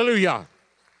marathon. Hallelujah.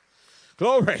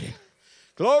 Glory.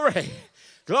 Glory.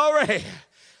 Glory.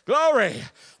 Glory.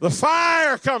 The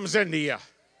fire comes into you.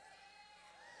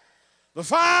 The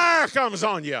fire comes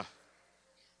on you.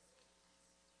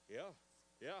 Yeah,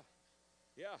 yeah,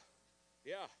 yeah,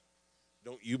 yeah.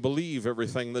 Don't you believe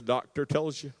everything the doctor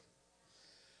tells you?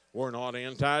 We're not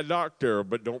anti-doctor,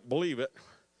 but don't believe it.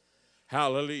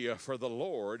 Hallelujah. For the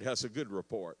Lord has a good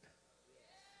report.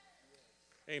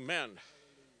 Amen.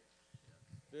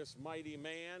 This mighty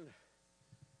man,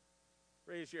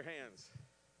 raise your hands.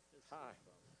 Hi.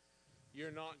 You're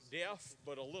not deaf,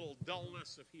 but a little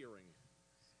dullness of hearing.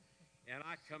 And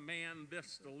I command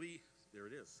this to leave. There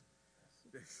it is.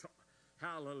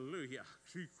 Hallelujah.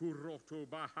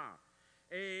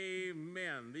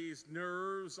 Amen. These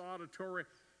nerves, auditory,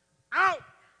 out!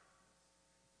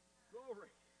 Glory.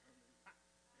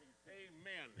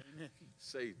 Amen.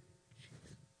 Say,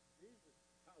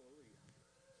 hallelujah.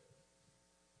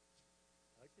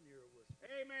 I can hear a whisper.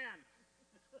 Amen.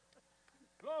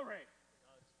 Glory.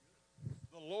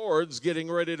 The Lord's getting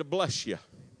ready to bless you.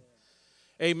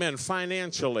 Amen.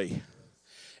 Financially.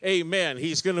 Amen.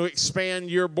 He's going to expand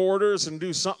your borders and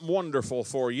do something wonderful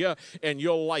for you, and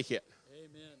you'll like it.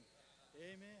 Amen.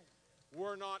 Amen.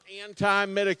 We're not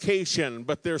anti-medication,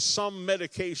 but there's some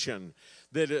medication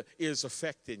that is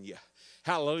affecting you.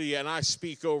 Hallelujah. And I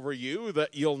speak over you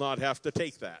that you'll not have to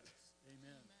take that.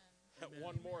 Amen.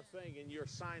 One more thing in your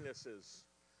sinuses.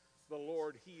 The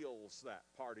Lord heals that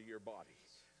part of your body.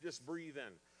 Just breathe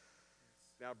in.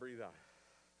 Now breathe out.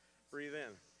 Breathe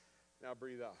in. Now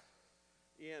breathe out.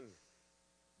 In.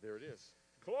 There it is.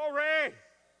 Glory.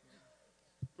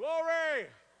 Glory. Amen.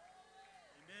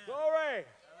 Glory. Hallelujah.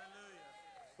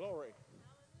 Glory.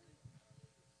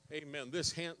 Amen.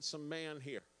 This handsome man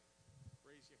here.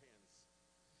 Raise your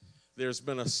hands. There's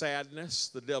been a sadness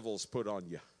the devil's put on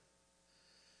you.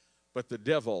 But the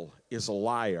devil is a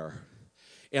liar.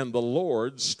 And the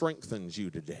Lord strengthens you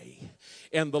today.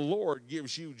 And the Lord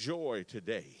gives you joy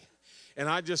today. And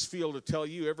I just feel to tell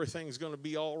you everything's going to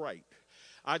be all right.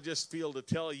 I just feel to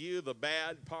tell you the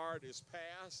bad part is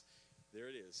past. There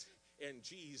it is. And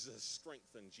Jesus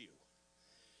strengthens you.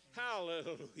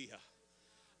 Hallelujah.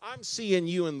 I'm seeing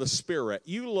you in the spirit.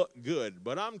 You look good,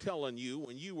 but I'm telling you,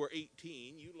 when you were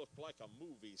 18, you looked like a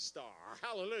movie star.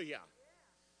 Hallelujah.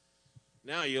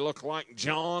 Now you look like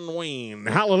John Wayne.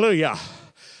 Hallelujah.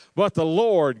 But the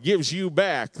Lord gives you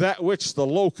back that which the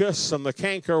locusts and the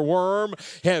cankerworm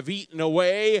have eaten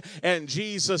away, and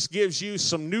Jesus gives you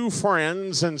some new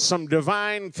friends and some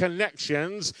divine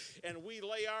connections, and we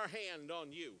lay our hand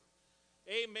on you.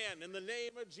 Amen. In the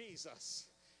name of Jesus.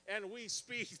 And we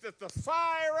speak that the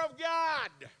fire of God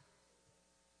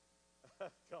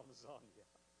comes on you.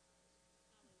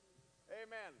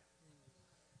 Amen.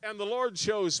 And the Lord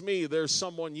shows me there's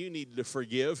someone you need to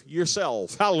forgive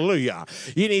yourself. Hallelujah.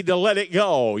 You need to let it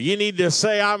go. You need to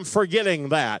say, I'm forgetting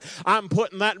that. I'm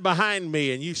putting that behind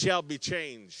me, and you shall be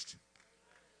changed.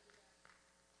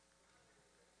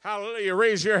 Hallelujah.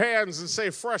 Raise your hands and say,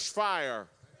 fresh fire.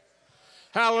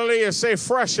 Hallelujah. Say,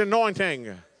 fresh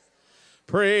anointing.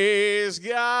 Praise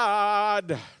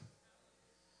God.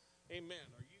 Amen.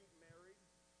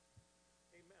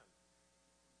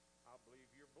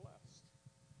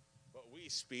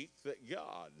 Speak that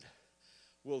God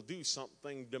will do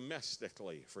something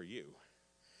domestically for you,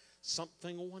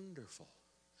 something wonderful,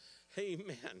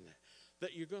 amen,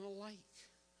 that you're going to like.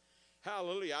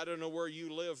 Hallelujah. I don't know where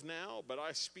you live now, but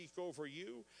I speak over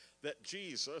you that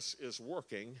Jesus is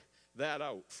working that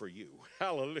out for you.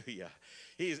 Hallelujah.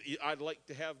 I'd like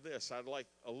to have this. I'd like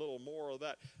a little more of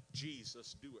that.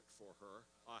 Jesus, do it for her,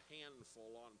 a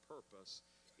handful on purpose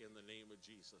in the name of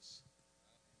Jesus.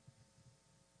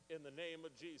 In the name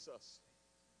of Jesus.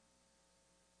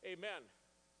 Amen.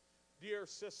 Dear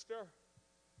sister,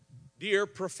 dear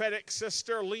prophetic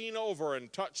sister, lean over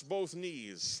and touch both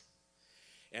knees.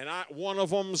 And one of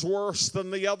them's worse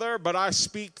than the other, but I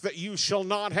speak that you shall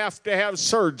not have to have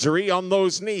surgery on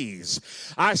those knees.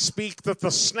 I speak that the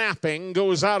snapping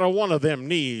goes out of one of them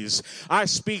knees. I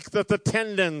speak that the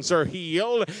tendons are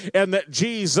healed and that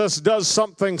Jesus does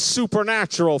something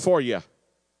supernatural for you.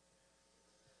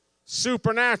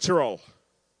 Supernatural.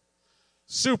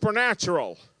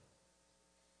 Supernatural.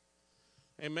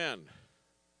 Amen.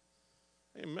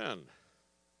 Amen.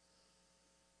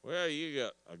 Well, you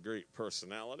got a great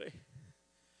personality.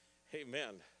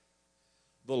 Amen.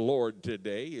 The Lord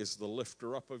today is the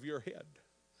lifter up of your head.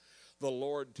 The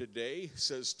Lord today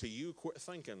says to you, quit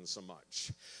thinking so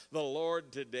much. The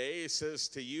Lord today says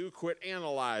to you, quit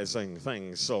analyzing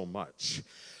things so much.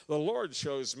 The Lord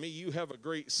shows me you have a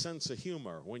great sense of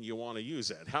humor when you want to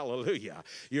use it. Hallelujah.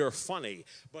 You're funny.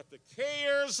 But the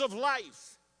cares of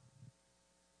life,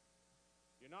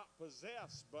 you're not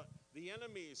possessed, but the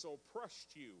enemies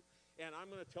oppressed you. And I'm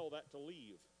going to tell that to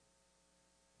leave.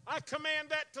 I command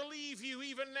that to leave you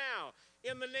even now.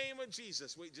 In the name of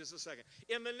Jesus. Wait just a second.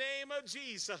 In the name of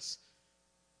Jesus.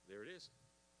 There it is.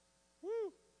 Woo.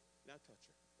 Now touch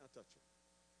her. Now touch her.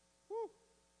 Woo.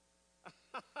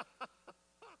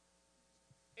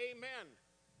 Amen.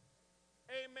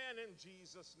 Amen. In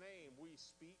Jesus' name, we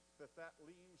speak that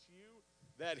leaves you,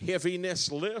 that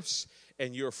heaviness lifts,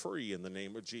 and you're free in the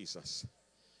name of Jesus.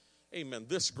 Amen.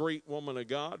 This great woman of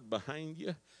God behind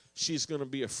you, she's going to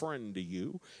be a friend to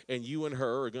you, and you and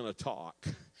her are going to talk.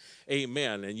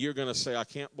 Amen. And you're going to say, I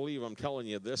can't believe I'm telling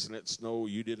you this, and it's no,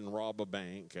 you didn't rob a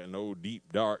bank and no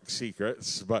deep, dark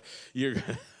secrets, but you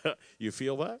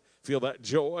feel that? Feel that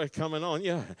joy coming on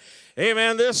you?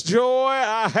 Amen. This joy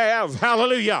I have.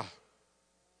 Hallelujah.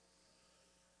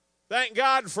 Thank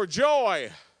God for joy.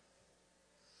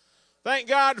 Thank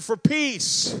God for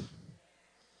peace.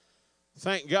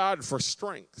 Thank God for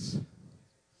strength.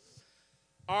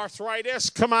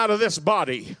 Arthritis, come out of this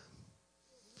body.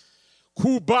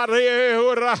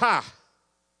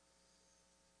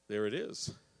 There it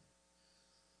is.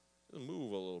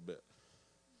 Move a little bit.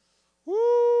 Woo!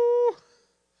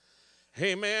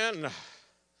 Amen.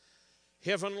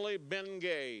 Heavenly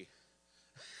Bengay.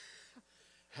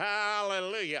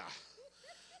 Hallelujah.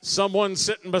 Someone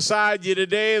sitting beside you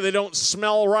today, they don't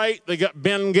smell right. They got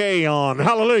Bengay on.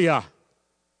 Hallelujah.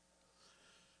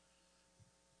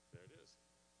 There it is.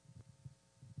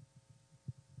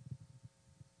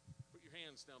 Put your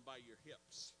hands down by your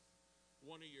hips.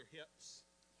 One of your hips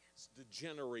is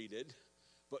degenerated,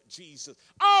 but Jesus.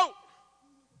 Oh!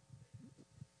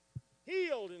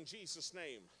 Healed in Jesus'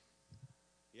 name.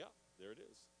 Yeah, there it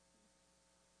is.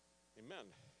 Amen.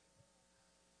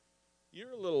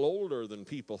 You're a little older than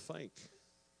people think.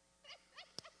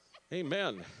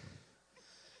 Amen.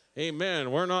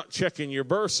 Amen. We're not checking your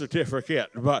birth certificate,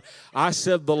 but I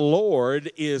said the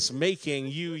Lord is making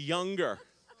you younger.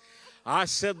 I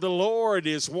said the Lord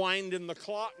is winding the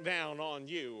clock down on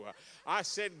you. I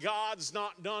said God's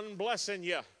not done blessing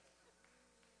you.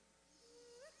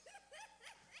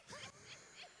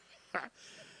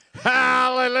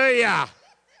 Hallelujah.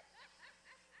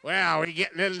 Well, we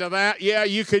getting into that? Yeah,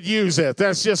 you could use it.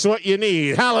 That's just what you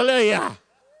need. Hallelujah.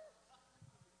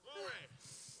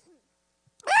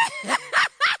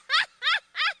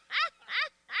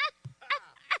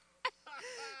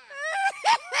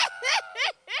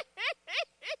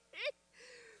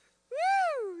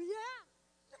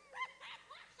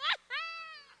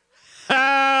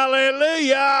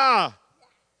 Hallelujah.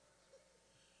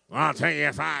 I'll tell you,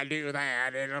 if I do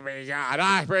that, it'll be God.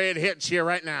 I pray it hits you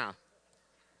right now.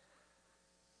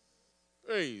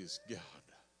 Praise God.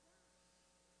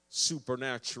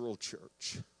 Supernatural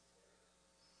church.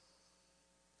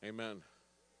 Amen.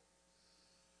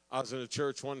 I was in a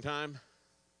church one time,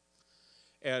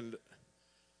 and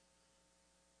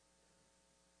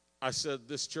I said,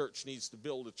 this church needs to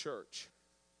build a church.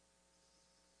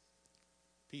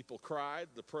 People cried.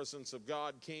 The presence of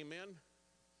God came in.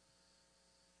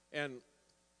 And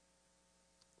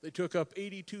they took up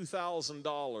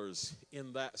 $82,000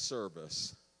 in that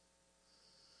service.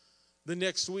 The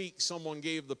next week, someone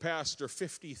gave the pastor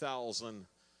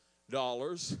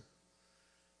 $50,000.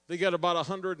 They got about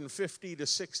 $150,000 to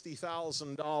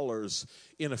 $60,000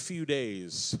 in a few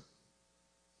days.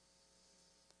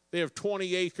 They have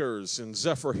 20 acres in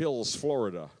Zephyr Hills,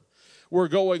 Florida. We're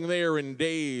going there in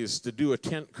days to do a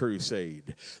tent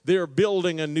crusade. They're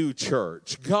building a new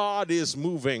church. God is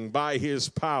moving by his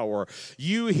power.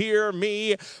 You hear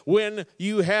me? When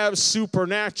you have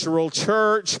supernatural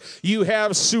church, you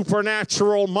have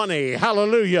supernatural money.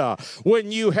 Hallelujah. When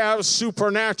you have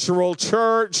supernatural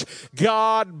church,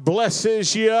 God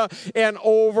blesses you and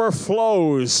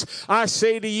overflows. I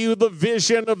say to you, the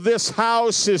vision of this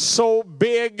house is so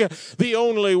big, the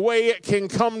only way it can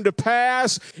come to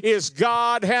pass is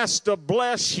God has to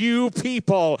bless you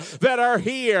people that are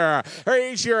here.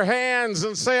 Raise your hands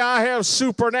and say, I have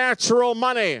supernatural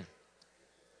money.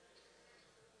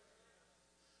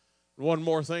 One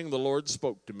more thing the Lord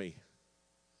spoke to me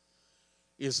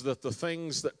is that the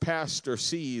things that pastor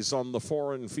sees on the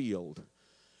foreign field,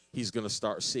 he's going to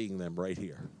start seeing them right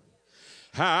here.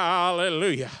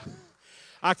 Hallelujah.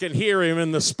 I can hear him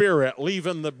in the spirit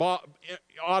leaving the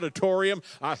auditorium.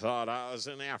 I thought I was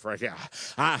in Africa.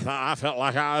 I felt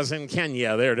like I was in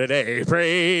Kenya there today.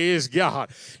 Praise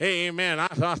God. Amen. I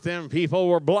thought them people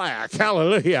were black.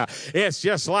 Hallelujah. It's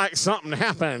just like something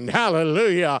happened.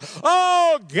 Hallelujah.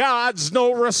 Oh, God's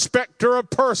no respecter of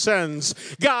persons.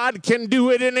 God can do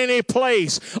it in any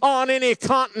place, on any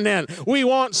continent. We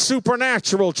want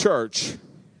supernatural church.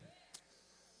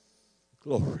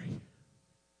 Glory.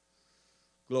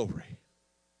 Glory.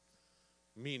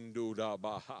 Mindu da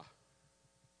baha.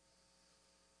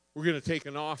 We're going to take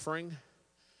an offering.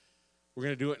 We're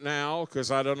going to do it now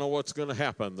because I don't know what's going to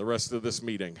happen the rest of this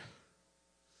meeting.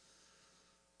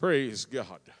 Praise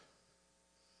God.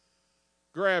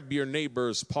 Grab your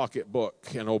neighbor's pocketbook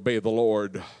and obey the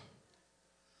Lord.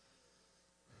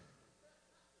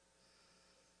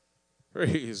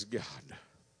 Praise God.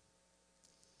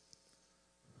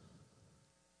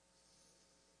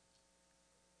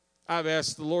 I've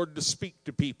asked the Lord to speak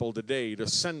to people today, to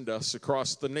send us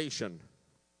across the nation.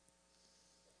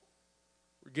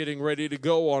 We're getting ready to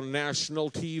go on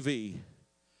national TV.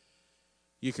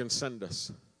 You can send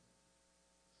us.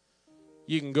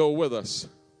 You can go with us.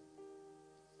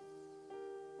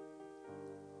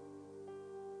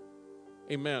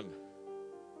 Amen.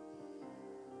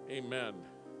 Amen.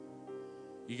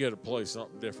 You got to play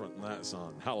something different than that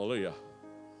song. Hallelujah.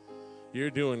 You're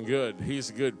doing good. He's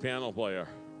a good piano player.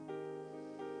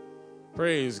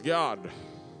 Praise God.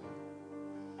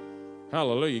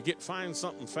 Hallelujah. Find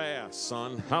something fast,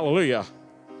 son. Hallelujah.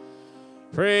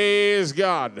 Praise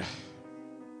God.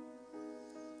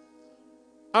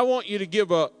 I want you to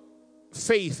give a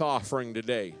faith offering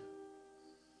today.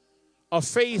 A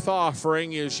faith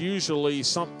offering is usually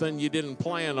something you didn't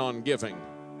plan on giving.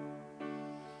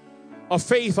 A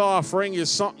faith offering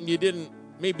is something you didn't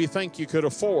maybe think you could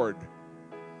afford.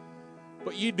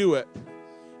 But you do it.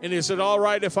 And is it all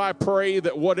right if I pray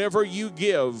that whatever you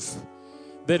give,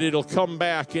 that it'll come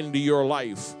back into your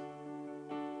life?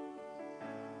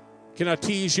 Can I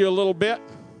tease you a little bit?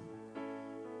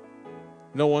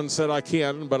 No one said I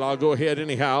can, but I'll go ahead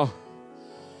anyhow.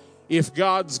 If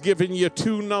God's given you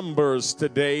two numbers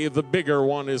today, the bigger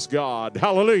one is God.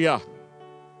 Hallelujah.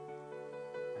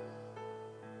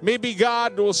 Maybe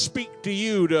God will speak to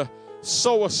you to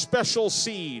sow a special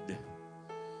seed.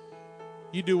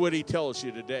 You do what he tells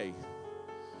you today,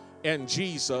 and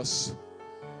Jesus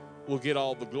will get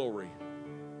all the glory.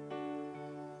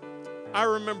 I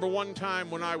remember one time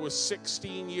when I was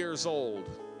 16 years old,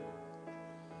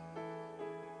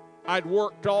 I'd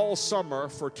worked all summer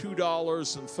for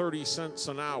 $2.30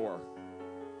 an hour,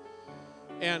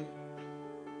 And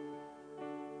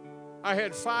I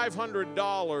had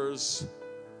 $500,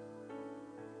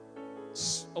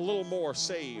 a little more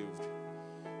saved.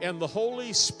 And the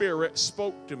Holy Spirit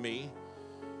spoke to me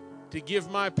to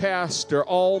give my pastor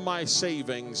all my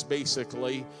savings,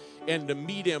 basically, and to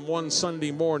meet him one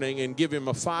Sunday morning and give him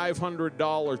a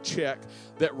 $500 check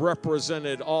that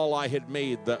represented all I had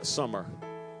made that summer.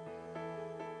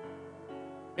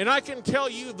 And I can tell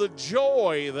you the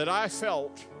joy that I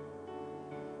felt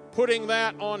putting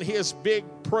that on his big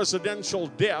presidential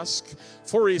desk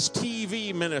for his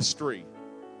TV ministry.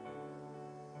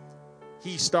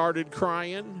 He started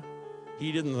crying.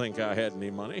 He didn't think I had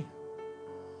any money.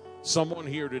 Someone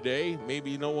here today,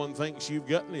 maybe no one thinks you've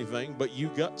got anything, but you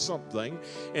got something.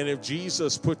 And if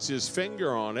Jesus puts his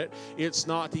finger on it, it's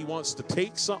not he wants to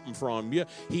take something from you.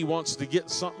 He wants to get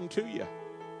something to you.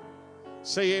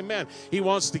 Say amen. He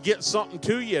wants to get something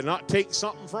to you, not take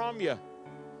something from you.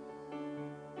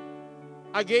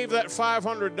 I gave that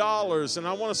 $500, and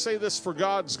I want to say this for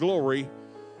God's glory.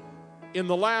 In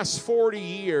the last 40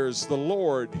 years, the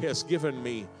Lord has given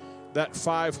me that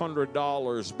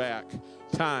 $500 back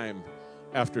time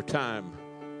after time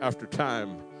after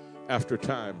time after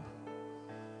time.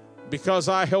 Because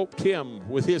I helped him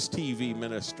with his TV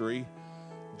ministry,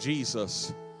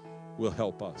 Jesus will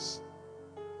help us.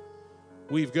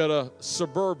 We've got a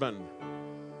Suburban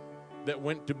that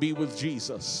went to be with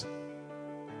Jesus.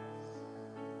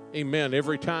 Amen.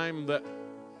 Every time that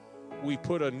we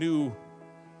put a new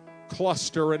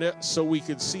cluster in it so we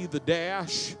could see the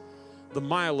dash, the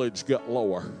mileage got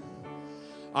lower.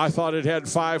 I thought it had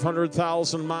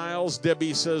 500,000 miles.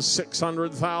 Debbie says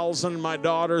 600,000. My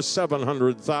daughter,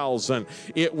 700,000.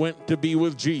 It went to be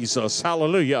with Jesus.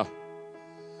 Hallelujah.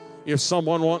 If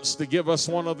someone wants to give us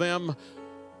one of them,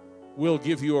 we'll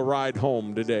give you a ride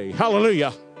home today.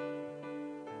 Hallelujah.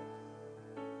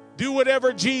 Do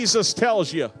whatever Jesus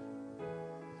tells you.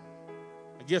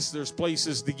 I guess there's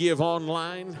places to give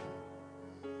online,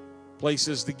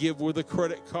 places to give with a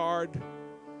credit card.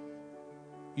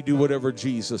 You do whatever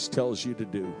Jesus tells you to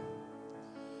do.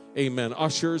 Amen.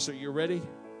 Ushers, are you ready?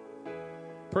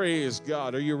 Praise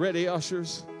God. Are you ready,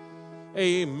 ushers?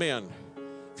 Amen.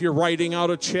 If you're writing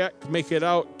out a check, make it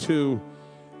out to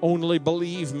Only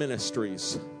Believe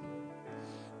Ministries.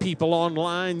 People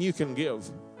online, you can give.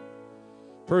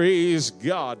 Praise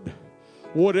God.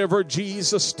 Whatever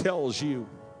Jesus tells you.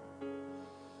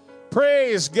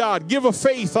 Praise God. Give a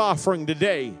faith offering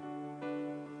today.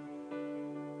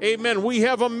 Amen. We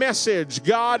have a message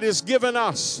God has given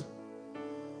us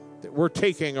that we're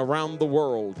taking around the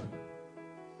world.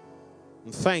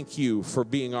 And thank you for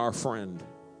being our friend.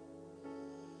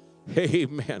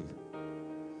 Amen.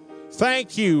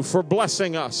 Thank you for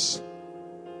blessing us.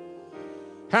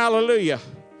 Hallelujah.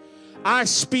 I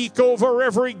speak over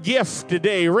every gift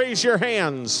today. Raise your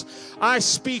hands. I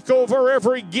speak over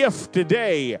every gift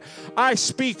today. I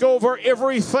speak over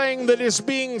everything that is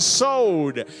being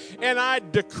sowed. And I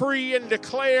decree and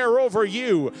declare over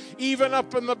you, even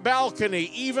up in the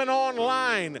balcony, even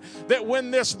online, that when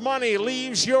this money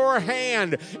leaves your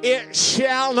hand, it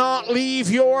shall not leave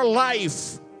your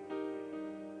life.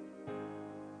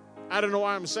 I don't know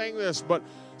why I'm saying this, but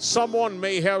someone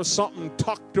may have something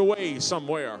tucked away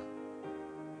somewhere.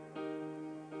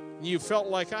 You felt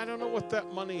like, I don't know what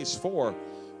that money is for.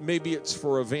 Maybe it's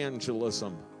for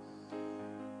evangelism.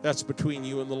 That's between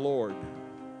you and the Lord.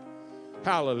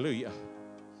 Hallelujah.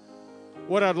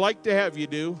 What I'd like to have you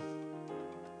do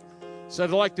is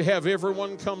I'd like to have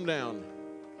everyone come down.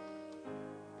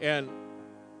 And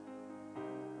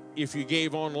if you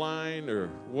gave online or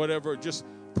whatever, just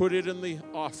put it in the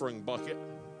offering bucket.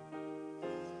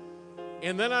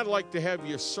 And then I'd like to have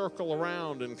you circle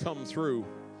around and come through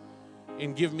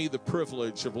and give me the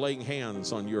privilege of laying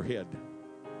hands on your head.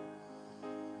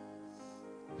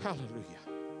 Hallelujah.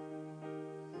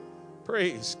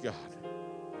 Praise God.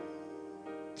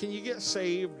 Can you get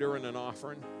saved during an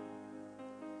offering?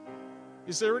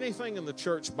 Is there anything in the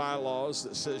church bylaws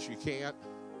that says you can't?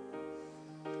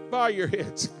 Bow your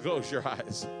heads, close your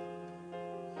eyes.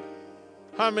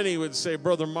 How many would say,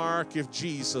 Brother Mark, if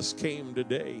Jesus came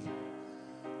today,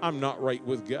 I'm not right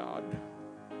with God?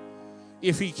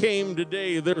 If he came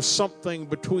today, there's something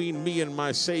between me and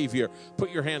my Savior. Put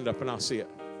your hand up and I'll see it.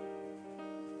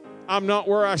 I'm not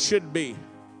where I should be.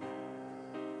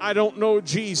 I don't know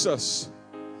Jesus.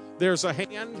 There's a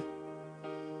hand.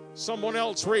 Someone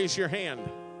else raise your hand.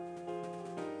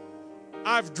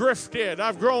 I've drifted.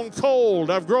 I've grown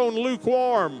cold. I've grown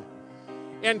lukewarm.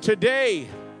 And today,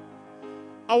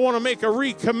 I want to make a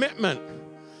recommitment.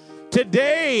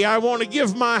 Today, I want to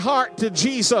give my heart to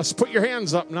Jesus. Put your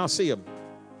hands up and I'll see him.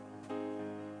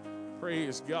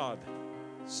 Praise God.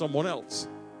 Someone else.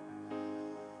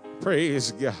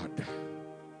 Praise God.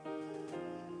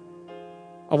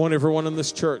 I want everyone in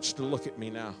this church to look at me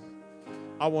now.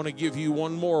 I want to give you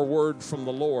one more word from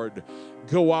the Lord.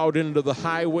 Go out into the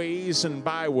highways and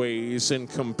byways and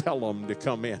compel them to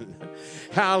come in.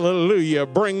 Hallelujah.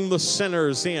 Bring the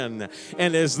sinners in.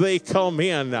 And as they come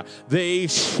in, they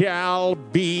shall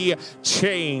be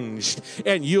changed.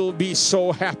 And you'll be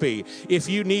so happy. If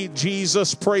you need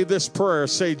Jesus, pray this prayer.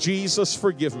 Say, Jesus,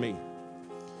 forgive me.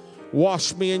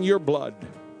 Wash me in your blood.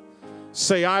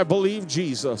 Say, I believe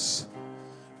Jesus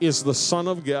is the Son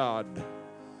of God,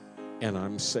 and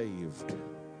I'm saved.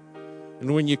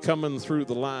 And when you're coming through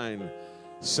the line,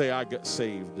 say, I got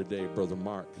saved today, Brother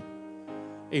Mark.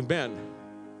 Amen.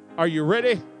 Are you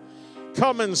ready?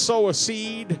 Come and sow a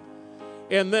seed,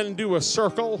 and then do a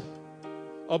circle,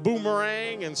 a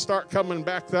boomerang, and start coming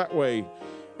back that way.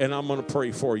 And I'm going to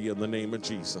pray for you in the name of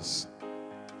Jesus.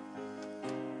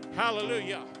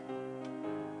 Hallelujah.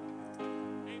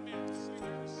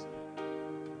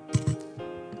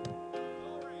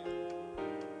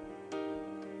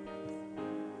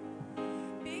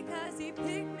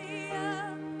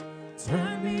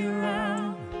 Turn me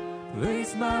around,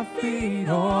 place my feet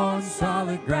on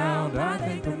solid ground. I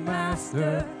thank the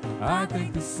Master, I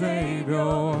thank the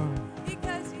Savior,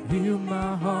 because He healed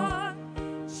my heart,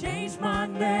 changed my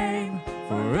name,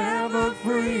 forever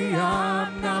free.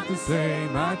 I'm not the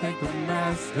same. I thank the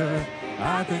Master,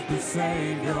 I thank the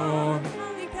Savior,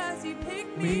 because He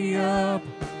picked me up,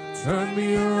 turned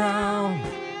me around,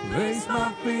 place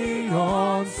my feet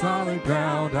on solid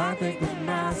ground. I thank the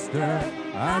Master,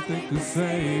 I thank the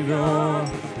Savior,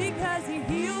 because He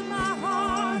healed my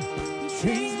heart, He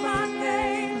changed my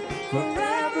name,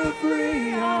 forever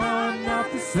free. I'm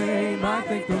not the same. I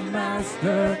thank the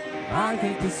Master, I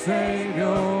thank the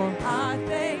Savior, I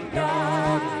thank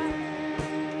God.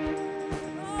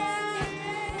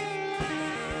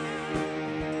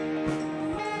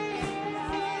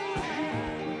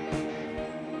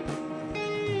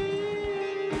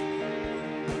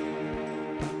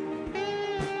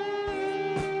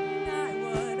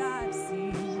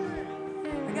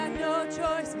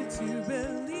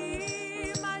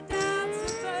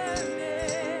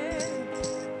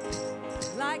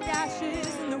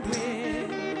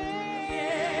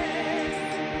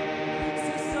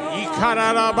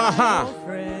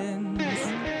 Friends,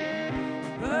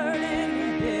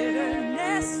 burden,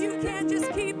 bitterness, you can't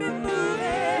just keep it moving.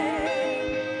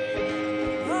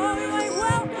 Oh, you ain't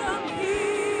welcome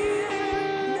here,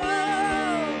 no.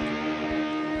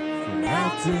 Now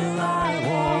till I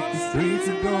walk the streets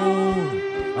of gold,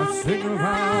 I'll sing of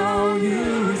how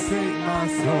you saved my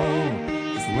soul.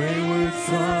 This wayward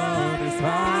son has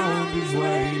found his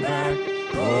way back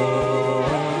home.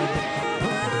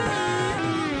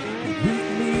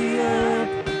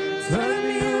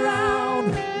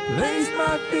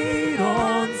 Feet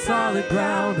on solid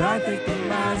ground. I thank the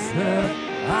Master,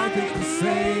 I thank the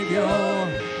Savior,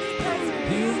 because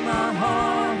He healed my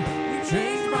heart, He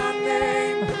changed my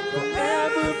name,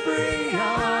 forever free.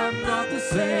 I'm not the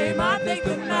same. I thank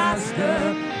the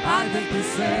Master, I thank the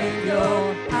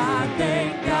Savior, I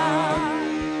thank God.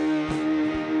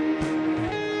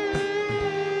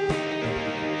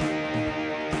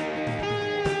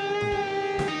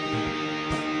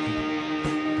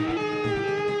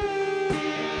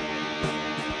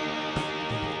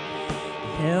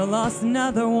 Hell lost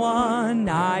another one.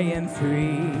 I am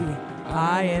free.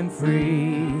 I am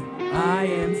free. I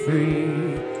am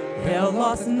free. Hell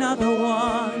lost another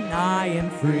one. I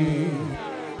am free.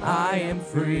 I am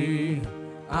free.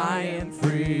 I am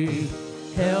free.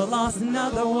 Hell lost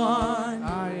another one.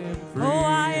 I am free. Oh,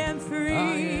 I am free.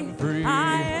 I am free.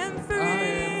 I am free. I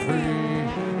am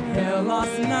free. Hell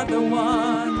lost another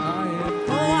one. I am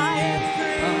free. Oh, I am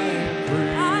free. I am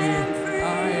free. I am free.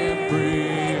 I am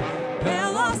free.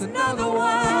 Hell lost another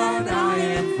one. I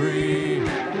am free.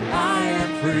 I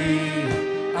am free.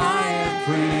 I am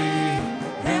free.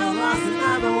 Hell lost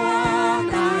another one.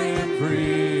 I am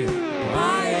free.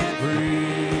 I am free.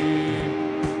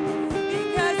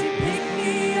 Because He picked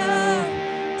me up,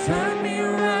 turned me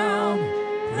around,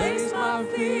 placed my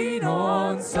feet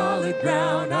on solid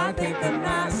ground. I thank the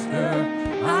Master,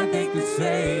 I thank the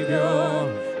Savior,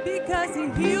 because He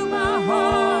healed my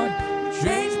heart,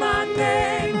 changed my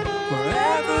name,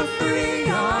 forever free.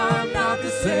 I'm not the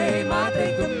same. I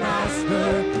thank the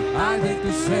Master, I thank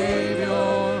the Savior,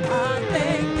 I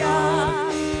thank God.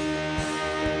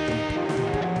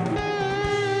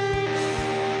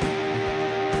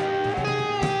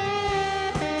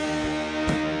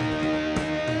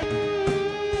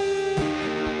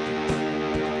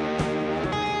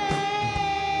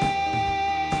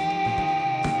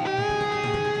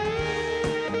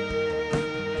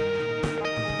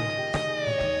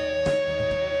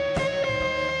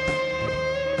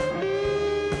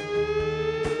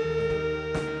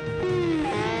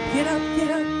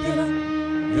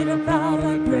 Get up out of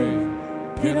that grave.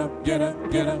 Get up, get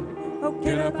up, get up. Oh,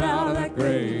 get up out of that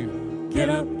grave. Get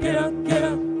up, get up, get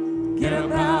up. Get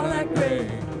up out of that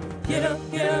grave. Get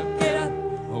up, get up, get up.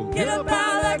 Oh, get up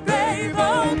out of that grave.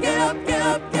 Oh, get up, get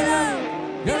up, get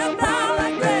up. Get up out of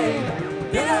that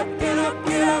grave. Get up, get up,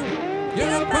 get up. Get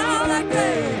up out of that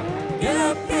grave. Get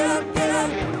up, get up, get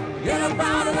up. Get up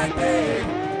out of that grave.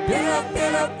 Get up,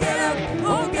 get up, get up.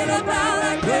 Oh, get up out of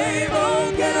that grave.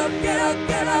 Oh, get up, get up,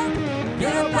 get up.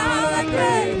 Get up out of that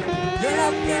grave. Get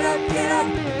up, get up, get up.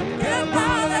 Get up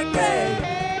out of that grave.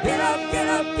 Get up,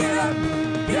 get up, get up.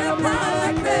 Get up out of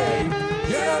that grave.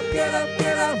 Get up, get up,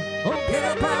 get up. Oh, get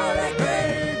up out of that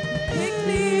grave. Pick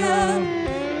me up,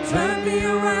 turn me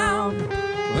around,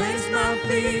 place my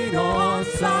feet on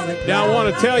solid ground. Now I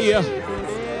want to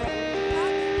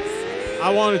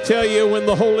tell you when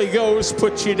the Holy Ghost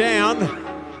puts you down,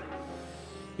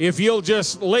 if you'll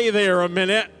just lay there a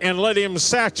minute and let him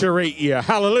saturate you.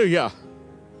 Hallelujah.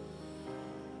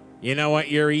 You know what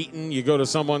you're eating? You go to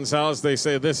someone's house, they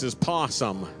say, this is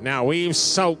possum. Now, we've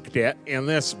soaked it in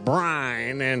this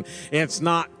brine, and it's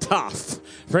not tough.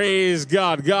 Praise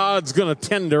God. God's going to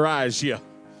tenderize you.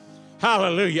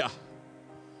 Hallelujah.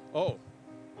 Oh.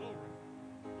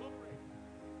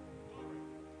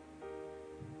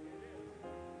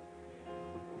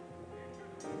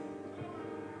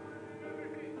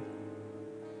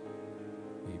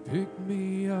 He picked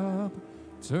me up,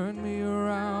 turned me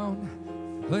around,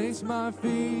 place my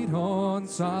feet on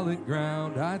solid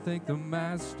ground. I thank the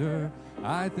Master,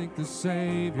 I thank the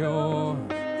Savior.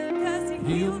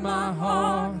 Healed my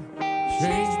heart,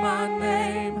 changed my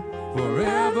name,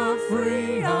 forever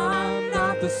free, I'm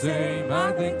not the same.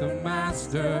 I thank the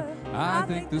Master, I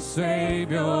thank the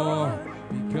Savior,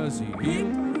 because he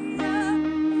healed me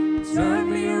up,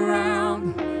 turned me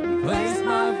around, placed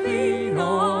my feet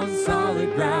on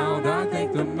solid ground. I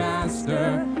thank the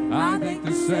Master, I thank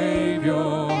the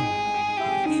Savior.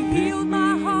 He healed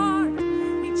my heart,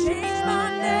 he changed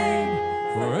my name,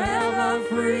 forever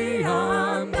free,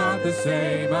 I'm not the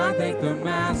same. I thank the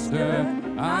Master,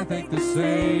 I thank the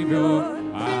Savior,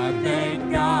 I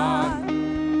thank God.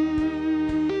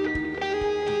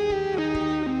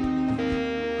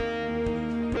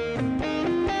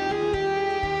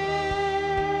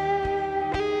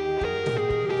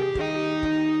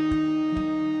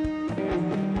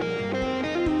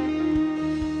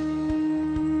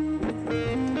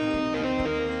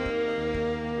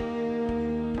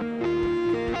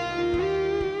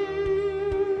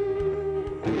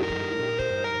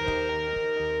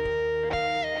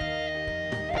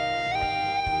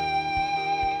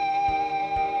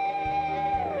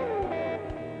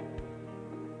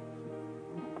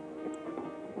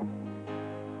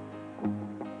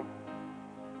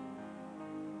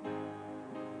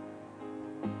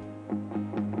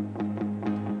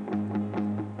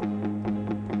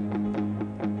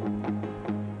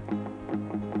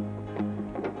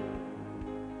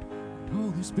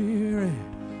 Spirit,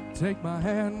 take my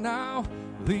hand now,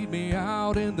 lead me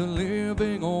out in the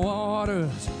living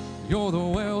waters. You're the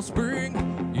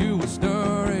wellspring, you are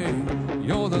stirring.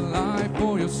 You're the life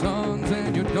for your sons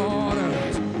and your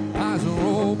daughters. Eyes are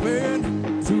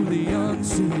open to the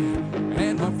unseen,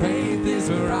 and my faith is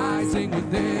rising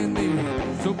within me.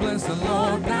 So bless the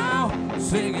Lord now,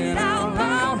 sing it out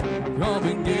loud. Come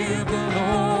and give the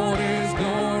Lord his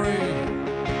glory.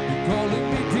 You're calling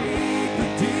me deeper,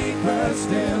 deeper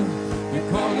still. You're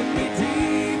calling me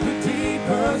deeper,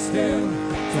 deeper still.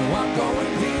 So I'm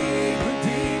going deeper,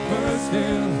 deeper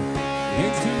still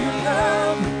into your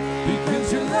love, because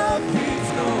your love keeps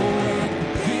going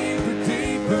deeper,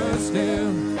 deeper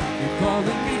still. You're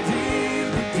calling me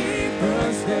deeper, deeper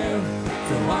still.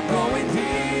 So I'm going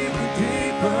deeper,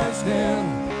 deeper still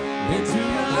into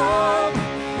your love,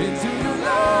 into your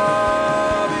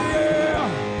love, yeah.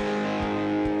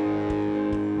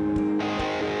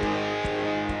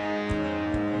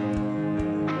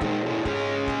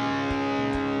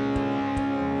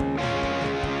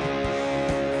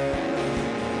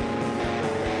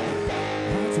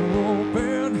 Eyes are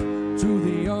open to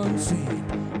the unseen,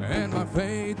 and my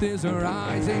faith is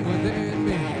rising within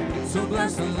me. So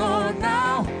bless the Lord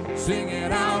now, sing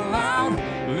it out loud.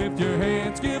 Lift your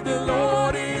hands, give the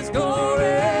Lord his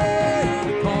glory.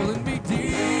 You're calling me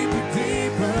deeper,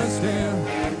 deeper still.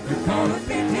 You're calling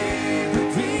me deeper,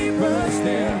 deeper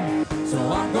still. So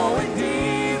I'm going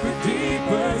deeper,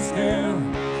 deeper still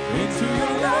into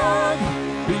your love,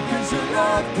 because your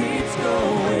love keeps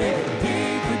going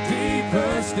deeper,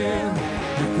 deeper still.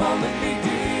 You're calling me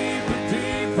deeper,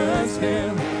 deeper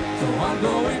still. So I'm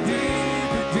going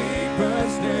deeper, deeper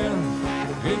still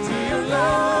into your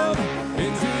love,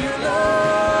 into your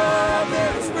love.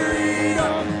 There's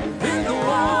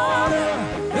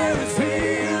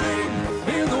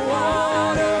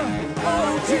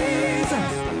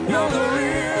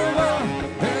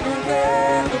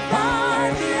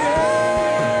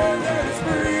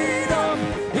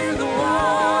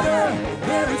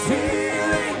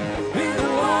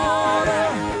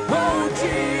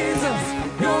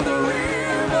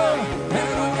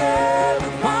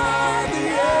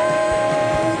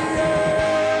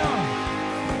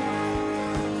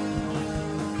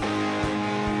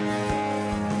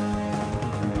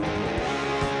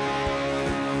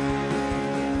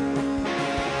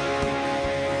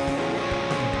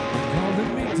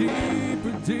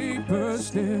deeper, deeper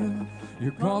still.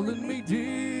 You're calling me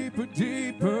deeper,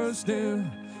 deeper still.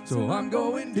 So I'm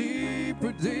going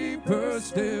deeper, deeper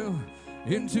still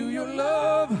into your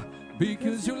love,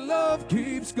 because your love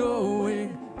keeps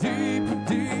going deeper,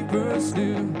 deeper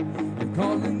still. You're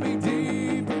calling me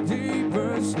deeper,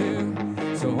 deeper still.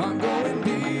 So I'm going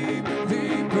deeper,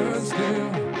 deeper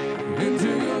still into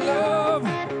your love,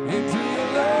 into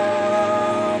your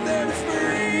love. There is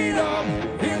freedom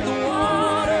in the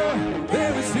water.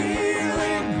 There is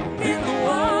healing in the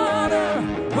water.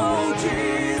 Oh,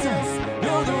 Jesus,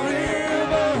 you're the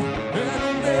river, and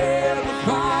I'll never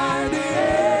find the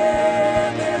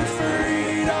end. There is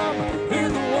freedom in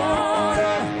the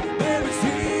water. There is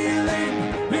healing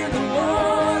in the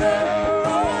water.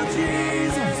 Oh,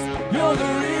 Jesus, you're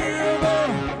the river,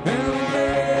 and I'll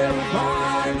never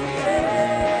find the end.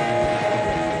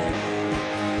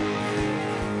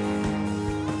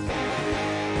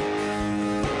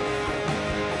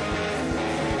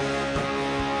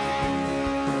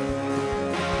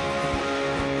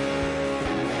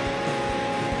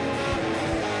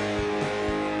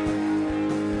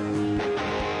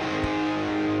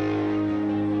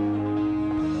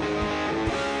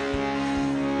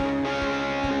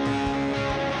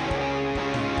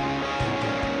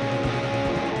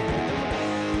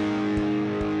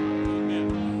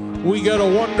 We got a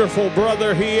wonderful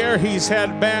brother here. He's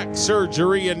had back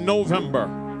surgery in November.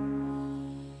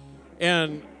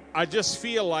 And I just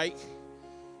feel like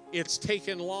it's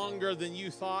taken longer than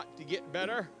you thought to get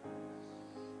better,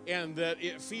 and that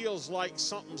it feels like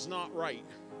something's not right.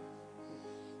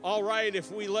 All right,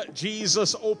 if we let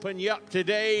Jesus open you up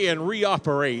today and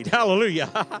reoperate.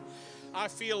 Hallelujah. I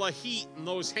feel a heat in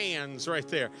those hands right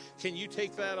there. Can you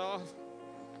take that off?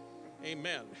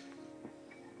 Amen.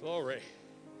 Glory.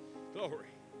 Glory.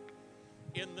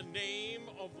 In the name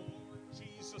of the Lord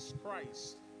Jesus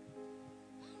Christ.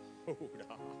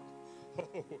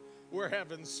 We're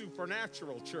having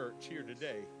supernatural church here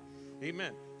today.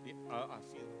 Amen. I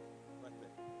feel it right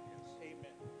there. Yes.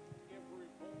 Amen. Every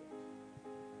bone,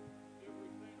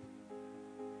 everything.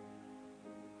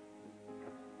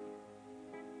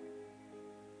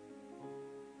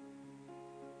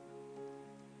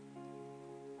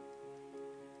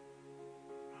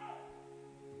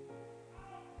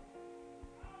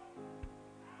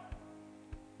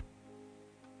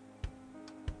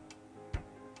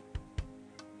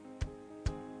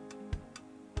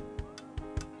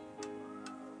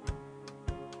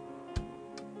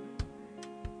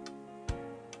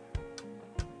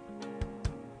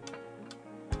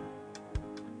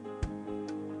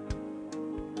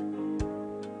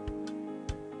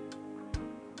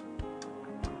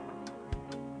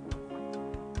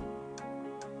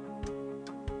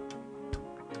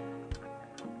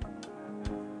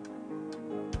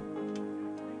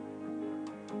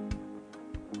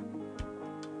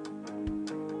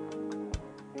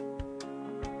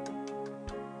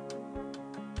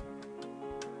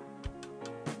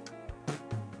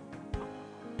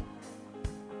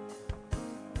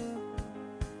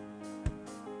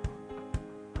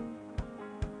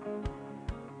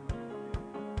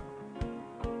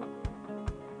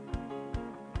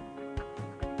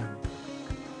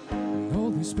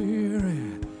 Holy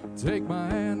Spirit, take my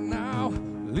hand now,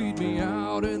 lead me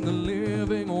out in the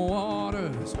living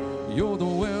waters. You're the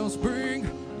wellspring,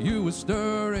 you are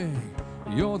stirring.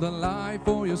 You're the life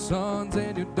for your sons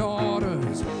and your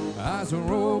daughters. Eyes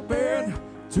are open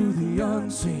to the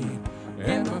unseen,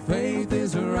 and my faith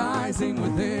is rising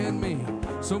within me.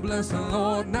 So bless the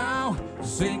Lord now,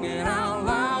 sing it out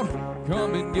loud.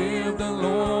 Come and give the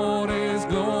Lord His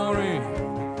glory.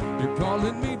 You're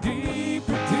calling me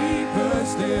deeper, deeper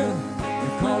still.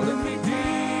 You're calling me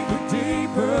deeper,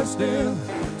 deeper still.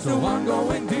 So I'm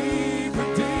going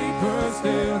deeper, deeper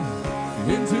still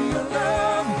into your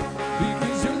love,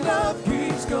 because your love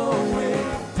keeps going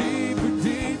deeper,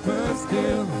 deeper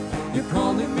still. You're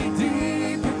calling me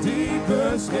deeper,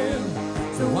 deeper still.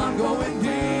 So I'm going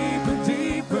deeper,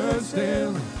 deeper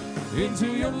still into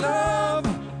your love,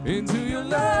 into your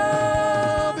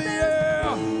love,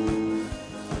 yeah.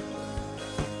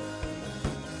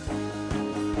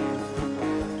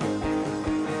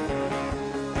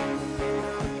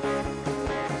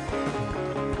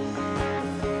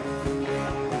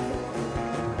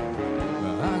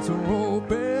 Eyes are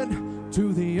open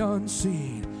to the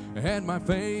unseen, and my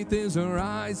faith is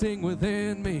rising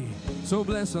within me. So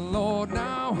bless the Lord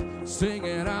now, sing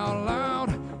it out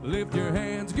loud. Lift your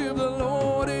hands, give the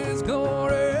Lord His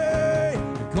glory.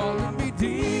 You're calling me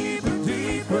deeper,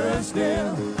 deeper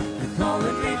still. You're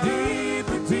calling me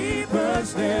deeper, deeper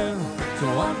still. So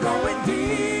I'm going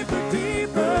deeper,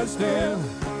 deeper still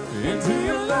into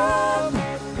your love,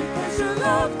 because your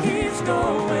love keeps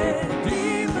going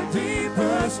deeper,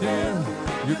 deeper still.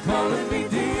 You're calling me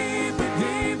deeper,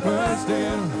 deeper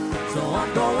still. So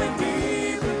I'm going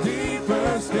deeper,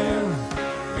 deeper still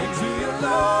into your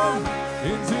love,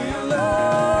 into